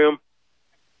locker room.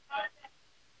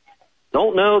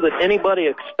 Don't know that anybody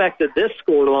expected this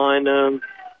scoreline,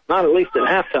 not at least at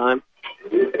halftime.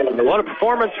 What a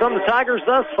performance from the Tigers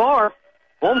thus far.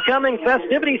 Homecoming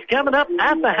festivities coming up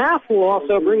at the half. We'll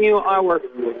also bring you our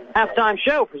halftime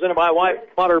show presented by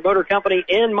Whitewater Motor Company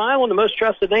in Milan, the most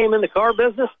trusted name in the car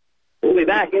business. We'll be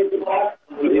back with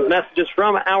these messages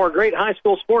from our great high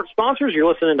school sports sponsors. You're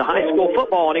listening to High School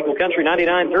Football on Eagle Country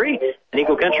 99.3 and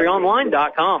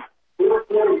EagleCountryOnline.com.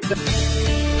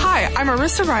 Hi, I'm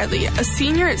Arissa Riley, a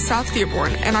senior at South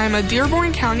Dearborn, and I'm a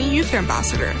Dearborn County Youth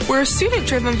Ambassador. We're a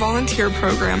student-driven volunteer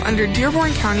program under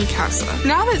Dearborn County CASA.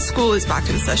 Now that school is back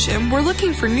in session, we're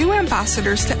looking for new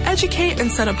ambassadors to educate and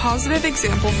set a positive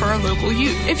example for our local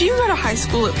youth. If you go to high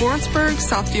school at Lawrenceburg,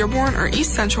 South Dearborn, or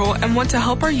East Central and want to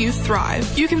help our youth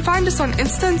thrive, you can find us on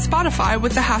Insta and Spotify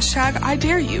with the hashtag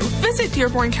IDareYou. Visit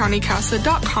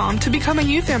DearbornCountyCASA.com to become a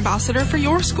youth ambassador for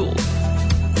your school.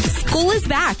 School is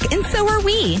back, and so are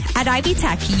we. At Ivy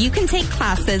Tech, you can take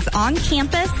classes on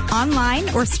campus, online,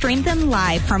 or stream them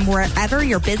live from wherever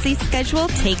your busy schedule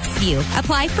takes you.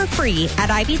 Apply for free at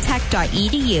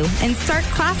ivytech.edu and start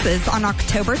classes on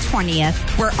October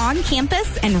 20th. We're on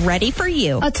campus and ready for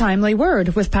you. A timely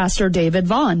word with Pastor David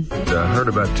Vaughn. I heard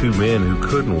about two men who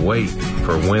couldn't wait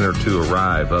for winter to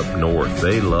arrive up north.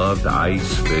 They loved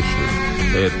ice fishing.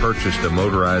 They had purchased a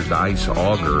motorized ice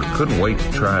auger, couldn't wait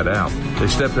to try it out. They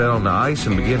stepped out on the ice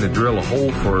and began to drill a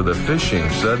hole for the fishing.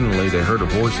 Suddenly, they heard a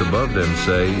voice above them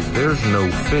say, "There's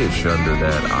no fish under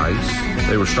that ice."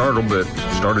 They were startled, but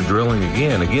started drilling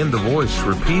again. Again, the voice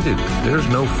repeated, "There's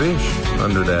no fish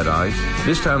under that ice."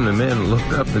 This time, the men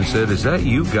looked up and said, "Is that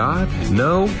you, God?"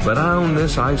 "No, but I own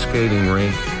this ice skating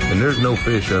rink, and there's no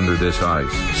fish under this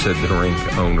ice," said the rink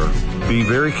owner. Be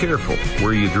very careful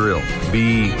where you drill.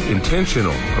 Be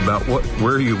intentional about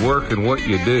where you work and what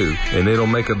you do, and it'll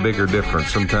make a bigger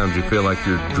difference. Sometimes you feel like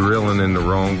you're drilling in the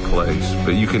wrong place,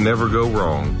 but you can never go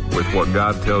wrong with what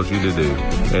God tells you to do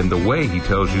and the way He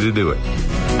tells you to do it.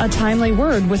 A timely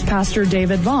word with Pastor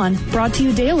David Vaughn, brought to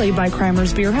you daily by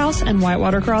Crimer's Beer House and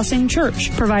Whitewater Crossing Church,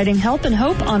 providing help and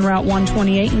hope on Route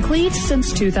 128 in Cleves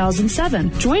since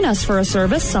 2007. Join us for a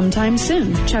service sometime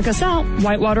soon. Check us out,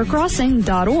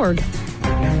 whitewatercrossing.org.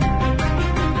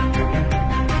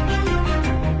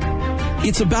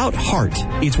 It's about heart.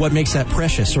 It's what makes that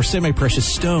precious or semi-precious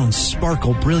stone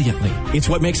sparkle brilliantly. It's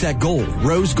what makes that gold,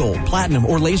 rose gold, platinum,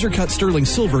 or laser-cut sterling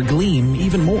silver gleam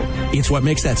even more. It's what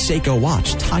makes that Seiko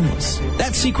watch timeless.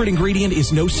 That secret ingredient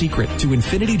is no secret to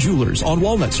Infinity Jewelers on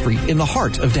Walnut Street in the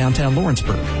heart of downtown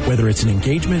Lawrenceburg. Whether it's an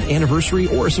engagement, anniversary,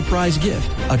 or a surprise gift,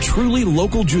 a truly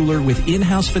local jeweler with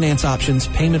in-house finance options,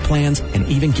 payment plans, and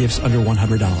even gifts under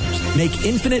 $100. Make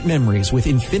infinite memories with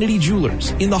Infinity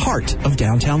Jewelers in the heart of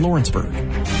downtown Lawrenceburg.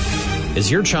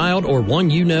 Is your child or one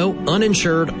you know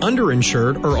uninsured,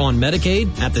 underinsured, or on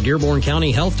Medicaid? At the Dearborn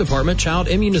County Health Department, child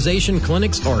immunization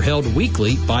clinics are held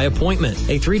weekly by appointment.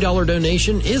 A $3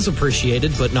 donation is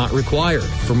appreciated but not required.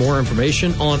 For more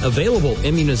information on available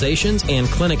immunizations and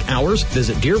clinic hours,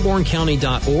 visit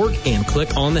dearborncounty.org and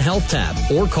click on the Health tab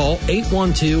or call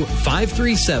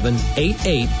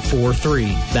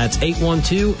 812-537-8843. That's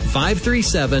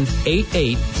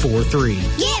 812-537-8843.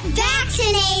 Get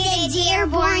vaccinated,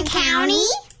 Dearborn County.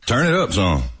 Turn it up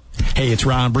some. Hey, it's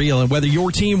Ron Briel, and whether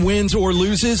your team wins or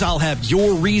loses, I'll have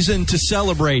your reason to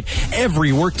celebrate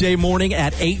every workday morning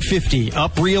at 8:50,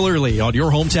 up real early on your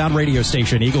hometown radio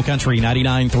station, Eagle Country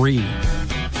 99.3.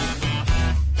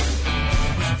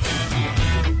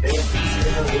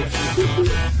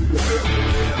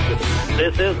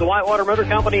 This is the Whitewater Motor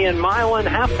Company in Milan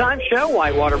halftime show.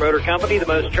 Whitewater Motor Company, the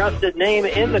most trusted name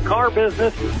in the car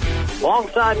business.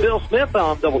 Alongside Bill Smith,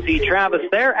 I'm Double T Travis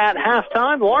there at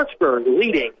halftime. Lawrenceburg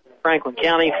leading Franklin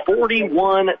County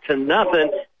 41-0.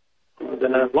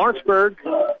 Lawrenceburg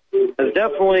has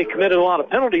definitely committed a lot of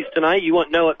penalties tonight. You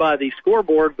wouldn't know it by the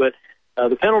scoreboard, but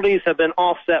the penalties have been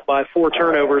offset by 4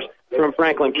 turnovers from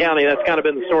Franklin County. That's kind of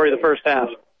been the story of the first half.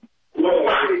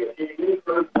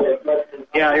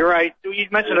 Yeah, you're right. You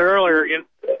mentioned it earlier.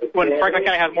 When Franklin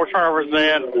County has more turnovers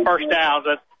than first downs,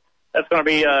 that's going to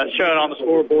be shown on the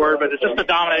scoreboard. But it's just a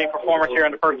dominating performance here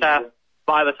in the first half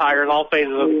by the Tigers, all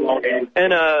phases of the ball game.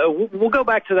 And we'll go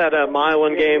back to that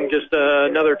Milan game just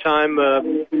another time.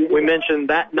 We mentioned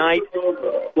that night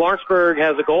Lawrenceburg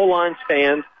has a goal line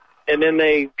stand, and then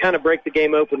they kind of break the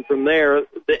game open from there.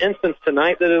 The instance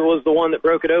tonight that it was the one that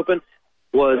broke it open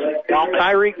was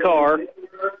Tyreek Carr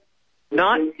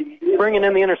not bringing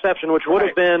in the interception, which would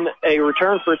have been a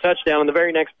return for a touchdown. In the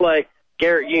very next play,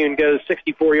 Garrett Yoon goes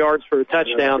 64 yards for a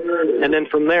touchdown, and then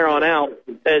from there on out,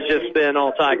 it's just been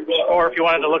all Tigers. Or if you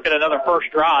wanted to look at another first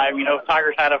drive,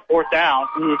 Tigers had a 4th down,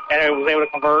 and it was able to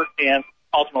convert and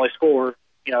ultimately score.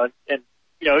 You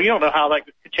don't know how that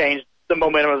could change the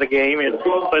momentum of the game.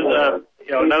 But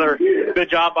another good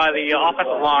job by the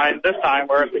offensive line this time,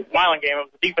 whereas the Milan game, it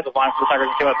was the defensive line for the Tigers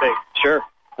that came up big. Sure.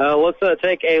 Let's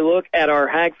take a look at our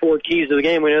Hagford keys to the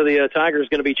game. We know the Tigers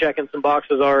going to be checking some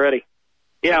boxes already.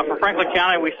 Yeah, for Franklin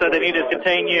County, we said they needed to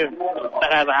contain Yoon.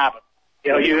 That hasn't happened.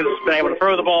 Yoon's been able to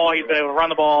throw the ball, he's been able to run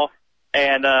the ball,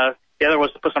 and the other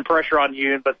was to put some pressure on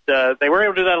Yoon, but they were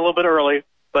able to do that a little bit early.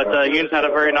 But Yoon's had a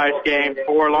very nice game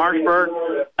for Lawrenceburg.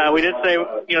 We did say,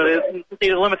 they need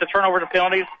to limit the turnovers and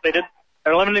penalties.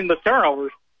 They're limiting the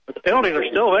turnovers, but the penalties are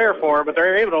still there for them, but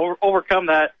they're able to overcome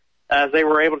that as they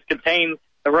were able to contain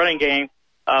the running game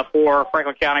for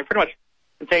Franklin County, pretty much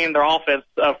contain their offense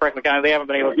of Franklin County. They haven't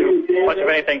been able to do much of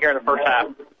anything here in the first half.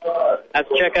 That's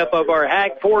a checkup of our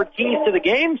Hag Ford keys to the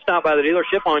game. Stop by the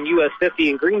dealership on US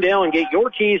 50 in Greendale and get your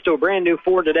keys to a brand new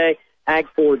Ford today.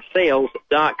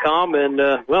 hagfordsales.com. And,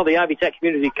 the Ivy Tech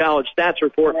Community College stats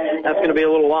report, that's going to be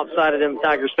a little lopsided in the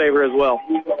Tigers' favor as well.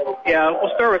 Yeah,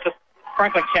 we'll start with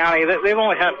Franklin County. They've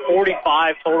only had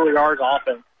 45 total yards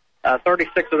offense.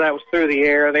 36 of that was through the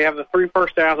air. They have the 3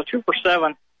 first downs, a 2 for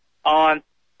 7 on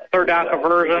third down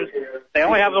conversions. They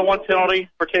only have the 1 penalty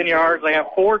for 10 yards. They have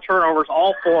 4 turnovers,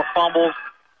 all 4 fumbles.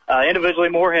 Individually,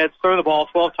 Moorhead's thrown the ball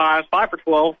 12 times, 5 for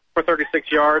 12 for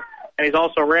 36 yards, and he's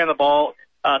also ran the ball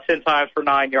 10 times for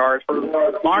 9 yards. For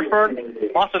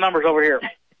Lawrenceburg, lots of numbers over here.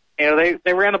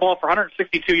 They ran the ball for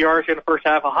 162 yards in the first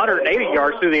half, 180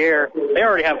 yards through the air. They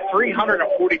already have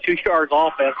 342 yards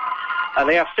offense.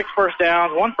 They have 6 first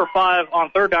downs, 1 for 5 on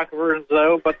third down conversions,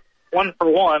 though, but 1 for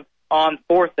 1 on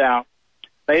fourth down.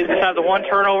 They just had the 1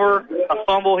 turnover, a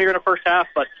fumble here in the first half,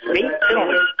 but 8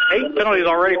 penalties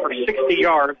already for 60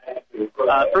 yards.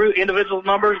 Through individual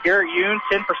numbers, Garrett Yoon,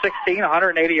 10 for 16,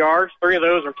 180 yards. 3 of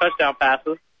those are touchdown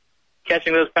passes.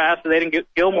 Catching those passes, they didn't get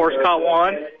Gilmore's caught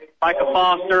 1. Micah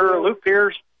Foster, Luke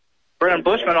Pierce, Brennan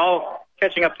Bushman all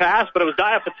catching a pass, but it was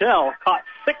Dia Patel caught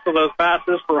 6 of those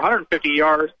passes for 150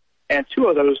 yards, and 2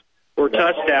 of those were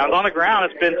touchdowns. On the ground,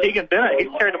 it's been Tegan Bennett. He's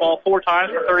carried the ball 4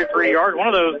 times for 33 yards. One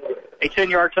of those, a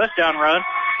 10-yard touchdown run.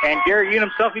 And Garrett Yoon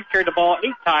himself, he's carried the ball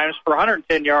 8 times for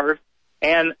 110 yards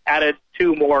and added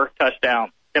 2 more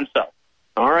touchdowns himself.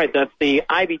 All right, that's the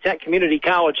Ivy Tech Community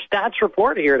College stats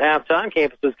report here at halftime.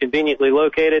 Campus is conveniently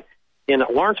located in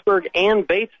Lawrenceburg and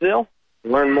Batesville.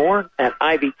 Learn more at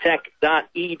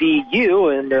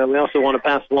ivytech.edu. And we also want to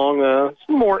pass along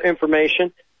some more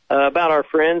information about our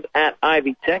friends at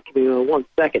Ivy Tech. Give me 1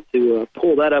 second to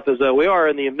pull that up as we are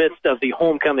in the midst of the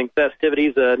homecoming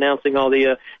festivities, announcing all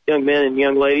the young men and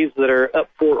young ladies that are up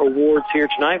for awards here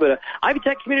tonight. But Ivy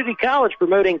Tech Community College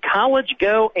promoting College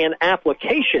Go and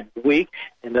Application Week.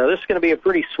 And this is going to be a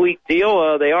pretty sweet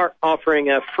deal. They are offering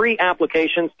free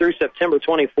applications through September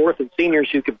 24th, and seniors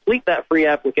who complete that free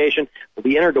application will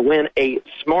be entered to win a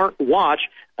smart watch.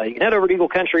 You can head over to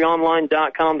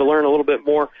EagleCountryOnline.com to learn a little bit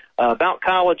more about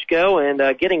College Go and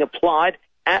getting applied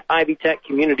at Ivy Tech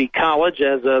Community College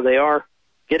as they are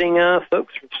getting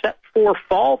folks set for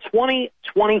fall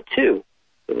 2022.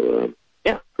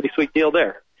 Pretty sweet deal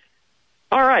there.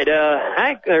 All right, we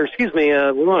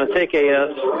want to take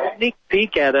a sneak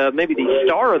peek at maybe the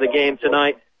star of the game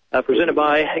tonight, presented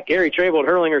by Gary Trable at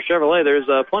Hurlinger Chevrolet. There's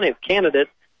plenty of candidates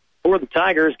for the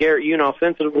Tigers. Garrett Yoon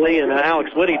offensively and Alex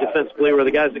Whitty defensively were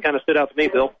the guys that kind of stood out to me,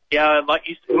 Bill. Yeah, like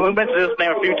we mentioned his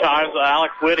name a few times,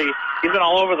 Alex Whitty. He's been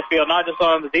all over the field, not just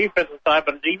on the defensive side,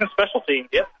 but even special teams,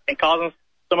 and causing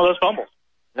some of those fumbles.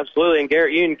 Absolutely, and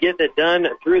Garrett Yoon getting it done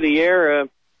through the air,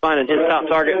 finding his top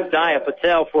target, Dia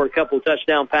Patel, for a couple of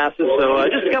touchdown passes. So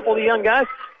just a couple of the young guys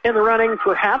in the running,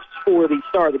 perhaps, for the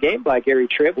star of the game by Gary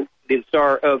Trable. The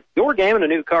star of your game in a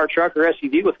new car, truck, or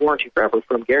SUV with warranty forever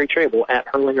from Gary Trable at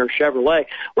Hurlinger Chevrolet.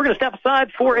 We're going to step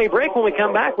aside for a break. When we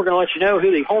come back, we're going to let you know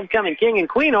who the homecoming king and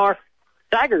queen are.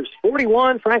 Tigers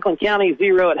 41, Franklin County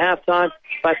 0 at halftime.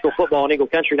 High school football on Eagle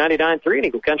Country 99.3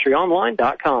 and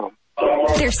EagleCountryOnline.com.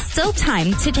 There's still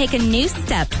time to take a new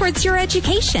step towards your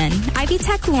education. Ivy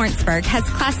Tech Lawrenceburg has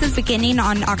classes beginning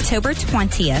on October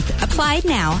 20th. Apply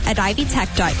now at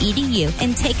ivytech.edu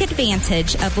and take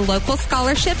advantage of local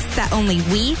scholarships that only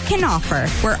we can offer.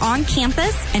 We're on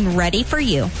campus and ready for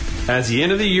you. As the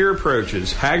end of the year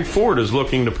approaches, Hag Ford is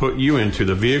looking to put you into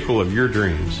the vehicle of your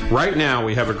dreams. Right now,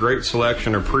 we have a great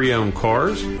selection of pre-owned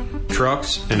cars,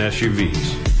 trucks, and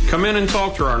SUVs. Come in and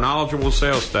talk to our knowledgeable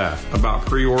sales staff about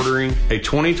pre-ordering a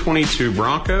 2022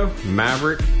 Bronco,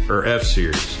 Maverick, or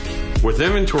F-Series. With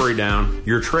inventory down,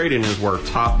 your trade-in is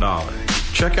worth top dollar.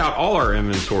 Check out all our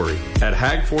inventory at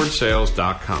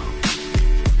hagfordsales.com.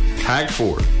 Hag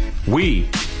Ford. We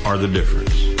are the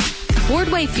difference.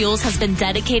 Wardway Fuels has been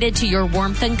dedicated to your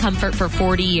warmth and comfort for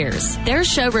 40 years. Their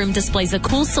showroom displays a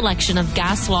cool selection of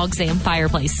gas logs and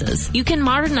fireplaces. You can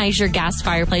modernize your gas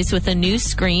fireplace with a new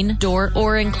screen, door,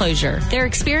 or enclosure. Their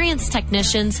experienced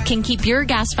technicians can keep your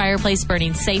gas fireplace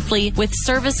burning safely with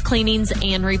service cleanings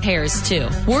and repairs too.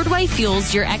 Wardway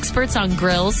Fuels, your experts on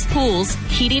grills, pools,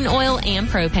 heating oil, and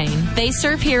propane. They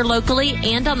serve here locally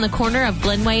and on the corner of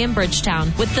Glenway and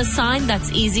Bridgetown with the sign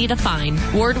that's easy to find.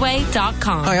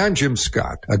 Wardway.com. Hi, I'm Jim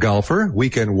Scott, a golfer,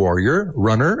 weekend warrior,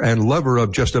 runner, and lover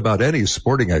of just about any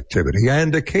sporting activity,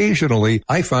 and occasionally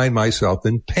I find myself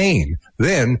in pain.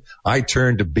 Then I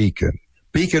turn to Beacon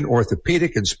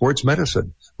Orthopedic and Sports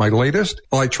Medicine. My latest?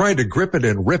 Well, I tried to grip it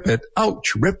and rip it.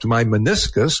 Ouch, ripped my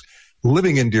meniscus.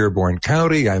 Living in Dearborn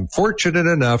County, I'm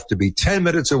fortunate enough to be 10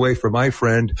 minutes away from my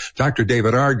friend, Dr.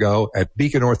 David Argo at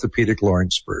Beacon Orthopedic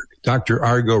Lawrenceburg. Dr.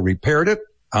 Argo repaired it.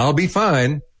 I'll be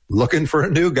fine. Looking for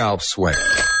a new golf swing.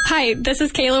 Hi, this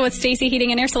is Kayla with Stacy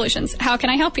Heating and Air Solutions. How can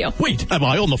I help you? Wait, am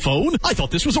I on the phone? I thought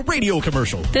this was a radio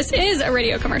commercial. This is a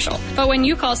radio commercial. But when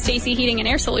you call Stacy Heating and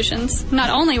Air Solutions, not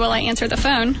only will I answer the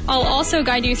phone, I'll also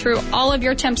guide you through all of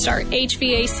your TempStar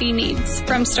HVAC needs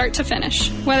from start to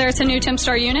finish. Whether it's a new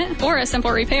TempStar unit or a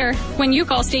simple repair, when you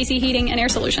call Stacy Heating and Air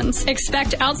Solutions,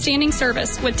 expect outstanding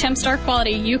service with TempStar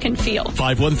quality you can feel.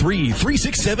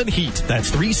 513-367-HEAT.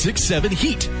 That's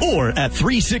 367-HEAT. Or at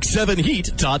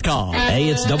 367heat.com. Hey,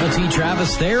 it's Double T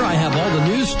Travis there. I have all the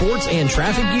news, sports, and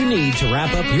traffic you need to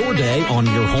wrap up your day on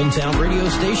your hometown radio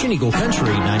station, Eagle Country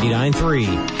 99.3.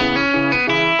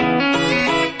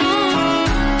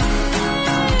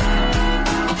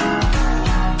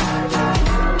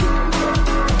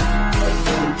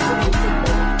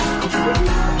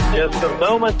 Just a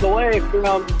moment away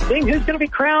from seeing who's going to be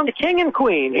crowned king and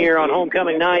queen here on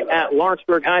homecoming night at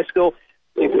Lawrenceburg High School.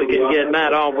 See if we can get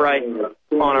Matt Albright on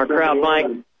our crowd mic.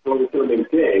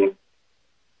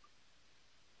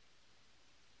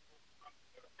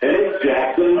 It's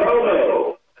Jackson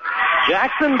Bobo.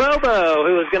 Jackson Bobo,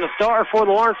 who is going to star for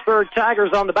the Lawrenceburg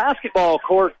Tigers on the basketball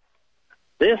court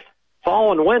this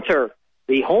fall and winter.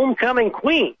 The homecoming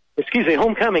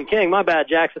king. My bad,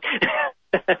 Jackson.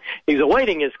 He's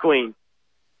awaiting his queen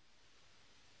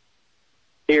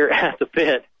here at the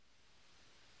pit.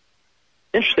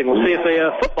 Interesting. We'll see if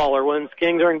a footballer wins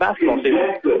king during basketball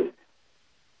season.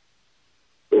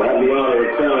 We'll have the honor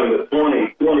of crowning the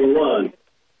 2021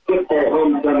 football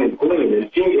homecoming queen,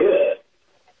 and she is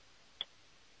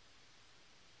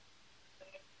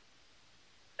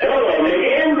Ella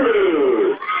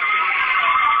McAndrew.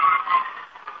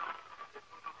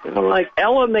 Like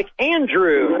Ella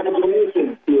McAndrew,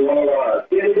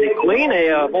 the queen,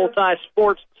 a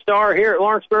multi-sports star here at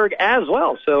Lawrenceburg as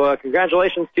well. So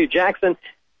congratulations to Jackson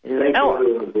and Ella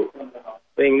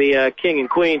being the king and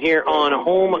queen here on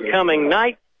homecoming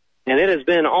night. And it has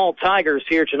been all Tigers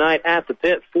here tonight at the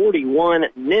pit,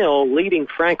 41-0, leading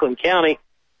Franklin County.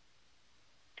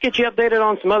 Let's get you updated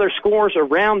on some other scores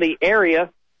around the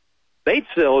area.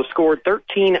 Batesville has scored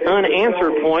 13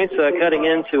 unanswered points, cutting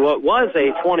into what was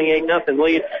a 28-0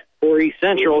 lead for East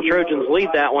Central. Trojans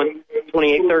lead that one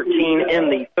 28-13 in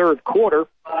the third quarter.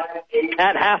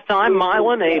 At halftime,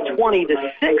 Milan a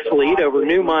 20-6 lead over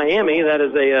New Miami. That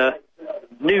is a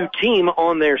new team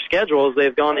on their schedule as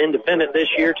they've gone independent this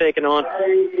year, taking on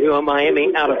New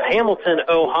Miami out of Hamilton,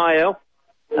 Ohio.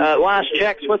 Last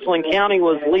check, Switzerland County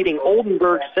was leading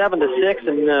Oldenburg 7-6,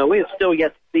 and we have still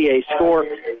yet to see a score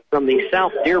from the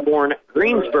South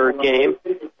Dearborn-Greensburg game.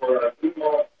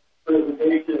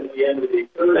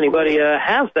 If anybody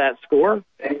has that score,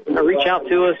 reach out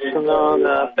to us on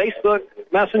Facebook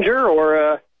Messenger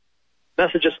or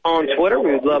message us on Twitter.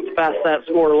 We would love to pass that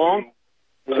score along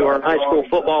to our high school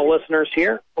football listeners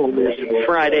here on this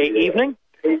Friday evening.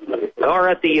 We are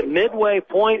at the midway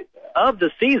point of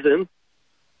the season.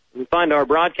 You can find our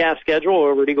broadcast schedule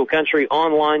over at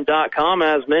EagleCountryOnline.com.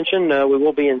 As mentioned, we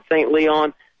will be in St.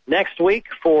 Leon next week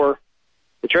for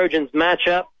the Trojans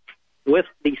matchup with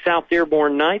the South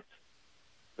Dearborn Knights.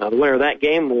 The winner of that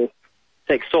game will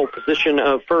take sole position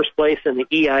of first place in the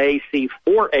EIAC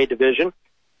 4A division.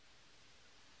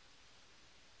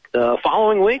 The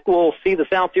following week, we'll see the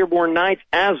South Dearborn Knights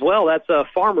as well. That's a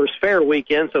Farmers Fair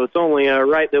weekend, so it's only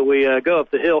right that we go up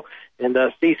the hill and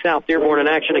see South Dearborn in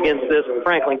action against this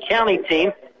Franklin County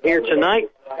team here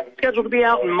tonight. Scheduled to be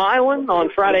out in Milan on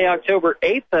Friday, October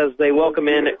 8th as they welcome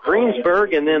in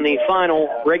Greensburg, and then the final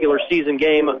regular season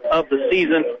game of the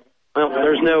season. Well,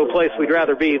 there's no place we'd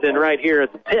rather be than right here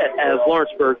at the pit as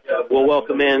Lawrenceburg will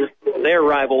welcome in their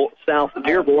rival South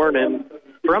Dearborn. And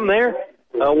from there,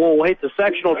 we'll wait the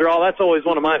sectional draw. That's always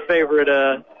one of my favorite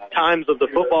times of the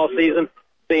football season,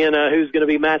 seeing who's going to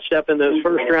be matched up in those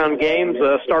first-round games,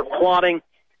 start plotting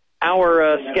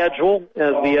our schedule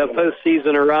as the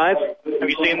postseason arrives. Have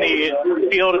you seen the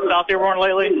field at South Dearborn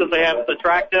lately since they have the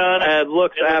track done? It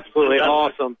looks absolutely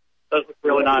awesome. Does look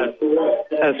really nice.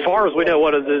 As far as we know,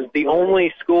 what is the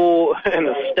only school in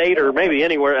the state or maybe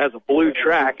anywhere that has a blue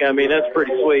track. I mean, that's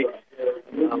pretty sweet.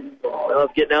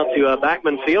 Getting out to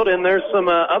Backman Field, and there's some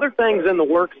other things in the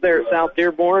works there at South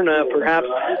Dearborn, perhaps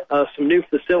some new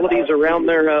facilities around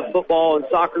their football and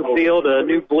soccer field,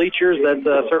 new bleachers. That's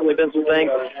certainly been some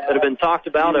things that have been talked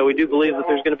about. We do believe that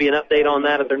there's going to be an update on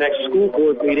that at their next school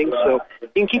board meeting, so you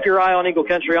can keep your eye on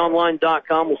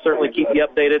EagleCountryOnline.com. We'll certainly keep you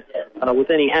updated with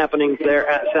any happenings there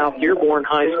at South Dearborn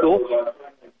High School.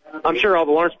 I'm sure all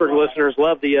the Lawrenceburg listeners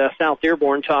love the South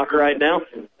Dearborn talk right now.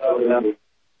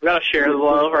 We've got to share the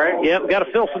love, right? Yeah, we've got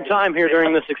to fill some time here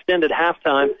during this extended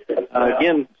halftime.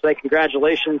 Again, say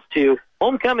congratulations to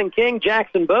homecoming king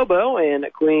Jackson Bobo and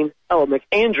Queen Ella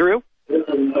McAndrew,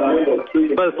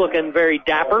 Both looking very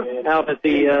dapper out at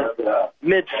the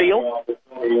midfield.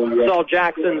 Saw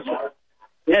Jackson's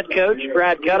head coach,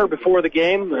 Brad Cutter, before the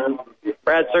game.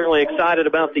 Brad's certainly excited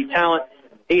about the talent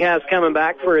he has coming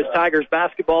back for his Tigers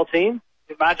basketball team.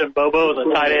 Imagine Bobo as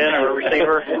a tight end or a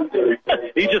receiver.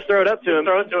 You just throw it up to him.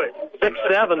 Throw it to it.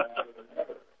 6'7".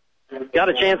 Got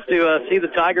a chance to see the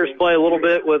Tigers play a little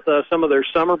bit with some of their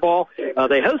summer ball.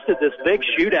 They hosted this big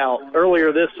shootout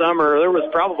earlier this summer. There was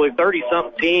probably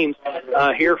 30-something teams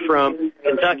here from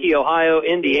Kentucky, Ohio,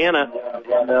 Indiana.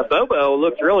 And Bobo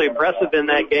looked really impressive in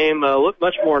that game, looked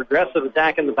much more aggressive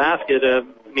attacking the basket. I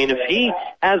mean, if he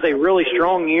has a really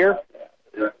strong year,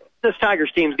 this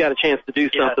Tigers team's got a chance to do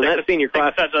something. That senior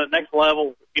class at the next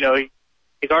level. You know,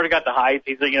 he's already got the height.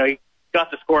 He got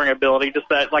the scoring ability. Just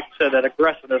that, like you said, that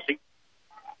aggressiveness. He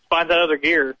finds that other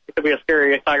gear. It could be a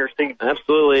scary Tigers team.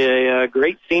 Absolutely, a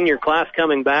great senior class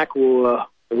coming back. We'll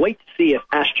wait to see if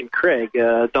Ashton Craig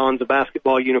dons a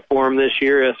basketball uniform this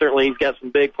year. Certainly, he's got some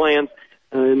big plans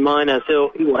in mind as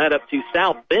he will head up to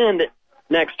South Bend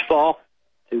next fall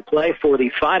to play for the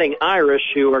Fighting Irish,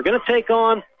 who are going to take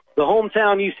on the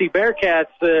hometown UC Bearcats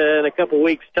in a couple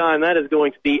weeks' time. That is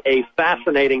going to be a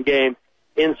fascinating game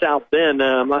in South Bend.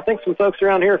 I think some folks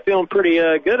around here are feeling pretty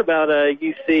good about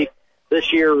UC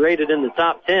this year, rated in the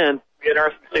top 10. Be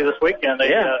interesting to see this weekend.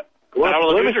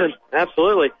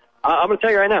 Absolutely. I'm going to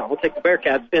tell you right now, we'll take the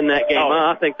Bearcats in that game.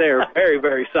 I think they are very,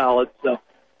 very solid. So,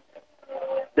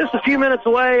 just a few minutes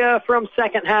away from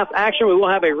second half action. We will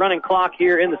have a running clock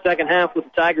here in the second half with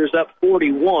the Tigers up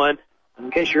 41. In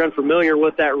case you're unfamiliar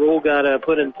with that rule, got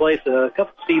put in place a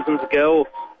couple seasons ago.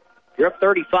 You're up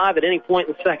 35 at any point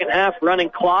in the second half.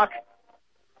 Running clock.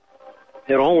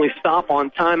 It'll only stop on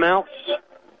timeouts,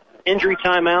 injury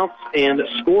timeouts, and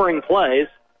scoring plays.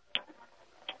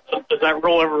 So does that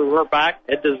rule ever revert back?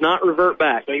 It does not revert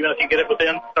back. So even if you get it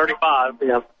within 35.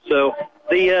 Yeah. So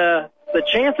the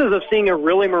chances of seeing a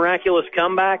really miraculous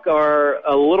comeback are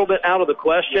a little bit out of the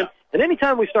question. And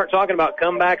anytime we start talking about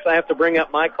comebacks, I have to bring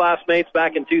up my classmates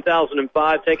back in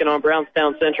 2005 taking on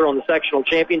Brownstown Central in the sectional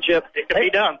championship. It could be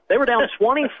done. They were down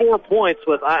 24 points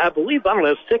with, I believe,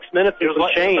 6 minutes it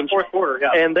was change. In the fourth quarter,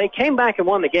 yeah. And they came back and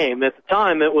won the game. At the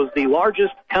time, it was the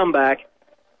largest comeback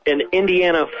in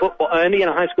Indiana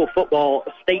high school football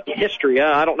state history.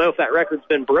 I don't know if that record's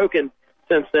been broken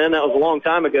since then. That was a long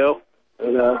time ago.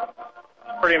 And,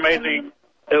 pretty amazing.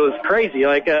 It was crazy.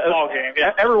 Like ball game,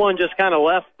 yeah. Everyone just kind of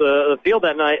left the field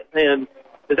that night. And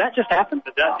did that just happen?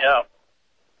 Yeah.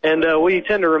 And we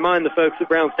tend to remind the folks at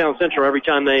Brownstown Central every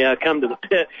time they come to the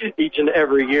pit each and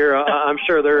every year. I'm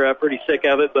sure they're pretty sick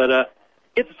of it, but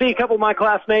get to see a couple of my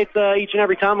classmates each and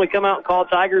every time we come out and call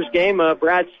Tigers game.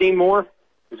 Brad Seymour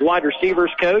is wide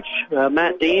receivers coach.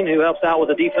 Matt Dean, who helps out with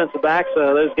the defensive backs.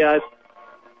 Those guys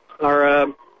are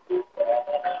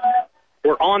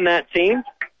were on that team.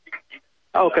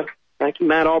 Okay. Thank you,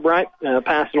 Matt Albright,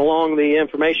 passing along the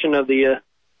information of the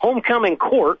homecoming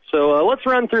court. So let's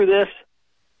run through this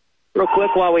real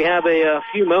quick while we have a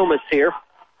few moments here.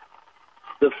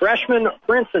 The freshman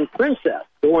Prince and Princess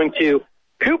going to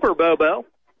Cooper Bobo,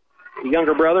 the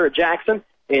younger brother of Jackson,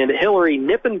 and Hillary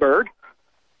Nippenberg.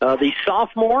 The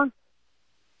sophomore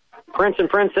Prince and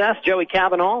Princess, Joey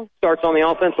Cavanaugh, starts on the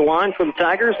offensive line for the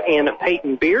Tigers, and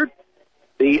Peyton Beard.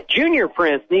 The junior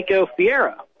Prince, Nico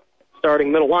Fiera,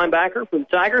 starting middle linebacker for the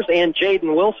Tigers, and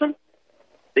Jaden Wilson.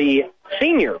 The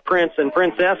senior Prince and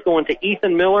Princess going to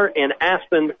Ethan Miller and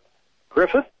Aspen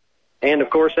Griffith. And, of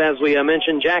course, as we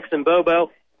mentioned, Jackson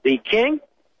Bobo, the king,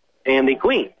 and the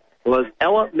queen was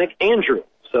Ella McAndrew.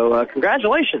 So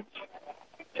congratulations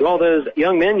to all those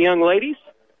young men, young ladies.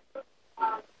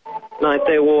 Night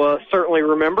they will certainly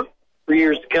remember for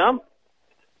years to come.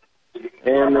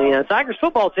 And the Tigers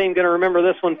football team going to remember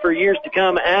this one for years to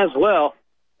come as well.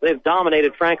 They've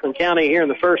dominated Franklin County here in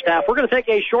the first half. We're going to take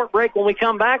a short break. When we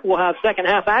come back, we'll have second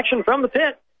half action from the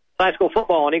pit. High school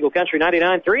football on Eagle Country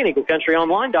 99.3 and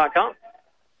EagleCountryOnline.com.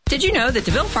 Did you know that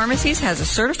DeVille Pharmacies has a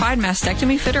certified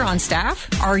mastectomy fitter on staff?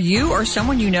 Are you or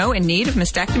someone you know in need of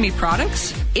mastectomy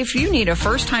products? If you need a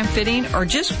first-time fitting or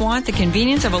just want the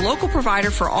convenience of a local provider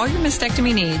for all your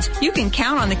mastectomy needs, you can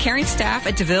count on the caring staff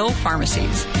at DeVille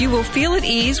Pharmacies. You will feel at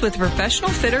ease with a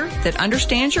professional fitter that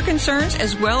understands your concerns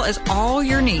as well as all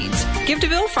your needs. Give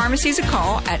DeVille Pharmacies a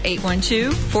call at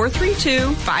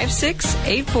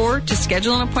 812-432-5684 to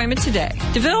schedule an appointment today.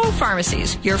 DeVille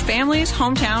Pharmacies, your family's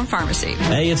hometown pharmacy.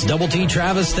 Hey, it's Double T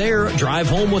Travis there. Drive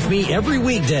home with me every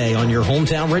weekday on your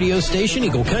hometown radio station,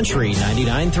 Eagle Country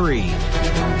 99.3.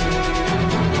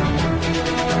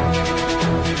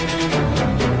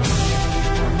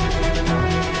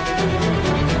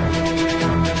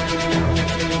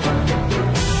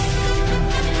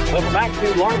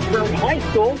 to Lawrenceburg High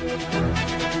School.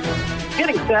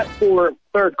 Getting set for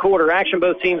third quarter action.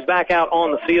 Both teams back out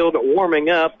on the field warming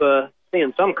up.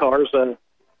 Seeing some cars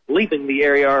leaving the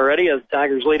area already as the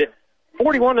Tigers lead it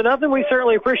 41-0. We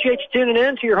certainly appreciate you tuning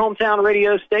in to your hometown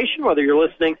radio station, whether you're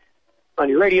listening on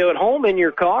your radio at home, in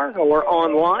your car, or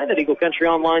online at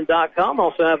EagleCountryOnline.com.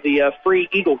 Also have the free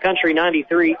Eagle Country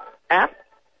 93 app.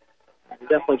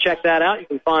 Definitely check that out. You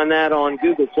can find that on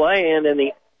Google Play and in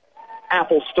the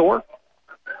Apple Store.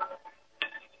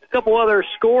 A couple other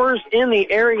scores in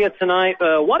the area tonight.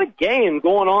 What a game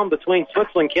going on between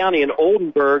Switzerland County and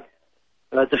Oldenburg.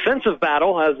 Defensive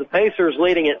battle has the Pacers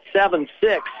leading at 7-6.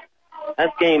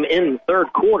 That game in the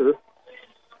third quarter.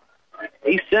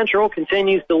 East Central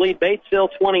continues to lead Batesville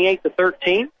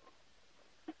 28-13.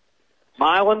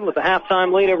 Milan with a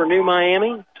halftime lead over New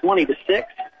Miami, 20-6.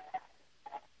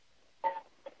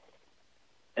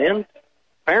 And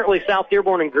apparently South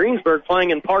Dearborn and Greensburg playing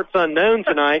in parts unknown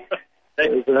tonight. They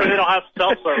don't have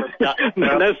self-service.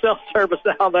 No self-service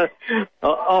out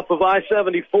off of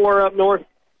I-74 up north.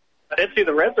 I did see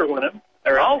the Reds are winning.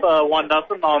 They're up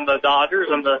 1-0 on the Dodgers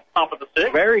on the top of the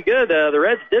sixth. Very good. The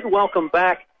Reds did welcome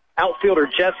back outfielder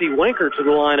Jesse Winker to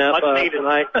the lineup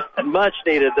tonight. Much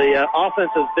needed. The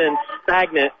offense has been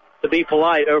stagnant, to be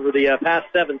polite, over the past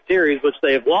 7 series, which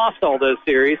they have lost all those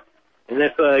series. And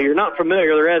if you're not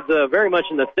familiar, the Reds very much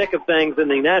in the thick of things in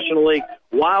the National League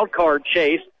wild card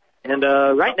chase. And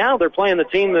right now they're playing the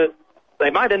team that they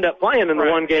might end up playing in the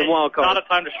one-game wild card. Not a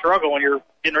time to struggle when you're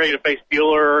getting ready to face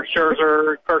Bueller,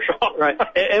 Scherzer, Kershaw. Right.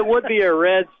 It would be a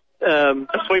Reds.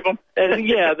 Sweep them.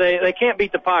 Yeah, they can't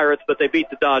beat the Pirates, but they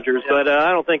beat the Dodgers. Yeah. But I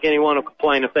don't think anyone will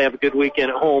complain if they have a good weekend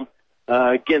at home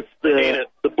against the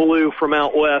Blue from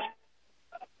out west.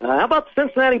 How about the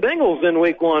Cincinnati Bengals in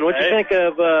Week 1? What do you think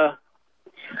of?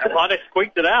 I thought they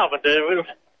squeaked it out, but it was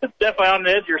definitely on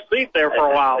the edge of your seat there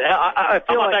for a while. I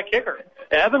feel like like that kicker.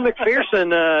 Evan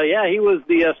McPherson, he was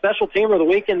the special teamer of the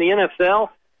week in the NFL.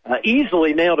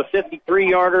 Easily nailed a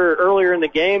 53-yarder earlier in the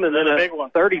game, and then a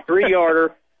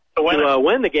 33-yarder to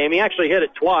win the game. He actually hit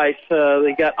it twice.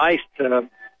 He got iced,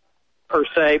 per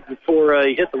se, before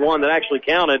he hit the one that actually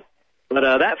counted.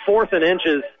 But that 4th and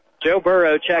inches, Joe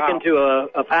Burrow checking to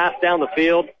a pass down the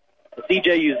field.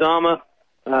 C.J. Uzama,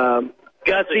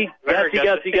 gutsy,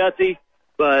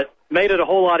 but made it a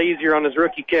whole lot easier on his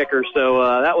rookie kicker.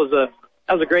 So that was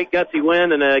a great gutsy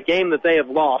win, and a game that they have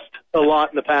lost a lot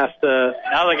in the past.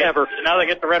 Now they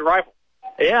get the red rifle.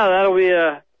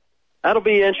 Yeah, that'll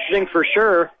be interesting for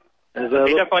sure. He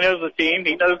definitely knows the team.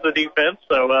 He knows the defense.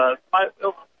 So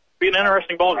it'll be an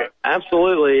interesting ballgame.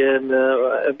 Absolutely,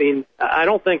 and I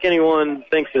don't think anyone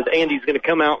thinks that Andy's going to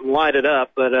come out and light it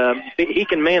up, but he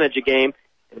can manage a game,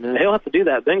 and he'll have to do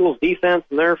that. Bengals defense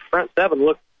and their front seven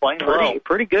look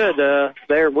pretty good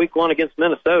there Week 1 against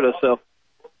Minnesota. So.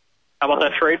 How about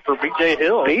that trade for B.J.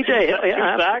 Hill? B.J. Hill,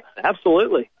 yeah,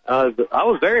 absolutely. I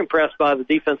was very impressed by the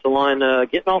defensive line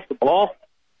getting off the ball.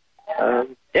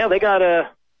 They got as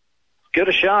good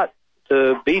a shot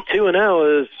to be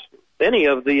 2-0 as any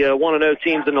of the 1-0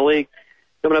 teams in the league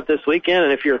coming up this weekend.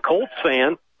 And if you're a Colts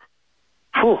fan,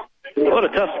 what a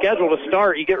tough schedule to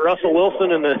start. You get Russell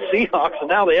Wilson and the Seahawks, and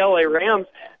now the L.A. Rams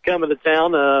coming to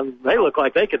town. They look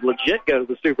like they could legit go to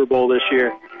the Super Bowl this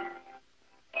year.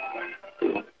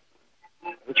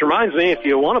 Which reminds me, if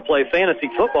you want to play fantasy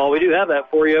football, we do have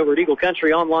that for you over at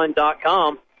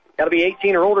EagleCountryOnline.com. Got to be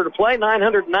 18 or older to play.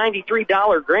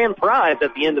 $993 grand prize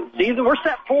at the end of the season. We're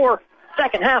set for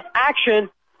second half action.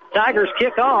 Tigers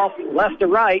kick off left to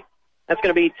right. That's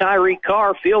going to be Tyreek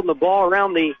Carr fielding the ball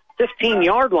around the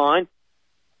 15-yard line.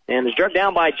 And is struck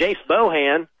down by Jace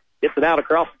Bohan. Gets it out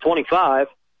across the 25.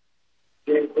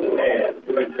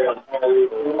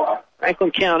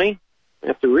 Franklin County,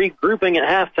 after regrouping at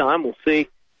halftime, we'll see if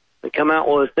they come out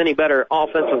with any better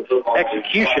offensive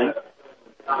execution.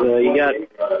 You got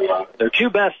their 2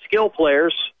 best skill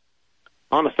players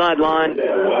on the sideline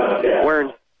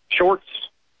wearing shorts.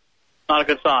 Not a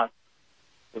good sign.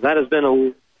 That has been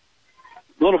a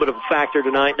little bit of a factor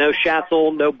tonight. No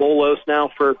Schatzel, no Bolos now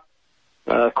for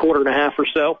a quarter and a half or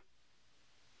so.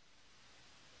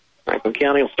 Franklin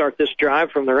County will start this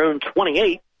drive from their own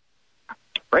 28.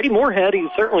 Brady Moorhead, he's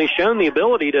certainly shown the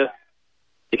ability to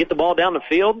get the ball down the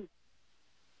field.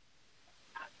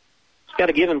 Just got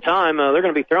to give him time. They're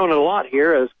going to be throwing it a lot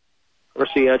here as, of course,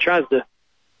 he tries to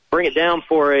bring it down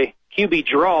for a QB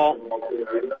draw.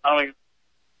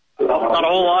 Not a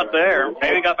whole lot there.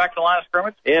 Maybe got back to the line of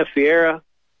scrimmage. Yeah, Fiera,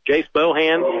 Jace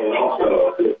Bohan.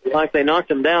 Like they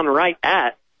knocked him down right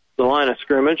at the line of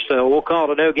scrimmage, so we'll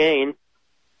call it a no gain.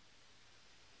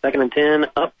 2nd and 10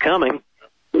 upcoming.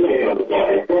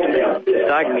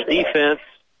 Tigers defense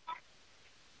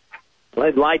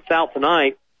played lights out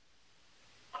tonight.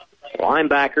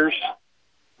 Linebackers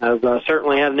have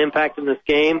certainly had an impact in this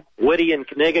game. Woody and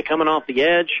Kaniga coming off the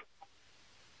edge.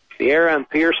 Sierra and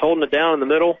Pierce holding it down in the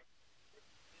middle.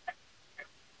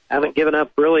 Haven't given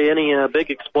up really any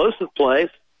big explosive plays.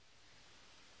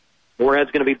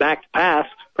 Moorhead's going to be back to pass.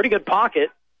 Pretty good pocket.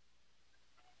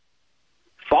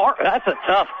 That's a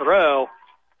tough throw.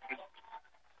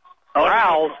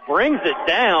 Prowse brings it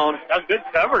down. That's good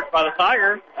coverage by the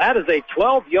Tigers. That is a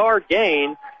 12-yard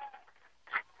gain.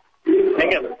 I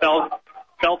think it fell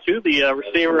to the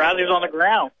receiver as he was on the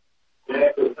ground.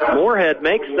 Moorhead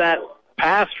makes that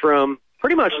pass from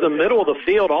pretty much the middle of the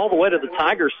field all the way to the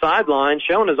Tigers' sideline,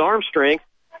 showing his arm strength.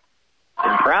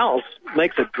 And Prowse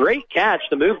makes a great catch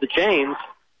to move the chains.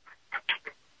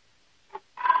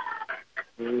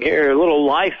 And here, a little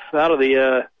life out of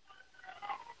the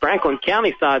Franklin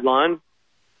County sideline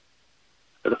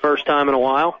for the first time in a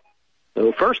while.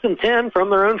 So 1st and 10 from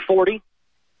their own 40.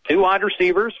 2 wide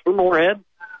receivers for Moorhead.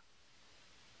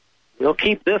 They'll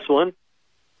keep this one.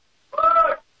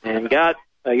 And got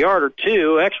a yard or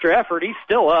 2. Extra effort. He's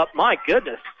still up. My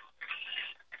goodness.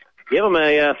 Give him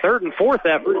a 3rd and 4th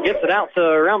effort. Gets it out to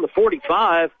around the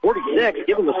 45, 46.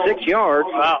 Give him the 6 yards.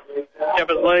 Wow.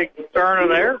 Kept his leg turning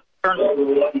there. Turned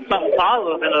something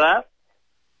positive into that.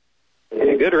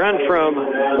 A good run from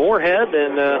Moorhead,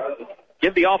 and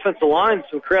give the offensive line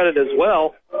some credit as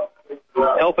well,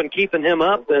 helping keeping him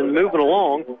up and moving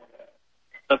along.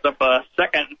 That's up 2nd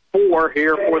and 4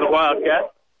 here for the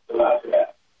Wildcats.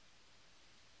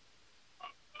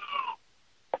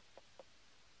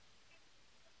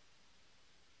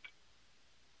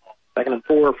 2nd and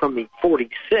 4 from the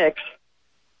 46.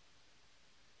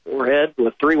 Moorhead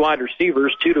with 3 wide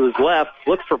receivers, 2 to his left.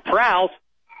 Looks for Prowse.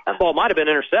 That ball might have been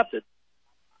intercepted.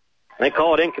 They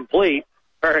call it incomplete.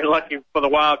 Very lucky for the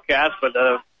Wildcats, but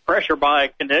pressure by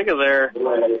Kaniga there,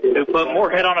 who put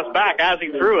Moorhead on his back as he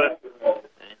threw it.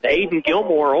 And Aiden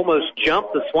Gilmore almost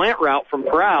jumped the slant route from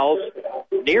Prowse,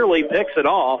 nearly picks it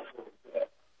off.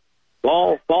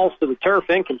 Ball falls to the turf,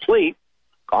 incomplete.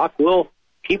 Clock will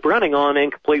keep running on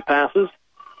incomplete passes.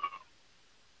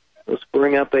 Let's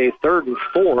bring up a 3rd and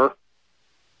 4.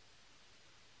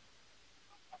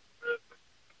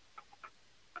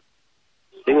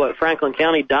 See what Franklin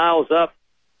County dials up.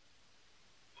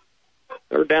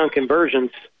 3rd down conversions.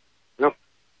 Nope.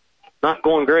 Not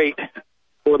going great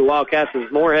for the Wildcats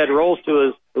as Moorhead rolls to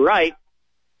his right.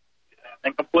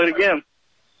 Incomplete again.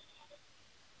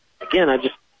 Again, I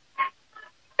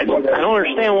don't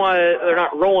understand why they're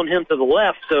not rolling him to the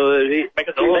left, so he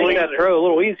makes that throw a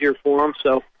little easier for him.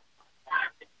 So,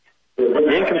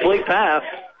 incomplete pass.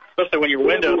 Especially when your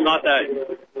window's not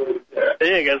that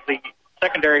big as the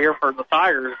secondary here for the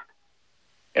Tigers.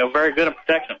 Very good in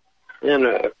protection.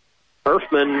 And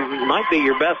Erfman might be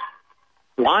your best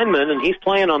lineman, and he's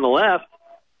playing on the left.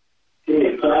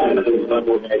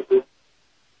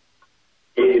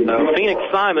 Phoenix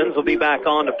Simons will be back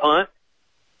on to punt.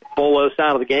 Bolos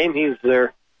out of the game. He's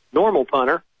their normal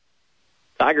punter.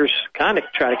 Tigers kind of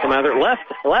try to come out of there.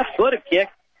 Left-footed kick.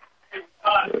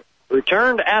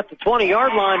 Returned at the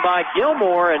 20-yard line by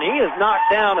Gilmore, and he is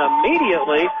knocked down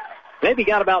immediately. Maybe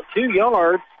got about 2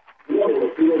 yards.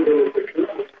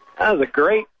 That was a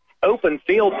great open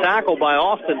field tackle by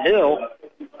Austin Hill.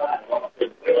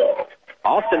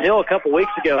 Austin Hill a couple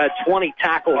weeks ago had 20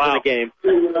 tackles in the game.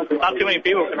 Not too many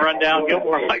people can run down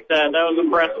Gilmore like that. That was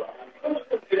impressive.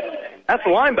 That's a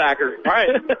linebacker. Right.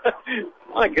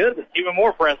 My goodness. Even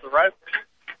more impressive, right?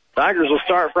 Tigers will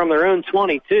start from their own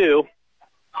 22.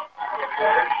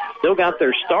 Still got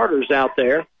their starters out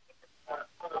there.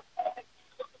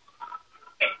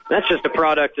 That's just a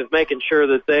product of making sure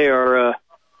that they are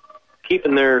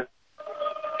keeping their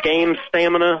game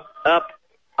stamina up,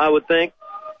 I would think.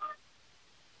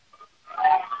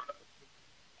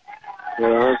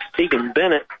 Tegan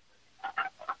Bennett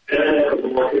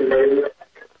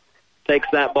takes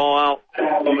that ball out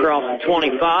across the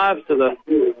 25 to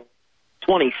the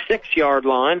 26-yard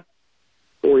line.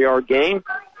 4-yard gain.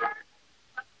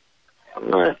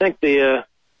 I think the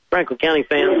Franklin County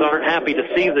fans aren't happy to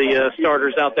see the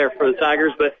starters out there for the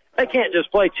Tigers, but they can't just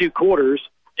play 2 quarters.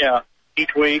 Yeah,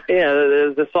 each week. Yeah,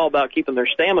 it's all about keeping their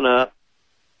stamina up.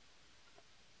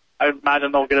 I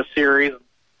imagine they'll get a series.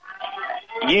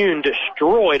 Yoon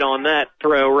destroyed on that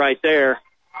throw right there.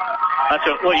 That's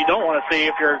what you don't want to see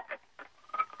if you're a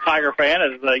Tiger fan,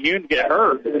 is Yoon get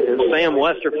hurt. And Sam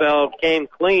Westerfeld came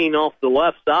clean off the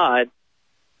left side.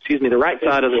 The right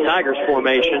side of the Tigers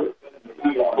formation.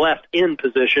 Left in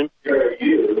position.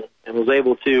 And was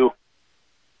able to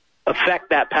affect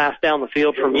that pass down the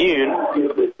field from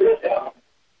Yoon.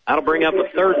 That'll bring up a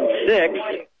 3rd and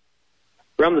 6.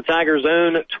 from the Tigers'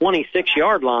 own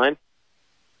 26-yard line.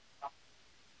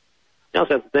 You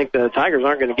also have to think the Tigers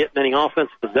aren't going to get many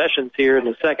offensive possessions here in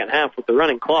the second half with the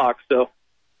running clock, so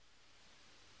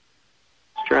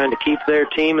trying to keep their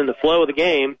team in the flow of the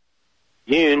game.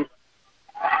 Yoon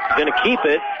going to keep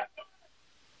it.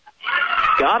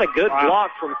 Got a good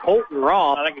block from Colton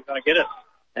Roth. I think he's going to get it.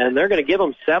 And they're going to give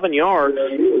him 7 yards.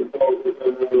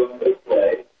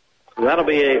 So that'll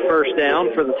be a first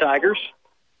down for the Tigers.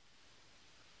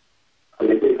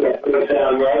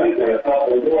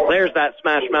 There's that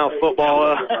smash mouth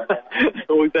football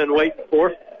we've been waiting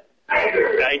for.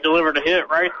 He delivered a hit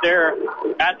right there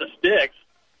at the sticks,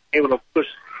 able to push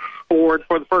forward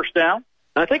for the first down.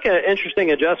 I think an interesting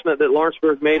adjustment that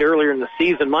Lawrenceburg made earlier in the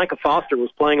season, Micah Foster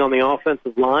was playing on the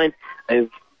offensive line.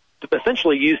 They've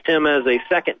essentially used him as a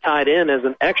second tight end, as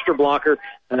an extra blocker.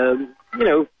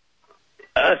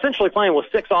 Essentially playing with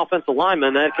 6 offensive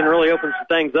linemen. That can really open some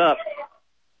things up.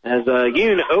 As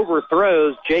Yoon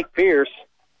overthrows Jake Pierce.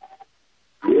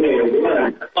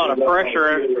 A lot of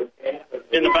pressure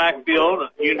in the backfield.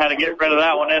 Yoon had to get rid of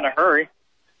that one in a hurry.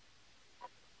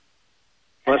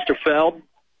 Westerfeld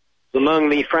is among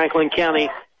the Franklin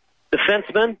County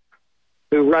defensemen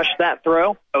who rushed that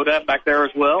throw. Odap back there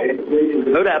as well.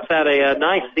 Odap's had a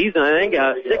nice season, I think.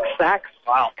 6 sacks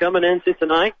coming into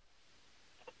tonight.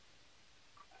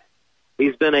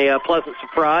 He's been a pleasant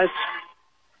surprise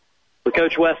for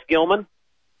Coach Wes Gilman,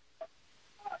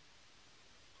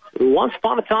 who once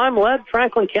upon a time led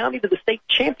Franklin County to the state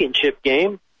championship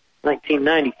game,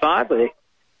 1995. They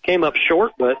came up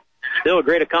short, but still a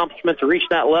great accomplishment to reach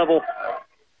that level.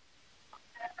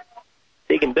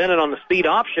 Deacon Bennett on the speed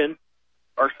option.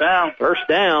 First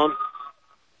down.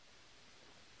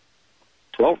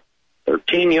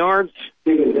 13 yards.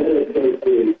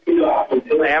 They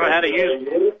haven't had to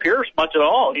use Pierce much at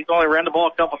all. He's only ran the ball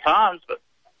a couple times, but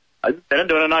they've been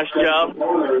doing a nice job.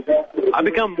 I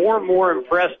become more and more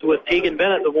impressed with Tegan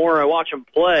Bennett the more I watch him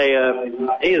play.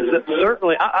 He is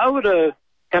certainly, I would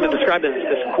kind of describe him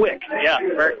as quick. Yeah,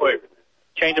 very quick.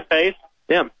 Change of pace.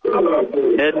 Yeah.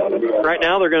 And right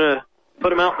now they're going to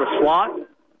put him out in the slot.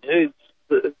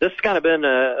 This has kind of been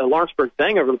a Lawrenceburg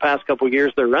thing over the past couple of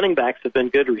years. Their running backs have been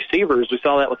good receivers. We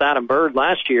saw that with Adam Bird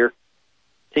last year.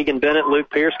 Tegan Bennett, Luke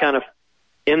Pierce kind of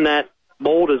in that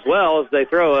mold as well as they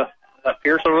throw a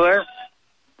Pierce over there.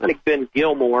 I think Ben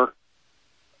Gilmore.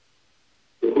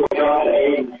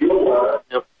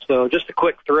 Yep. So just a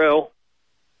quick throw.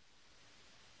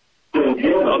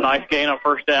 Oh, nice gain on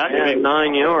first down. Yeah,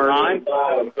 9 yards.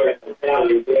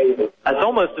 That's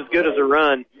almost as good as a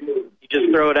run. You just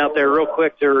throw it out there real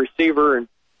quick to a receiver and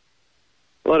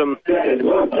let him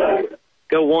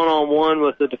go one-on-one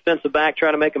with the defensive back,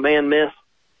 try to make a man miss.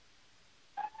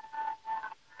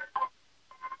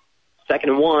 2nd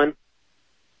and 1.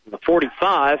 The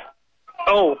 45.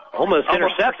 Oh, almost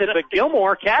intercepted, but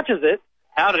Gilmore catches it.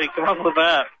 How did he come up with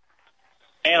that?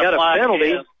 And got a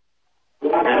penalty.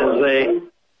 As they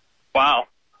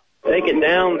take it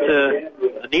down to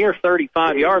the near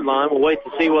 35-yard line. We'll wait to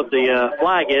see what the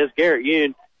flag is. Garrett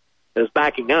Yoon is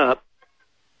backing up.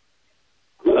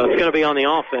 So it's going to be on the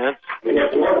offense.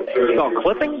 It's called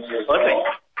clipping? Clipping.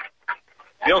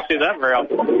 You don't see that very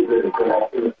often.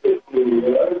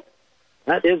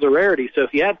 That is a rarity. So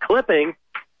if you had clipping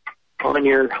on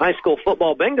your high school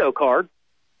football bingo card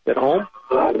at home,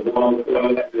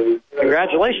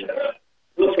 congratulations.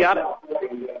 Just got it.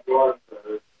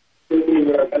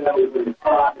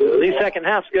 These second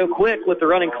halves go quick with the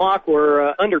running clock.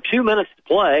 We're under 2 minutes to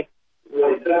play.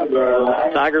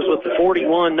 Tigers with the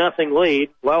 41-0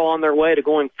 lead, well on their way to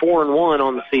going 4-1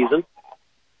 on the season.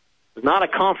 It's not a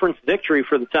conference victory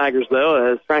for the Tigers,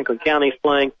 though, as Franklin County is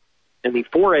playing in the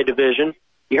 4A division.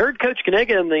 You heard Coach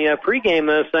Kaniga in the pregame,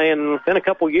 though, saying in a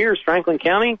couple years, Franklin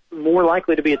County more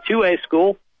likely to be a 2A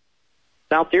school.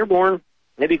 South Dearborn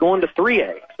maybe going to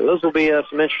 3A. So those will be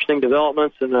some interesting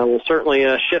developments, and will certainly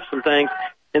shift some things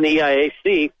in the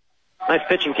EIAC. Nice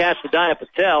pitch and catch to Dia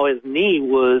Patel. His knee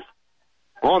was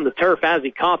on the turf as he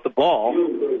caught the ball.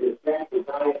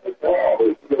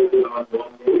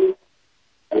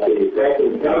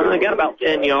 They got about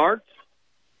 10 yards.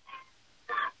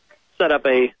 Set up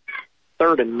a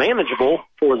 3rd and manageable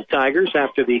for the Tigers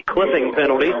after the clipping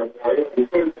penalty.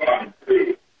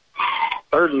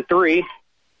 3rd and 3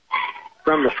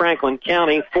 from the Franklin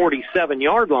County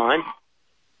 47-yard line.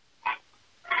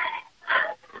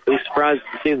 Be surprised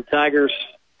to see the Tigers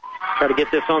try to get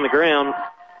this on the ground.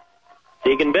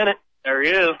 Deacon Bennett. There he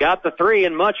is. Got the 3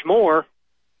 and much more.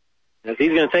 As he's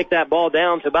going to take that ball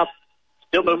down to about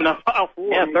still moving up.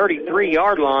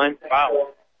 33-yard line. Wow.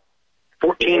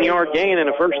 14-yard gain and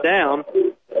a first down.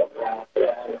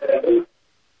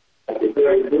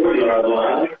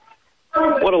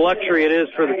 What a luxury it is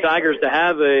for the Tigers to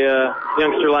have a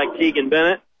youngster like Tegan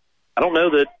Bennett. I don't know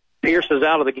that Pierce is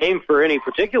out of the game for any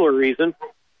particular reason.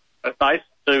 It's nice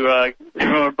to give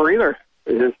him a breather.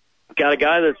 Got a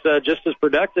guy that's just as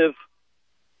productive.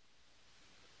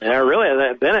 Really,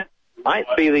 that Bennett might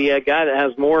be the guy that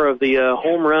has more of the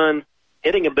home run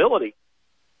hitting ability.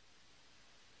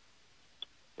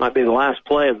 Might be the last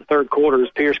play of the third quarter as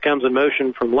Pierce comes in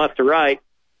motion from left to right.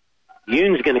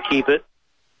 Yoon's going to keep it.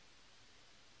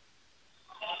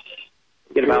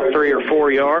 Get about 3 or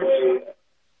 4 yards.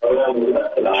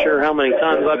 Not sure how many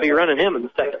times I'd be running him in the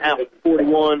second half.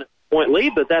 41-point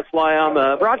lead, but that's why I'm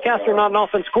a broadcaster, not an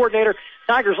offense coordinator.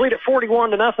 Tigers lead at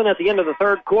 41-0 at the end of the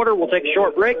third quarter. We'll take a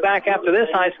short break. Back after this,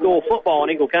 high school football on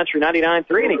Eagle Country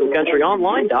 99.3 and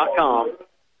EagleCountryOnline.com.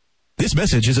 This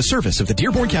message is a service of the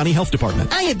Dearborn County Health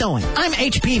Department. How you doing? I'm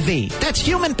HPV. That's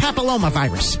human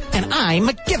papillomavirus. And I'm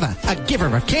a giver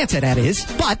of cancer, that is.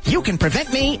 But you can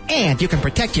prevent me, and you can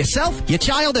protect yourself, your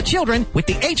child, or children with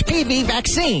the HPV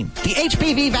vaccine. The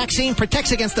HPV vaccine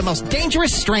protects against the most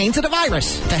dangerous strains of the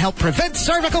virus to help prevent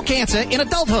cervical cancer in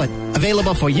adulthood.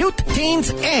 Available for youth, teens,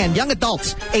 and young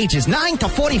adults, ages 9 to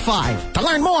 45. To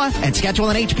learn more and schedule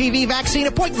an HPV vaccine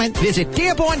appointment, visit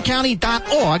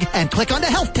DearbornCounty.org and click on the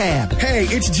Health tab. Hey,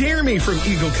 it's Jeremy from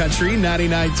Eagle Country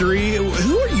 99.3.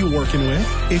 Who are you working with?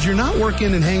 If you're not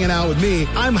working and hanging out with me,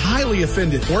 I'm highly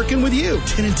offended. Working with you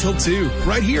 10 until 2,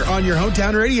 right here on your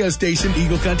hometown radio station,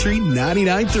 Eagle Country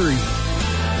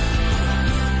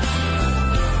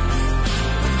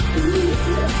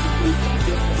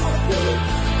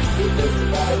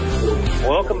 99.3.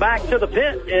 Welcome back to the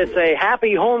pit. It's a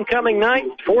happy homecoming night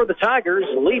for the Tigers,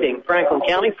 leading Franklin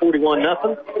County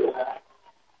 41-0.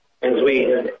 As we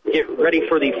get ready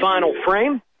for the final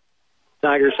frame,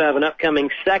 Tigers have an upcoming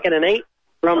 2nd and 8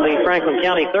 from the Franklin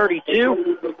County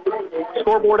 32.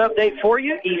 Scoreboard update for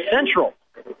you. East Central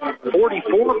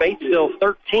 44, Batesville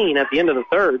 13 at the end of the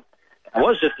third. It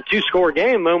was just a 2-score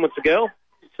game moments ago.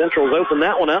 Central's opened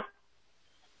that one up.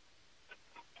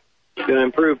 Going to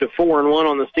improve to 4-1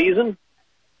 on the season.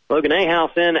 Logan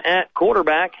Ahaus in at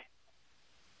quarterback.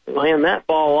 He'll hand that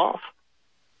ball off.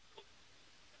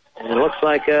 And it looks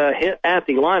like a hit at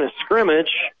the line of scrimmage.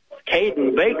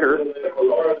 Caden Baker. So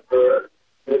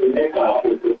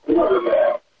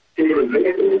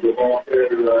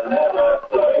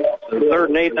 3rd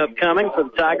and 8 upcoming for the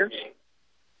Tigers.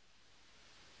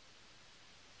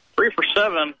 3 for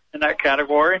 7 in that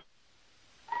category.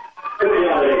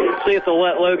 See if they'll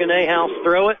let Logan Ahaus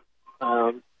throw it.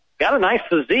 Got a nice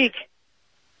physique.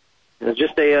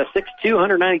 Just a 6'2",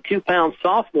 192-pound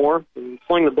sophomore. And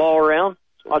fling the ball around.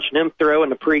 Watching him throw in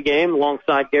the pregame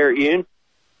alongside Garrett Yoon.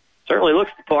 Certainly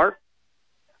looks the part.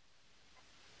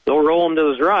 They'll roll him to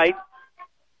his right.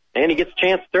 And he gets a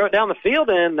chance to throw it down the field,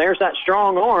 and there's that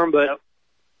strong arm, but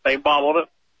they bobbled it.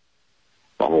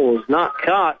 Ball was not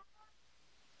caught.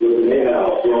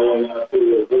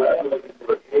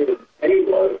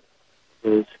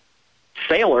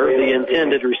 Sailor, the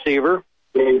intended receiver.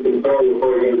 Looks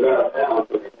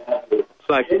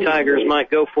like the Tigers might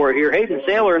go for it here. Hayden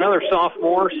Sailor, another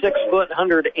sophomore, 6 foot,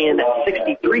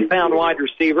 163-pound wide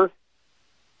receiver.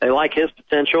 They like his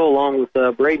potential, along with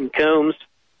Braden Combs.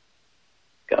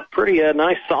 Got a pretty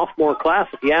nice sophomore class,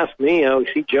 if you ask me. We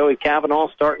see Joey Cavanaugh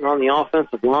starting on the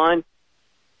offensive line.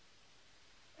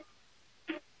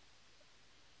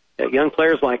 Got young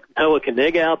players like Noah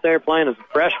Kaniga out there playing as a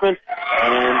freshman.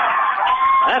 And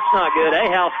that's not good.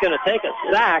 Ahaus going to take a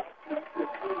sack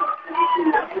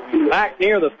back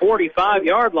near the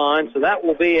 45-yard line, so that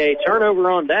will be a turnover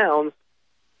on downs.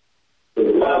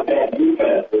 Good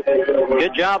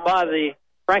job by the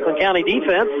Franklin County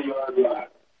defense.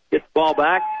 Gets the ball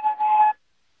back.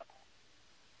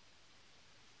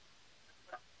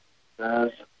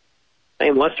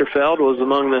 Sam Westerfeld was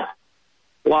among the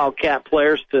Wildcat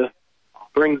players to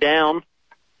bring down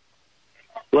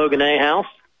Logan Ahaus.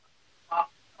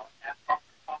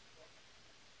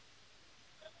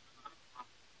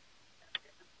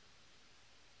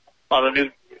 A lot of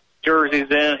new jerseys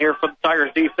in here for the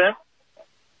Tigers defense.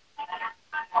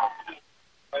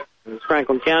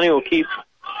 Franklin County will keep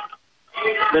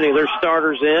many of their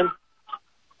starters in.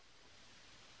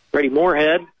 Brady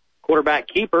Moorhead, quarterback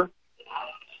keeper.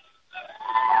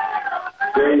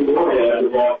 He's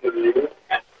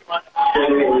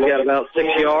got about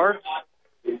 6 yards.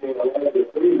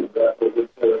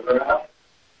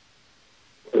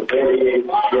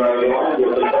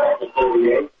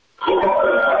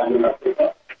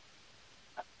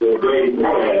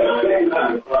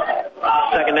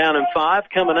 Second down and 5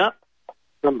 coming up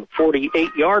from the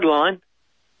 48-yard line.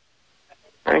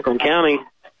 Franklin County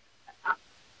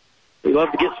We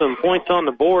love to get some points on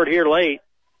the board here late.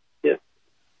 Get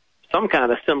some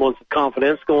kind of semblance of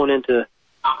confidence going into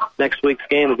next week's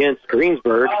game against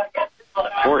Greensburg.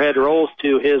 Moorhead rolls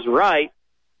to his right.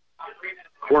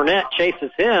 Cornett chases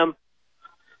him.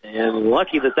 And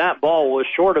lucky that ball was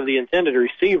short of the intended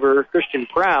receiver, Christian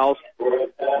Prowse.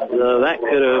 That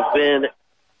could have been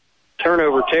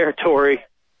turnover territory.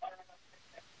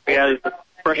 Yeah,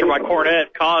 pressure by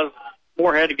Cornett caused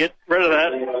Moorhead to get rid of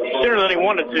that sooner than he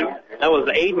wanted to. That was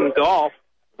Aiden Goff,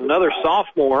 another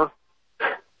sophomore,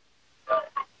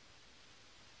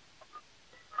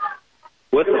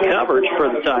 with the coverage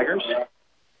for the Tigers.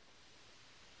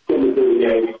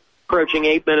 Approaching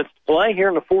 8 minutes to play here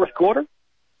in the fourth quarter.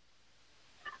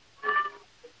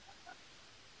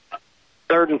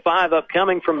 3rd and 5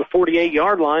 upcoming from the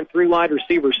 48-yard line. 3 wide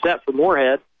receivers set for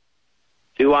Moorhead.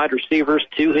 2 wide receivers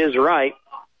to his right.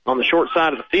 On the short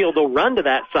side of the field, they'll run to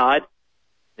that side.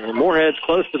 And Moorhead's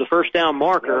close to the first down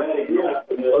marker.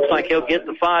 Looks like he'll get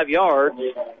the 5 yards.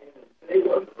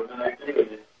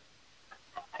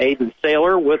 Aiden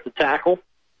Saylor with the tackle.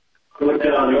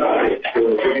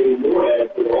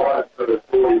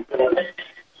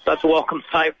 That's a welcome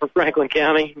sight for Franklin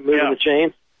County, moving the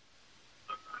chains.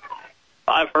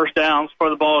 5 first downs for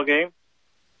the ball game.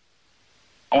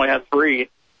 Only had 3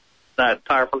 that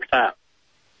entire first half.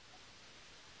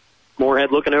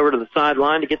 Moorhead looking over to the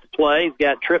sideline to get the play. He's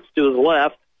got trips to his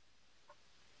left.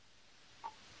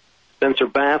 Spencer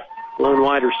Bass, lone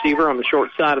wide receiver on the short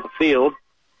side of the field.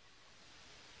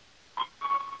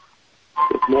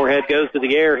 Moorhead goes to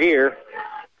the air here.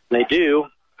 They do.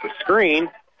 The screen.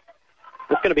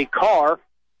 It's going to be Carr.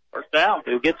 First down.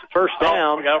 Who gets the first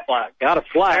down. Got a flag. Got a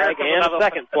flag and a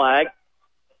second flag.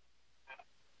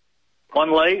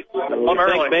 One late, one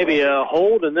early. Think maybe a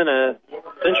hold and then a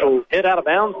potential hit out of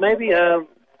bounds, maybe. Second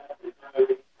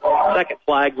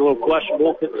flag's a little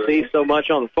questionable. Couldn't see so much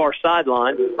on the far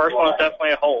sideline. First one's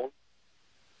definitely a hold.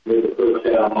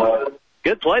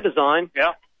 Good play design.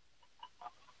 Yeah.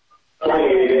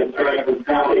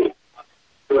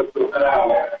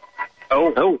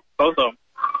 Oh, both of them.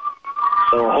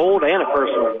 So a hold and a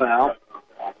personal foul.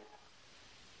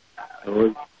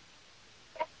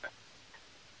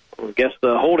 I guess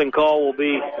the holding call will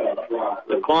be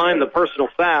declined. The personal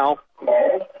foul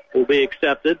will be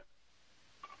accepted.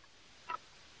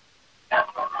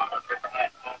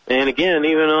 And again,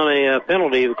 even on a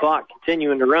penalty, the clock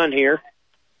continuing to run here.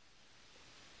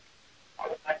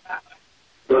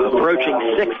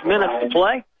 Approaching 6 minutes to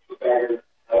play.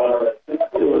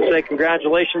 We'll say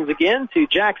congratulations again to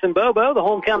Jackson Bobo, the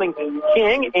homecoming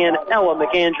king, and Ella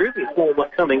McAndrew, the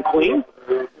homecoming queen.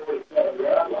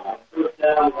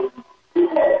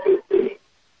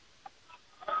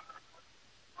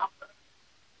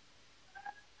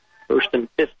 First and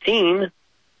 15.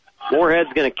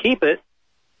 Moorhead's going to keep it.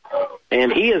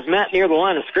 And he is met near the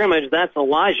line of scrimmage. That's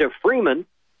Elijah Freeman,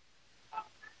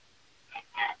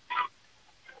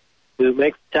 who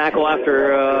makes the tackle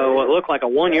after what looked like a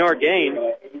 1-yard gain.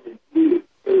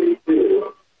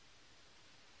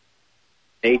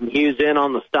 Aiden Hughes in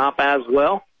on the stop as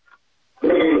well.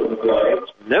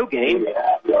 No gain.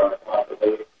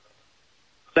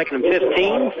 2nd and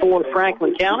 15 for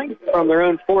Franklin County from their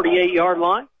own 48-yard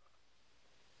line.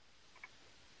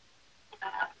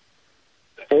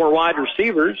 4 wide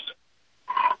receivers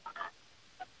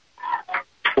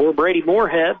for Brady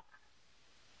Moorhead.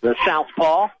 The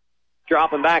southpaw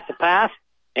dropping back to pass.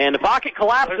 And the pocket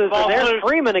collapses, and there's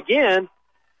Freeman again.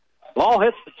 Ball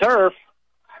hits the turf.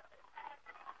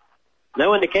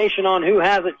 No indication on who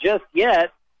has it just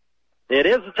yet. It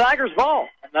is the Tigers' ball.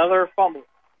 Another fumble.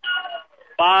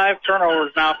 5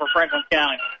 turnovers now for Franklin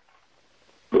County.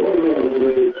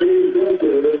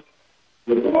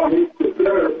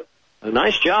 A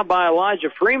nice job by Elijah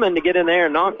Freeman to get in there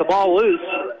and knock the ball loose.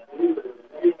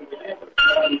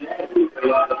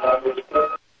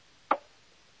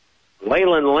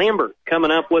 Waylon Lambert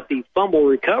coming up with the fumble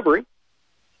recovery.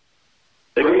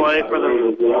 Big play for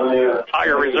the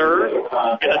Tiger Reserve.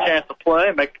 Get a chance to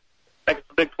play, make some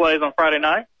big plays on Friday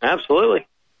night. Absolutely.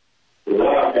 And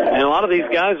a lot of these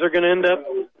guys are going to end up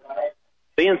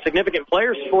being significant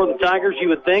players for the Tigers, you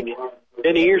would think,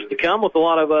 in the years to come, with a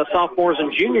lot of sophomores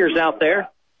and juniors out there.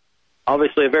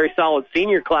 Obviously, a very solid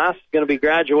senior class is going to be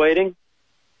graduating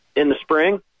in the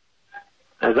spring,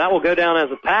 as that will go down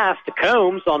as a pass to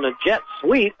Combs on the jet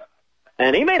sweep.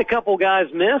 And he made a couple guys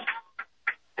miss.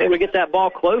 Able to get that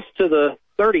ball close to the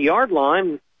 30-yard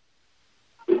line.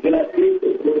 Looks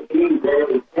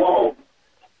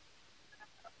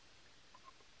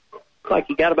like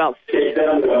he got about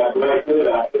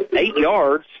 8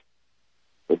 yards.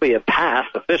 Will be a pass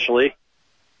officially.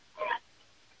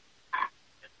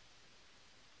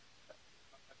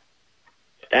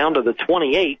 down to the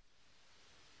 28.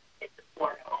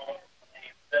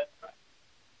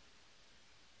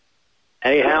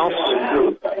 A-House,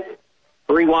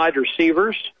 3 wide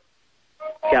receivers.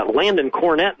 Got Landon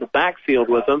Cornett in the backfield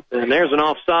with them. And there's an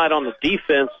offside on the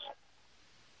defense.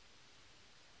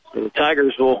 So the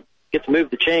Tigers will get to move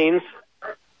the chains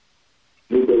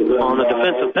on the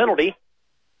defensive penalty.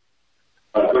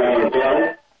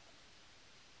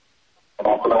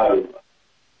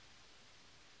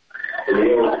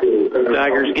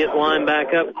 Tigers get line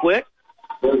back up quick.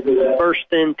 First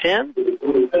and 10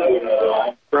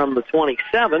 from the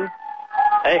 27.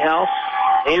 A-House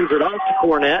hands it off to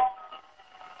Cornett.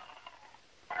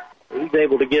 He's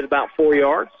able to get about 4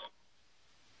 yards.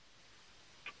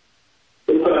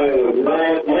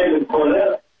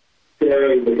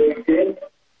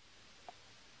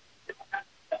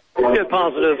 Good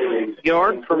positive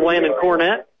yard from Landon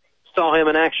Cornett. Saw him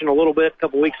in action a little bit a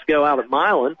couple weeks ago out at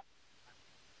Milan.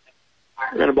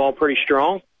 Ran the ball pretty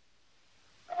strong.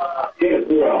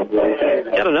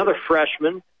 Got another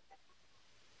freshman.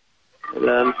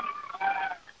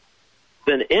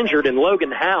 Been injured in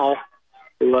Logan Howe,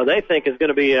 who they think is going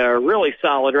to be a really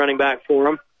solid running back for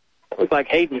him. Looks like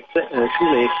Hayden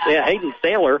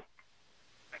Saylor.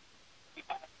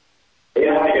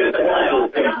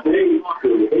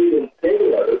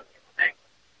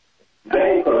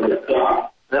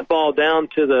 That ball down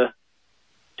to the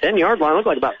 10-yard line. Looks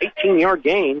like about 18-yard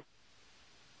gain.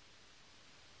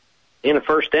 In a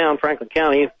first down, Franklin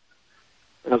County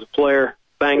has a player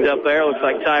banged up there. Looks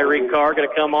like Tyreek Carr going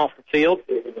to come off the field.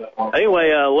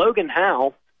 Anyway, Logan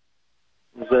Howe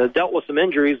has dealt with some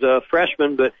injuries, a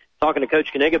freshman, but talking to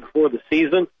Coach Kaniga before the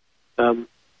season,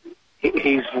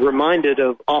 he's reminded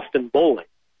of Austin Bowling.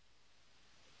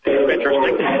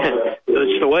 Interesting.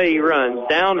 It's the way he runs.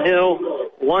 Downhill,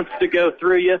 wants to go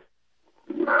through you.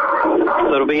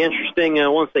 So it'll be interesting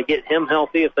once they get him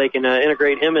healthy, if they can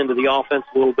integrate him into the offense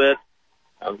a little bit.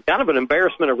 Kind of an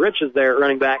embarrassment of riches there at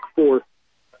running back for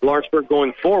Lawrenceburg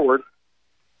going forward.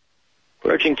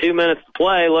 Approaching 2 minutes to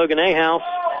play. Logan A-House,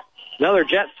 another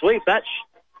jet sweep. That's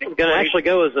going to actually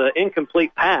go as an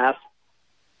incomplete pass.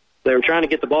 They were trying to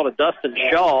get the ball to Dustin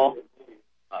Shaw,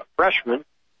 freshman.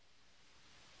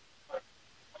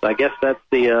 So I guess that's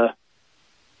the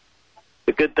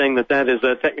good thing that is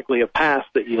technically a pass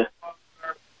that you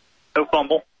no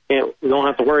fumble. You don't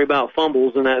have to worry about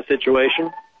fumbles in that situation.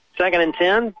 2nd and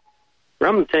 10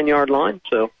 from the 10-yard line.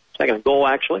 So 2nd and goal,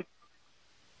 actually.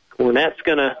 Cornett's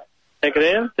going to take it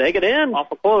in. Take it in.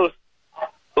 Awful close.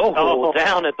 Oh,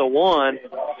 down at the 1.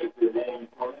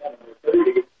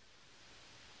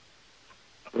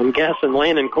 I'm guessing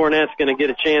Landon Cornett's going to get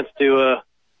a chance to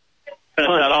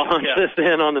punch this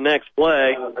in on the next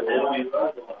play.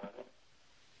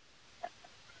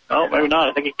 Oh, maybe not.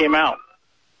 I think he came out.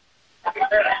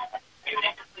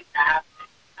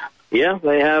 Yeah,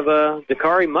 they have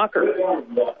Dakari Mucker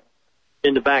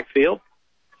in the backfield,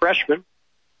 freshman.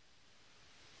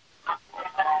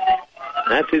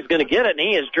 That's who's going to get it, and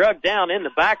he is drugged down in the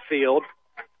backfield.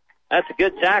 That's a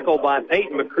good tackle by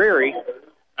Peyton McCreary.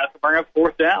 That's to bring up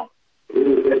 4th down.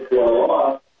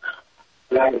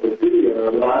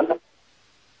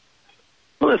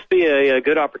 Will this be a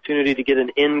good opportunity to get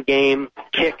an in-game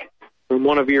kick from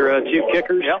one of your 2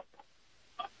 kickers? Yep.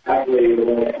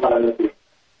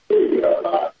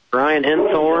 Brian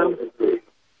Henthorn.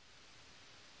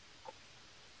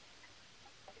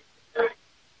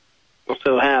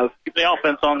 Also have keep the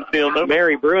offense on the field. Though.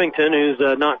 Mary Brewington, who's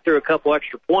knocked through a couple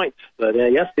extra points. But,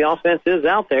 yes, the offense is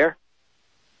out there.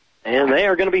 And they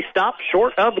are going to be stopped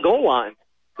short of the goal line.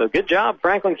 So good job,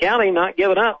 Franklin County, not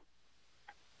giving up.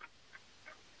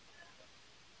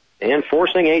 And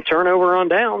forcing a turnover on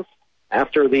downs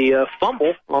after the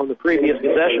fumble on the previous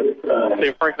possession. See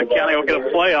if Franklin County will get a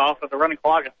playoff at the running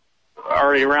clock is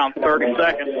already around 30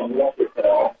 seconds.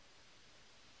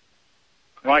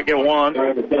 Might get one.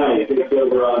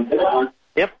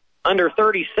 Yep, under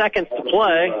 30 seconds to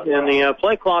play, and the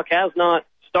play clock has not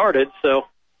started, so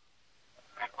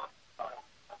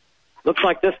looks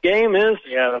like this game is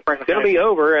going to be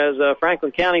over as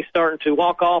Franklin County starting to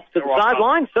walk off to the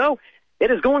sideline. So it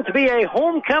is going to be a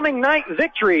homecoming night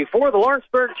victory for the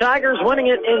Lawrenceburg Tigers, winning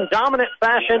it in dominant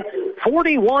fashion,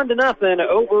 41-0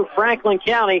 over Franklin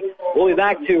County. We'll be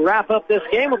back to wrap up this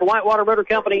game with the Whitewater Motor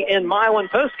Company in Milan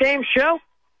postgame show.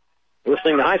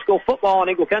 Listening to high school football on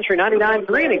Eagle Country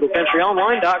 99.3 and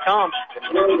EagleCountryOnline.com.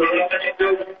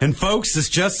 And folks, it's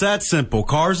just that simple.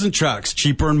 Cars and trucks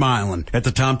cheaper in Milan at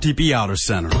the Tom Tepe Auto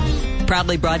Center.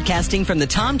 Proudly broadcasting from the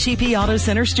Tom Cheapy Auto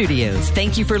Center studios.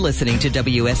 Thank you for listening to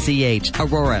WSCH,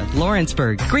 Aurora,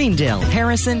 Lawrenceburg, Greendale,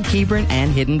 Harrison, Hebron,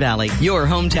 and Hidden Valley. Your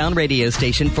hometown radio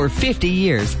station for 50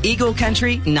 years. Eagle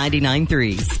Country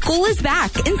 99.3. School is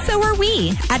back, and so are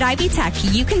we. At Ivy Tech,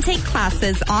 you can take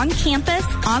classes on campus,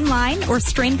 online, or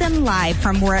stream them live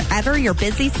from wherever your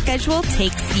busy schedule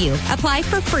takes you. Apply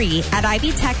for free at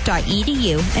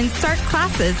ivytech.edu and start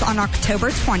classes on October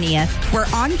 20th. We're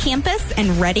on campus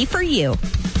and ready for you. Your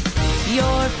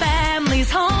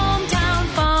family's hometown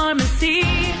pharmacy,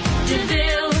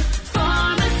 DeVille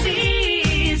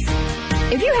Pharmacies.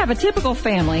 If you have a typical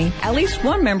family, at least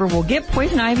one member will get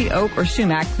poison ivy, oak, or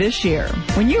sumac this year.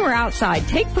 When you are outside,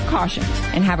 take precautions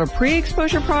and have a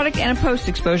pre-exposure product and a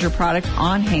post-exposure product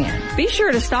on hand. Be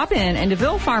sure to stop in, and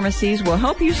DeVille Pharmacies will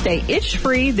help you stay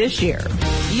itch-free this year.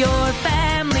 Your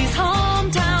family's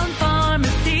hometown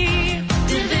pharmacy,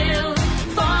 DeVille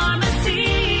Pharmacy.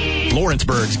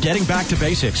 Lawrenceburg's getting back to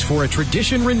basics for a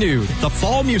tradition renewed. The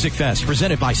Fall Music Fest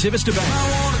presented by Civista Bank.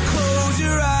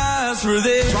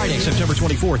 Friday, September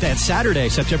 24th and Saturday,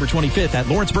 September 25th at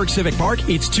Lawrenceburg Civic Park.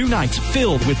 It's 2 nights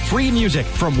filled with free music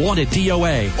from Wanted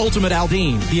DOA, Ultimate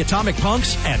Aldine, The Atomic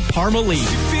Punks, and Parma Lee.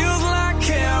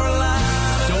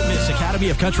 Don't miss Academy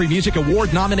of Country Music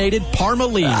Award nominated Parma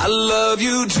Lee. I love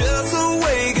you just the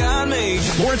way God made you.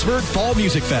 Lawrenceburg Fall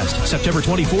Music Fest, September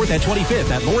 24th and 25th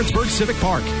at Lawrenceburg Civic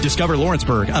Park. Discover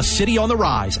Lawrenceburg, a city on the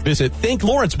rise. Visit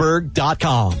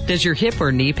thinklawrenceburg.com. Does your hip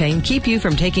or knee pain keep you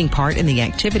from taking part in the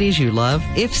activities you love?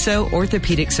 If so,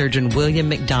 orthopedic surgeon William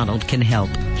McDonald can help.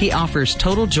 He offers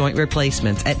total joint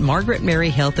replacements at Margaret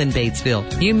Mary Health in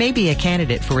Batesville. You may be a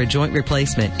candidate for a joint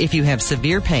replacement if you have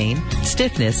severe pain,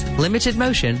 stiffness, limited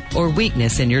motion, or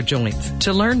weakness in your joints.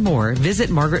 To learn more, visit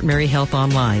Margaret Mary Health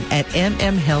online at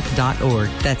mmhealth.org.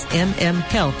 That's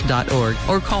mmhealth.org,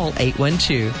 or call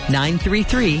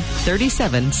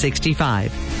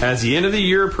 812-933-3765. As the end of the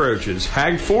year approaches,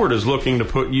 Hag Ford is looking to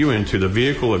put you into the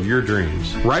vehicle of your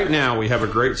dreams. Right now, we have a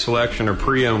great selection of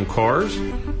pre-owned cars,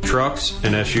 trucks,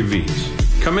 and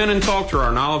SUVs. Come in and talk to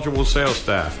our knowledgeable sales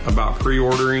staff about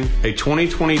pre-ordering a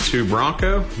 2022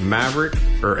 Bronco, Maverick,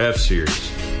 or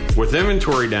F-Series. With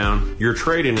inventory down, your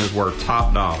trade-in is worth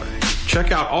top dollar.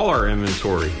 Check out all our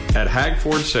inventory at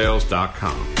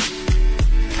hagfordsales.com.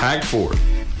 Hag Ford,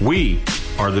 we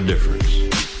are the difference.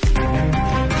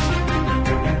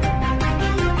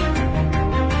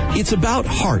 It's about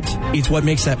heart. It's what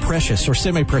makes that precious or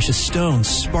semi-precious stone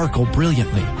sparkle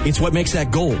brilliantly. It's what makes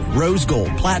that gold, rose gold,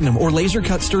 platinum, or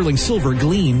laser-cut sterling silver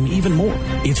gleam even more.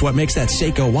 It's what makes that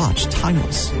Seiko watch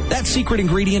timeless. That secret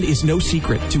ingredient is no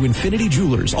secret to Infinity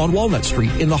Jewelers on Walnut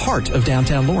Street in the heart of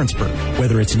downtown Lawrenceburg.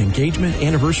 Whether it's an engagement,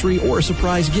 anniversary, or a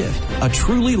surprise gift, a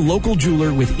truly local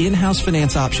jeweler with in-house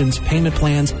finance options, payment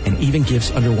plans, and even gifts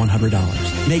under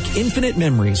 $100. Make infinite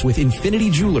memories with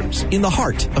Infinity Jewelers in the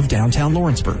heart of downtown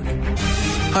Lawrenceburg.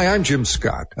 Hi, I'm Jim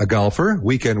Scott, a golfer,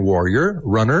 weekend warrior,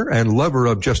 runner, and lover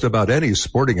of just about any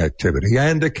sporting activity,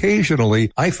 and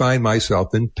occasionally I find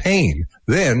myself in pain.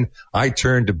 Then I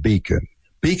turn to Beacon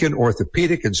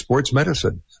Orthopedic and Sports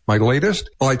Medicine. My latest?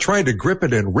 Well, I tried to grip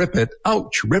it and rip it.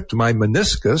 Ouch, ripped my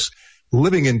meniscus.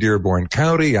 Living in Dearborn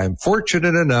County, I'm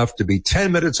fortunate enough to be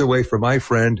 10 minutes away from my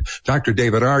friend, Dr.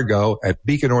 David Argo at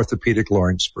Beacon Orthopedic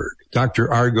Lawrenceburg. Dr.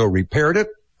 Argo repaired it.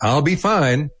 I'll be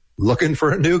fine. Looking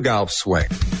for a new golf swing.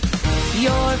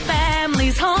 Your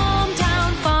family's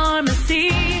hometown pharmacy,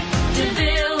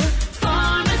 DeVille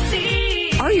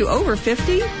Pharmacy. Are you over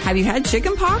 50? Have you had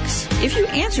chicken pox? If you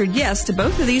answered yes to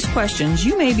both of these questions,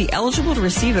 you may be eligible to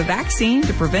receive a vaccine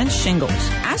to prevent shingles.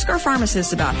 Ask our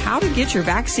pharmacist about how to get your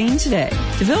vaccine today.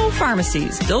 DeVille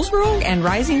Pharmacies, Dillsboro and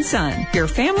Rising Sun, your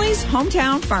family's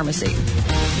hometown pharmacy.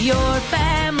 Your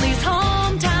family's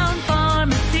hometown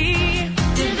pharmacy,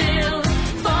 DeVille Pharmacies.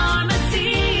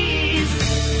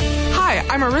 Hi,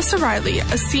 I'm Marissa Riley,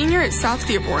 a senior at South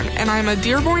Dearborn, and I'm a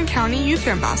Dearborn County Youth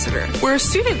Ambassador. We're a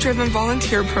student-driven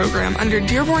volunteer program under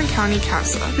Dearborn County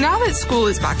CASA. Now that school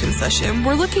is back in session,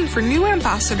 we're looking for new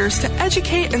ambassadors to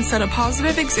educate and set a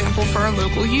positive example for our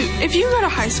local youth. If you go to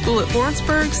high school at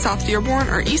Lawrenceburg, South Dearborn,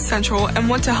 or East Central and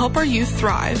want to help our youth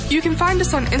thrive, you can find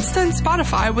us on Insta and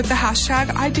Spotify with the hashtag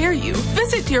 #IDareYou.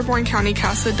 Visit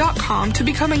DearbornCountyCASA.com to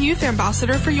become a youth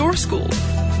ambassador for your school.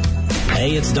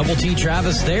 Hey, it's Double T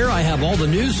Travis there. I have all the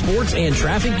news, sports, and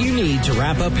traffic you need to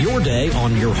wrap up your day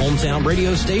on your hometown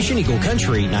radio station, Eagle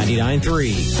Country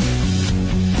 99.3.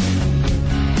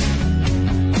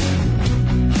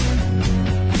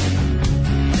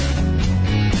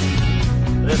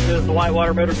 This is the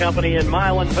Whitewater Motor Company in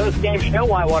Milan. Post-game show,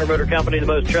 Whitewater Motor Company, the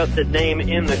most trusted name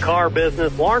in the car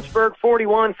business. Lawrenceburg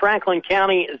 41, Franklin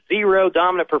County 0.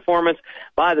 Dominant performance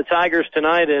by the Tigers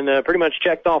tonight, and pretty much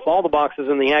checked off all the boxes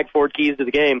in the Ag Ford keys to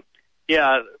the game.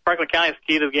 Yeah, Franklin County's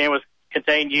key to the game was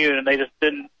contain Yoon, and they just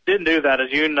didn't do that. As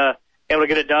Yoon able to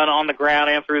get it done on the ground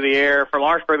and through the air. For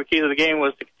Lawrenceburg, the key to the game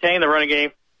was to contain the running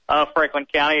game of Franklin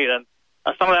County, and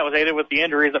some of that was aided with the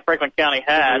injuries that Franklin County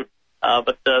had.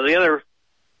 But the other,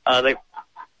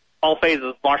 all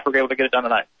phases, Lawrenceburg able to get it done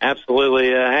tonight.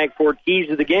 Absolutely. Ag Ford keys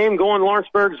to the game going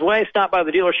Lawrenceburg's way. Stop by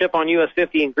the dealership on US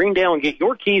 50 in Greendale and get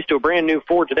your keys to a brand new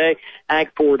Ford today.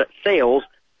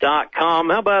 AgFordSales.com.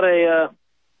 How about a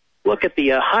look at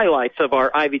the highlights of our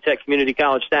Ivy Tech Community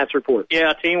College stats report?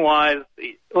 Yeah, team-wise,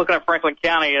 looking at Franklin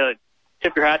County,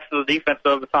 tip your hats to the defense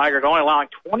of the Tigers, only allowing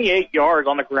 28 yards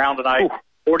on the ground tonight,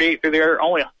 48 through the air,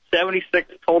 only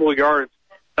 76 total yards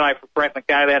tonight for Franklin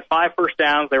County. They had 5 first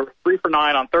downs. They were 3 for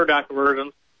 9 on third down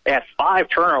conversions. They had 5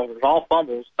 turnovers, all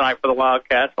fumbles tonight for the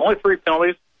Wildcats. Only 3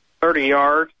 penalties, 30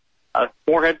 yards.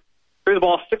 Moorhead threw the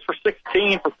ball 6 for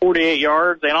 16 for 48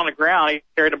 yards. And on the ground, he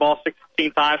carried the ball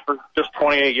 16 times for just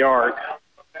 28 yards.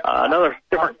 Another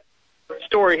different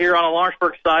story here on the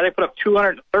Lawrenceburg side. They put up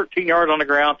 213 yards on the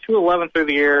ground, 211 through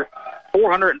the air,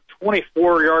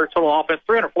 424 yards total offense,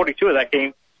 342 of that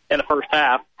came in the first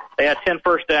half. They had 10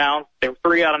 first downs. They were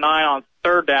 3 out of 9 on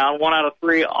third down, 1 out of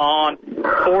 3 on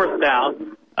fourth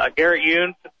down. Garrett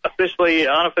Yoon, unofficially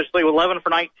 11 for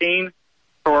 19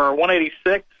 for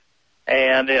 186.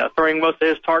 And throwing most of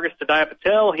his targets to Dia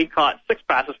Patel, he caught 6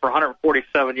 passes for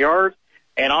 147 yards.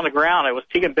 And on the ground, it was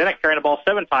Tegan Bennett carrying the ball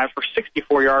 7 times for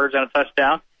 64 yards and a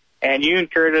touchdown. And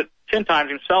Yoon carried it 10 times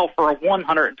himself for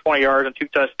 120 yards and 2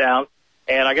 touchdowns.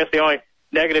 And I guess the only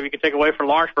negative you could take away from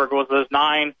Lawrenceburg was those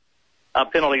 9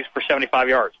 penalties for 75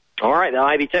 yards. All right, the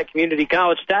Ivy Tech Community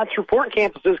College Stats Report.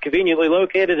 Campuses conveniently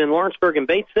located in Lawrenceburg and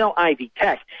Batesville,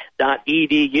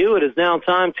 ivytech.edu. It is now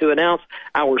time to announce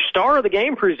our star of the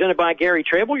game, presented by Gary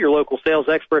Trable, your local sales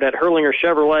expert at Hurlinger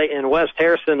Chevrolet in West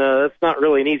Harrison. That's not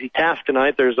really an easy task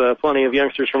tonight. There's plenty of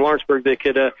youngsters from Lawrenceburg that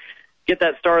could get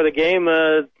that star of the game.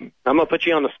 I'm going to put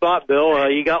you on the spot,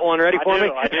 Bill. You got one ready for me?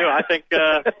 I do.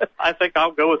 I think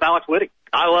I'll go with Alex Whitty.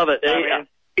 I love it.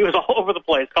 He was all over the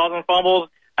place, causing fumbles,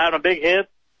 having a big hit.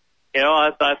 You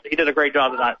know, he did a great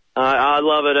job tonight. I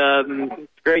love it.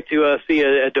 It's great to see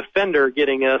a defender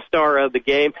getting a star of the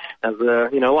game. As a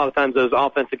lot of times those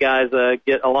offensive guys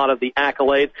get a lot of the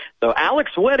accolades. So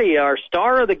Alex Whitty, our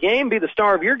star of the game, be the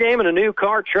star of your game in a new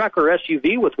car, truck, or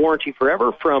SUV with warranty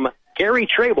forever from Gary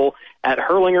Trable at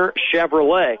Hurlinger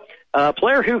Chevrolet.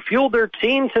 Player who fueled their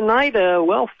team tonight,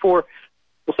 we'll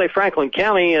say Franklin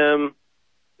County.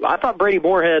 I thought Brady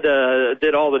Moorhead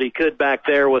did all that he could back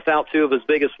there without 2 of his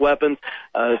biggest weapons.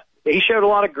 He showed a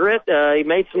lot of grit. He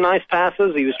made some nice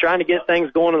passes. He was trying to get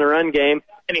things going in the run game.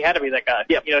 And he had to be that guy.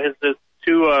 Yep. You know, his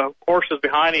 2 horses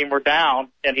behind him were down,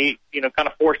 and he, kind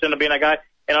of forced into being that guy.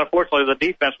 And unfortunately, the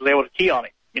defense was able to key on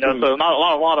him. So not a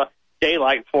lot of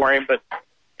daylight for him, but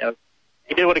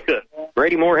he did what he could.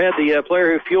 Brady Moorhead, the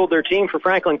player who fueled their team for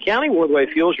Franklin County.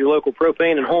 Wardway Fuels, your local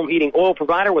propane and home heating oil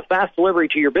provider with fast delivery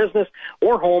to your business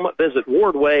or home. Visit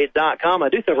wardway.com. I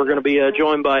do think we're going to be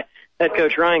joined by head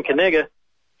coach Ryan Kaniga.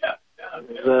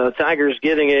 The Tigers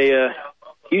getting a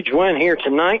huge win here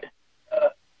tonight.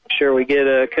 Make sure we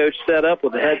get Coach set up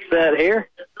with the headset here.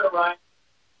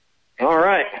 All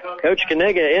right, Coach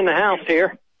Kaniga in the house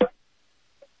here.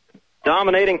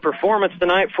 Dominating performance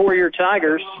tonight for your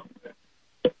Tigers.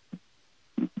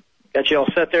 Got you all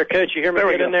set there, Coach. You hear me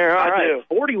get in there? All right.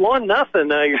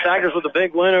 41-0. Your Tigers with a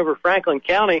big win over Franklin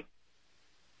County.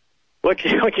 What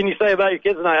can you say about your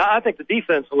kids tonight? I think the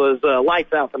defense was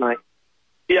lights out tonight.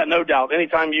 Yeah, no doubt.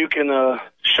 Anytime you can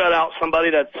shut out somebody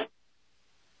that's,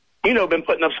 been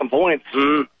putting up some points,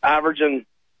 averaging,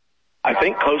 I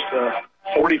think, close to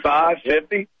 45,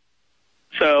 50.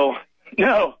 So,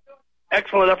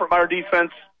 excellent effort by our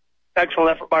defense,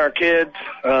 excellent effort by our kids.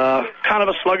 Kind of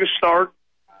a sluggish start.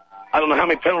 I don't know how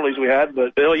many penalties we had,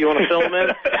 but Bill, you want to fill them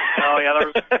in? Oh yeah, there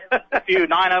was a few,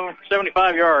 9 of them for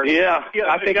 75 yards. Yeah,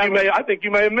 I think you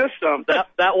may have missed some.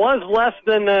 That was less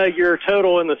than your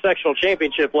total in the sectional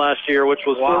championship last year, which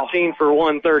was 14 for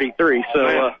 133.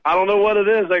 So I don't know what it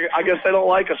is. I guess they don't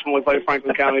like us when we play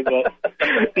Franklin County, but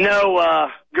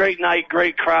great night,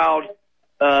 great crowd.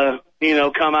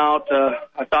 Come out.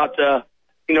 I thought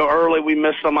early we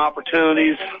missed some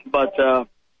opportunities, but.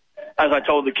 As I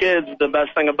told the kids, the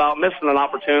best thing about missing an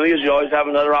opportunity is you always have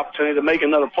another opportunity to make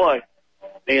another play.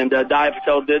 And Dia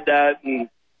Patel did that and,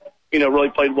 really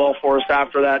played well for us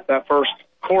after that first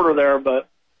quarter there. But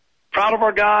proud of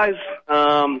our guys.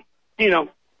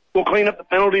 we'll clean up the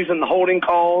penalties and the holding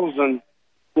calls, and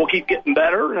we'll keep getting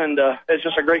better. And it's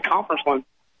just a great conference one.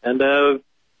 And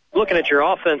looking at your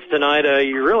offense tonight,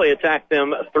 you really attacked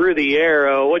them through the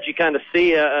air. What'd you kind of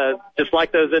see, just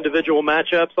like those individual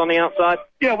matchups on the outside?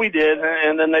 Yeah, we did.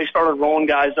 And then they started rolling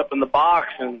guys up in the box.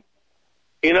 And,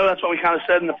 that's what we kind of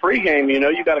said in the pregame.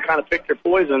 You got to kind of pick your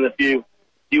poison. If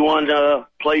you want to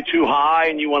play too high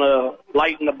and you want to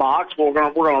lighten the box, we're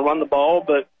going to run the ball.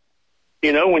 But,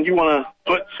 when you want to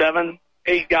put 7,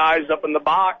 8 guys up in the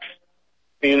box,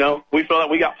 we feel that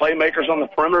we got playmakers on the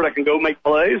perimeter that can go make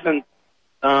plays. And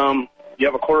you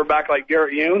have a quarterback like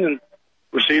Garrett Yoon and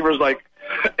receivers like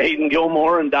Aiden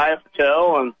Gilmore and Dia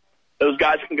Patel, and those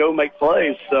guys can go make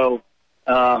plays. So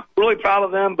really proud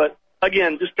of them. But,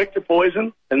 again, just pick your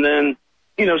poison. And then,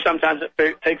 sometimes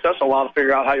it takes us a while to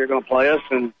figure out how you're going to play us.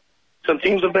 And some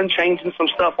teams have been changing some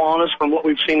stuff on us from what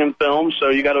we've seen in film, so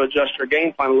you got to adjust your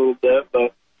game plan a little bit.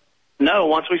 But, no,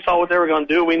 once we saw what they were going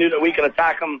to do, we knew that we could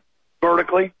attack them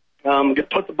vertically,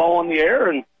 put the ball in the air,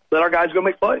 and let our guys go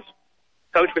make plays.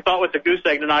 Coach, we thought with the goose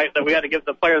egg tonight that we had to give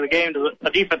the player of the game to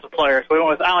a defensive player. So we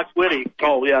went with Alex Whitty.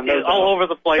 Oh, yeah. He's all over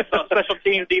the place. Special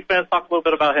teams, defense. Talk a little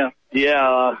bit about him.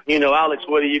 Yeah, Alex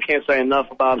Whitty, you can't say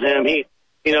enough about him. He's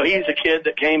a kid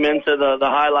that came into the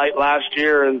highlight last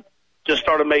year and just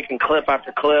started making clip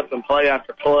after clip and play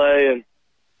after play.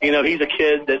 And, he's a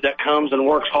kid that comes and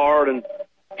works hard, and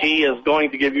he is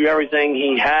going to give you everything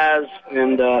he has.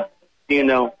 And,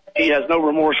 he has no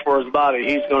remorse for his body.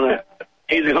 He's going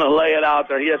to lay it out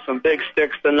there. He has some big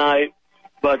sticks tonight.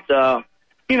 But,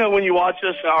 when you watch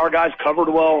us, our guys covered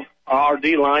well. Our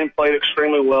D-line played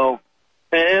extremely well.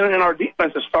 And our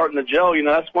defense is starting to gel.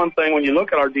 That's one thing when you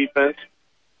look at our defense.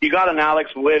 You got an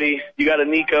Alex Whitty. You got a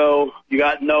Nico. You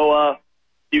got Noah.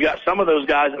 You got some of those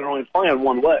guys that are only playing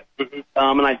one way.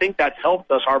 And I think that's helped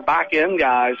us. Our back-end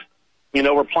guys,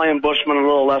 we're playing Bushman a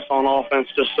little less on offense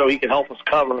just so he can help us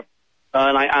cover.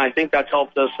 And I think that's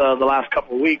helped us the last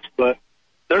couple of weeks. But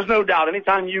there's no doubt,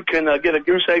 anytime you can get a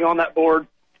goose egg on that board,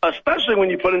 especially when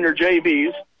you put in your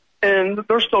JVs, and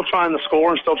they're still trying to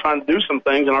score and still trying to do some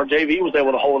things, and our JV was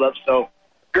able to hold up. So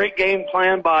great game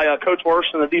plan by Coach Worst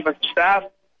and the defensive staff,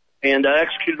 and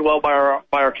executed well by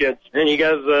our kids. And you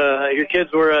guys, your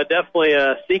kids were definitely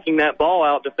seeking that ball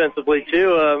out defensively,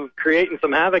 too, creating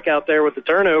some havoc out there with the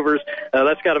turnovers.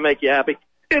 That's got to make you happy.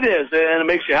 It is, and it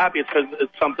makes you happy. It's because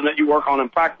it's something that you work on in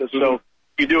practice. So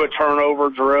you do a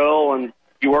turnover drill, and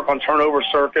you work on turnover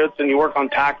circuits, and you work on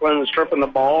tackling and stripping the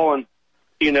ball, and,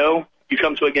 you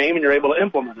come to a game and you're able to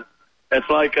implement it. It's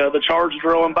like the charge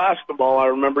drill in basketball. I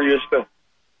remember you used to,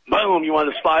 boom, you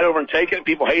wanted to slide over and take it.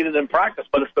 People hated it in practice,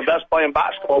 but it's the best play in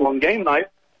basketball on game night.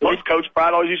 Coach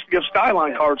Pratt always used to give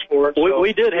skyline cards for it. So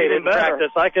we did hate it in practice.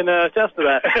 I can attest to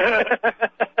that.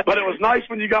 But it was nice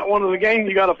when you got one of the game,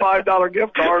 you got a $5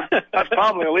 gift card. That's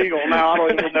probably illegal now. I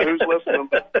don't even know who's listening.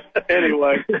 But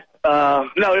anyway,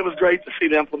 no, it was great to see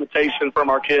the implementation from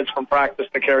our kids from practice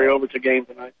to carry over to game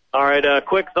tonight. All right,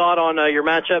 quick thought on your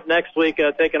matchup next week,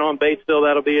 taking on Batesville.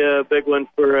 That'll be a big one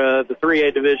for the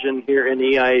 3A division here in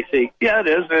the EIAC. Yeah, it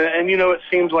is. And it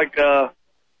seems like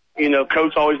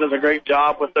Coach always does a great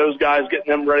job with those guys,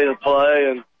 getting them ready to play.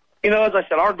 And, as I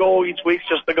said, our goal each week is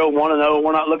just to go 1-0.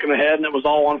 We're not looking ahead, and it was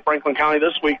all on Franklin County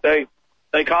this week. They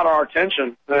caught our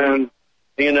attention. And,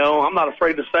 I'm not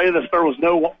afraid to say this. There was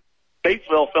no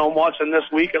Batesville film watching this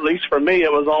week, at least for me.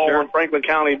 It was all on Franklin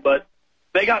County. But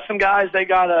they got some guys. They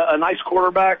got a nice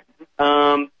quarterback.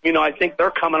 I think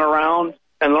they're coming around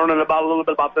and learning a little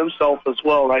bit about themselves as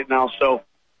well right now. So,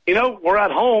 we're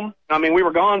at home. I mean, we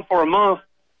were gone for a month.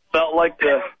 Felt like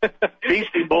the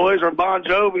Beastie Boys or Bon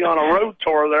Jovi on a road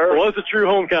tour there. It was a true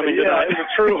homecoming tonight. Yeah, it was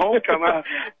a true homecoming. I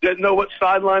didn't know what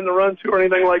sideline to run to or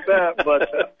anything like that.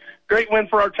 But great win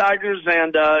for our Tigers,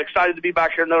 and excited to be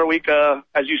back here another week.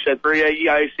 As you said, 3A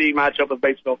EIAC matchup with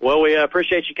Batesville. Well, we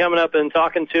appreciate you coming up and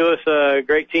talking to us.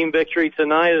 Great team victory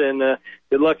tonight, and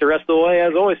good luck the rest of the way,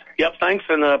 as always. Yep, thanks,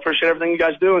 and appreciate everything you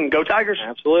guys do, and go Tigers.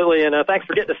 Absolutely, and thanks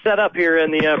for getting us set up here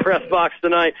in the press box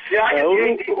tonight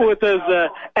with those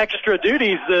extra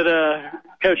duties that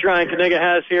Coach Ryan Kaniga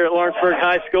has here at Lawrenceburg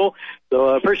High School. So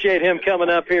appreciate him coming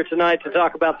up here tonight to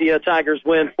talk about the Tigers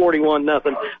win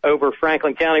 41-0 over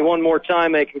Franklin County. One more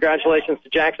time, congratulations to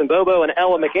Jackson Bobo and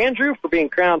Ella McAndrew for being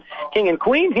crowned king and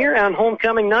queen here on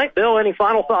homecoming night. Bill, any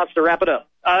final thoughts to wrap it up?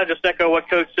 Just echo what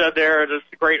Coach said there. Just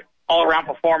a great all-around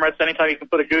performance. Anytime you can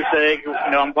put a goose egg,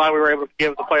 I'm glad we were able to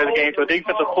give the player of the game to a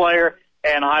defensive player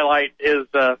and highlight his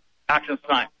actions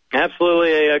tonight.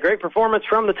 Absolutely. A great performance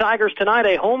from the Tigers tonight.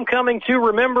 A homecoming to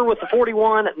remember with the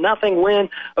 41-0 win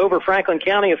over Franklin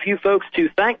County. A few folks to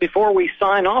thank before we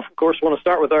sign off. Of course, we want to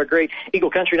start with our great Eagle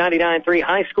Country 99.3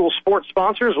 high school sports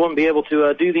sponsors. Wouldn't be able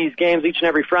to do these games each and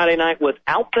every Friday night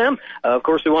without them. Of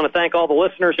course, we want to thank all the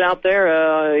listeners out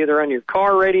there, either on your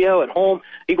car radio, at home,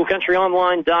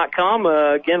 EagleCountryOnline.com.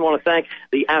 Again, want to thank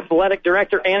the athletic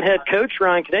director and head coach,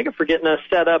 Ryan Knega, for getting us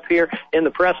set up here in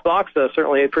the press box.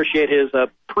 Certainly appreciate his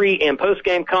pre- and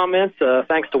post-game comments.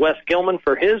 Thanks to Wes Gilman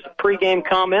for his pre-game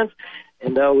comments.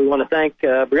 And we want to thank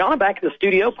Brianna back in the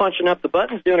studio, punching up the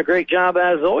buttons, doing a great job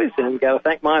as always. And got to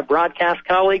thank my broadcast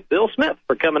colleague, Bill Smith,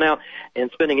 for coming out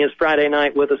and spending his Friday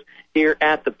night with us here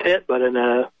at the pit. But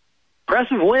an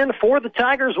impressive win for the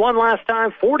Tigers one last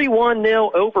time,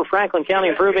 41-0 over Franklin County,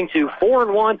 improving to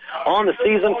 4-1 on the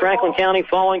season. Franklin County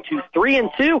falling to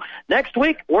 3-2. Next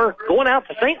week, we're going out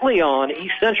to St. Leon,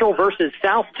 East Central versus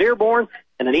South Dearborn,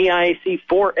 and an EIAC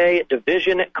 4A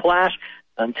division clash.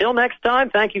 Until next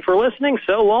time, thank you for listening.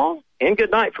 So long, and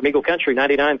good night from Eagle Country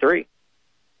 99.3.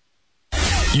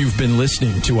 You've been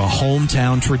listening to a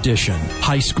hometown tradition.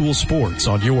 High school sports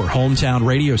on your hometown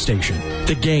radio station.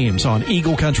 The games on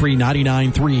Eagle Country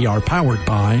 99.3 are powered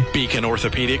by Beacon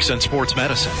Orthopedics and Sports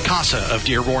Medicine, CASA of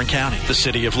Dearborn County, the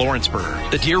City of Lawrenceburg,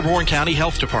 the Dearborn County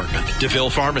Health Department, DeVille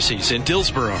Pharmacies in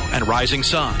Dillsboro and Rising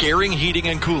Sun, Gehring Heating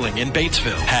and Cooling in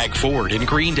Batesville, Hag Ford in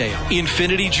Greendale,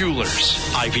 Infinity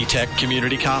Jewelers, Ivy Tech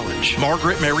Community College,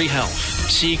 Margaret Mary Health,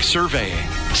 Sieg Surveying,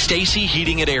 Stacy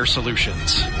Heating and Air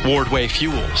Solutions, Wardway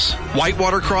Fuels,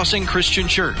 Whitewater Crossing Christian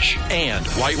Church, and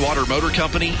Whitewater Motor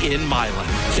Company in Milan.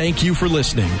 Thank you for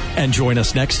listening, and join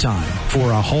us next time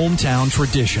for a hometown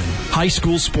tradition. High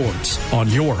school sports on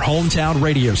your hometown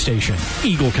radio station,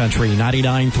 Eagle Country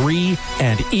 99.3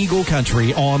 and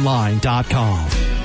EagleCountryOnline.com.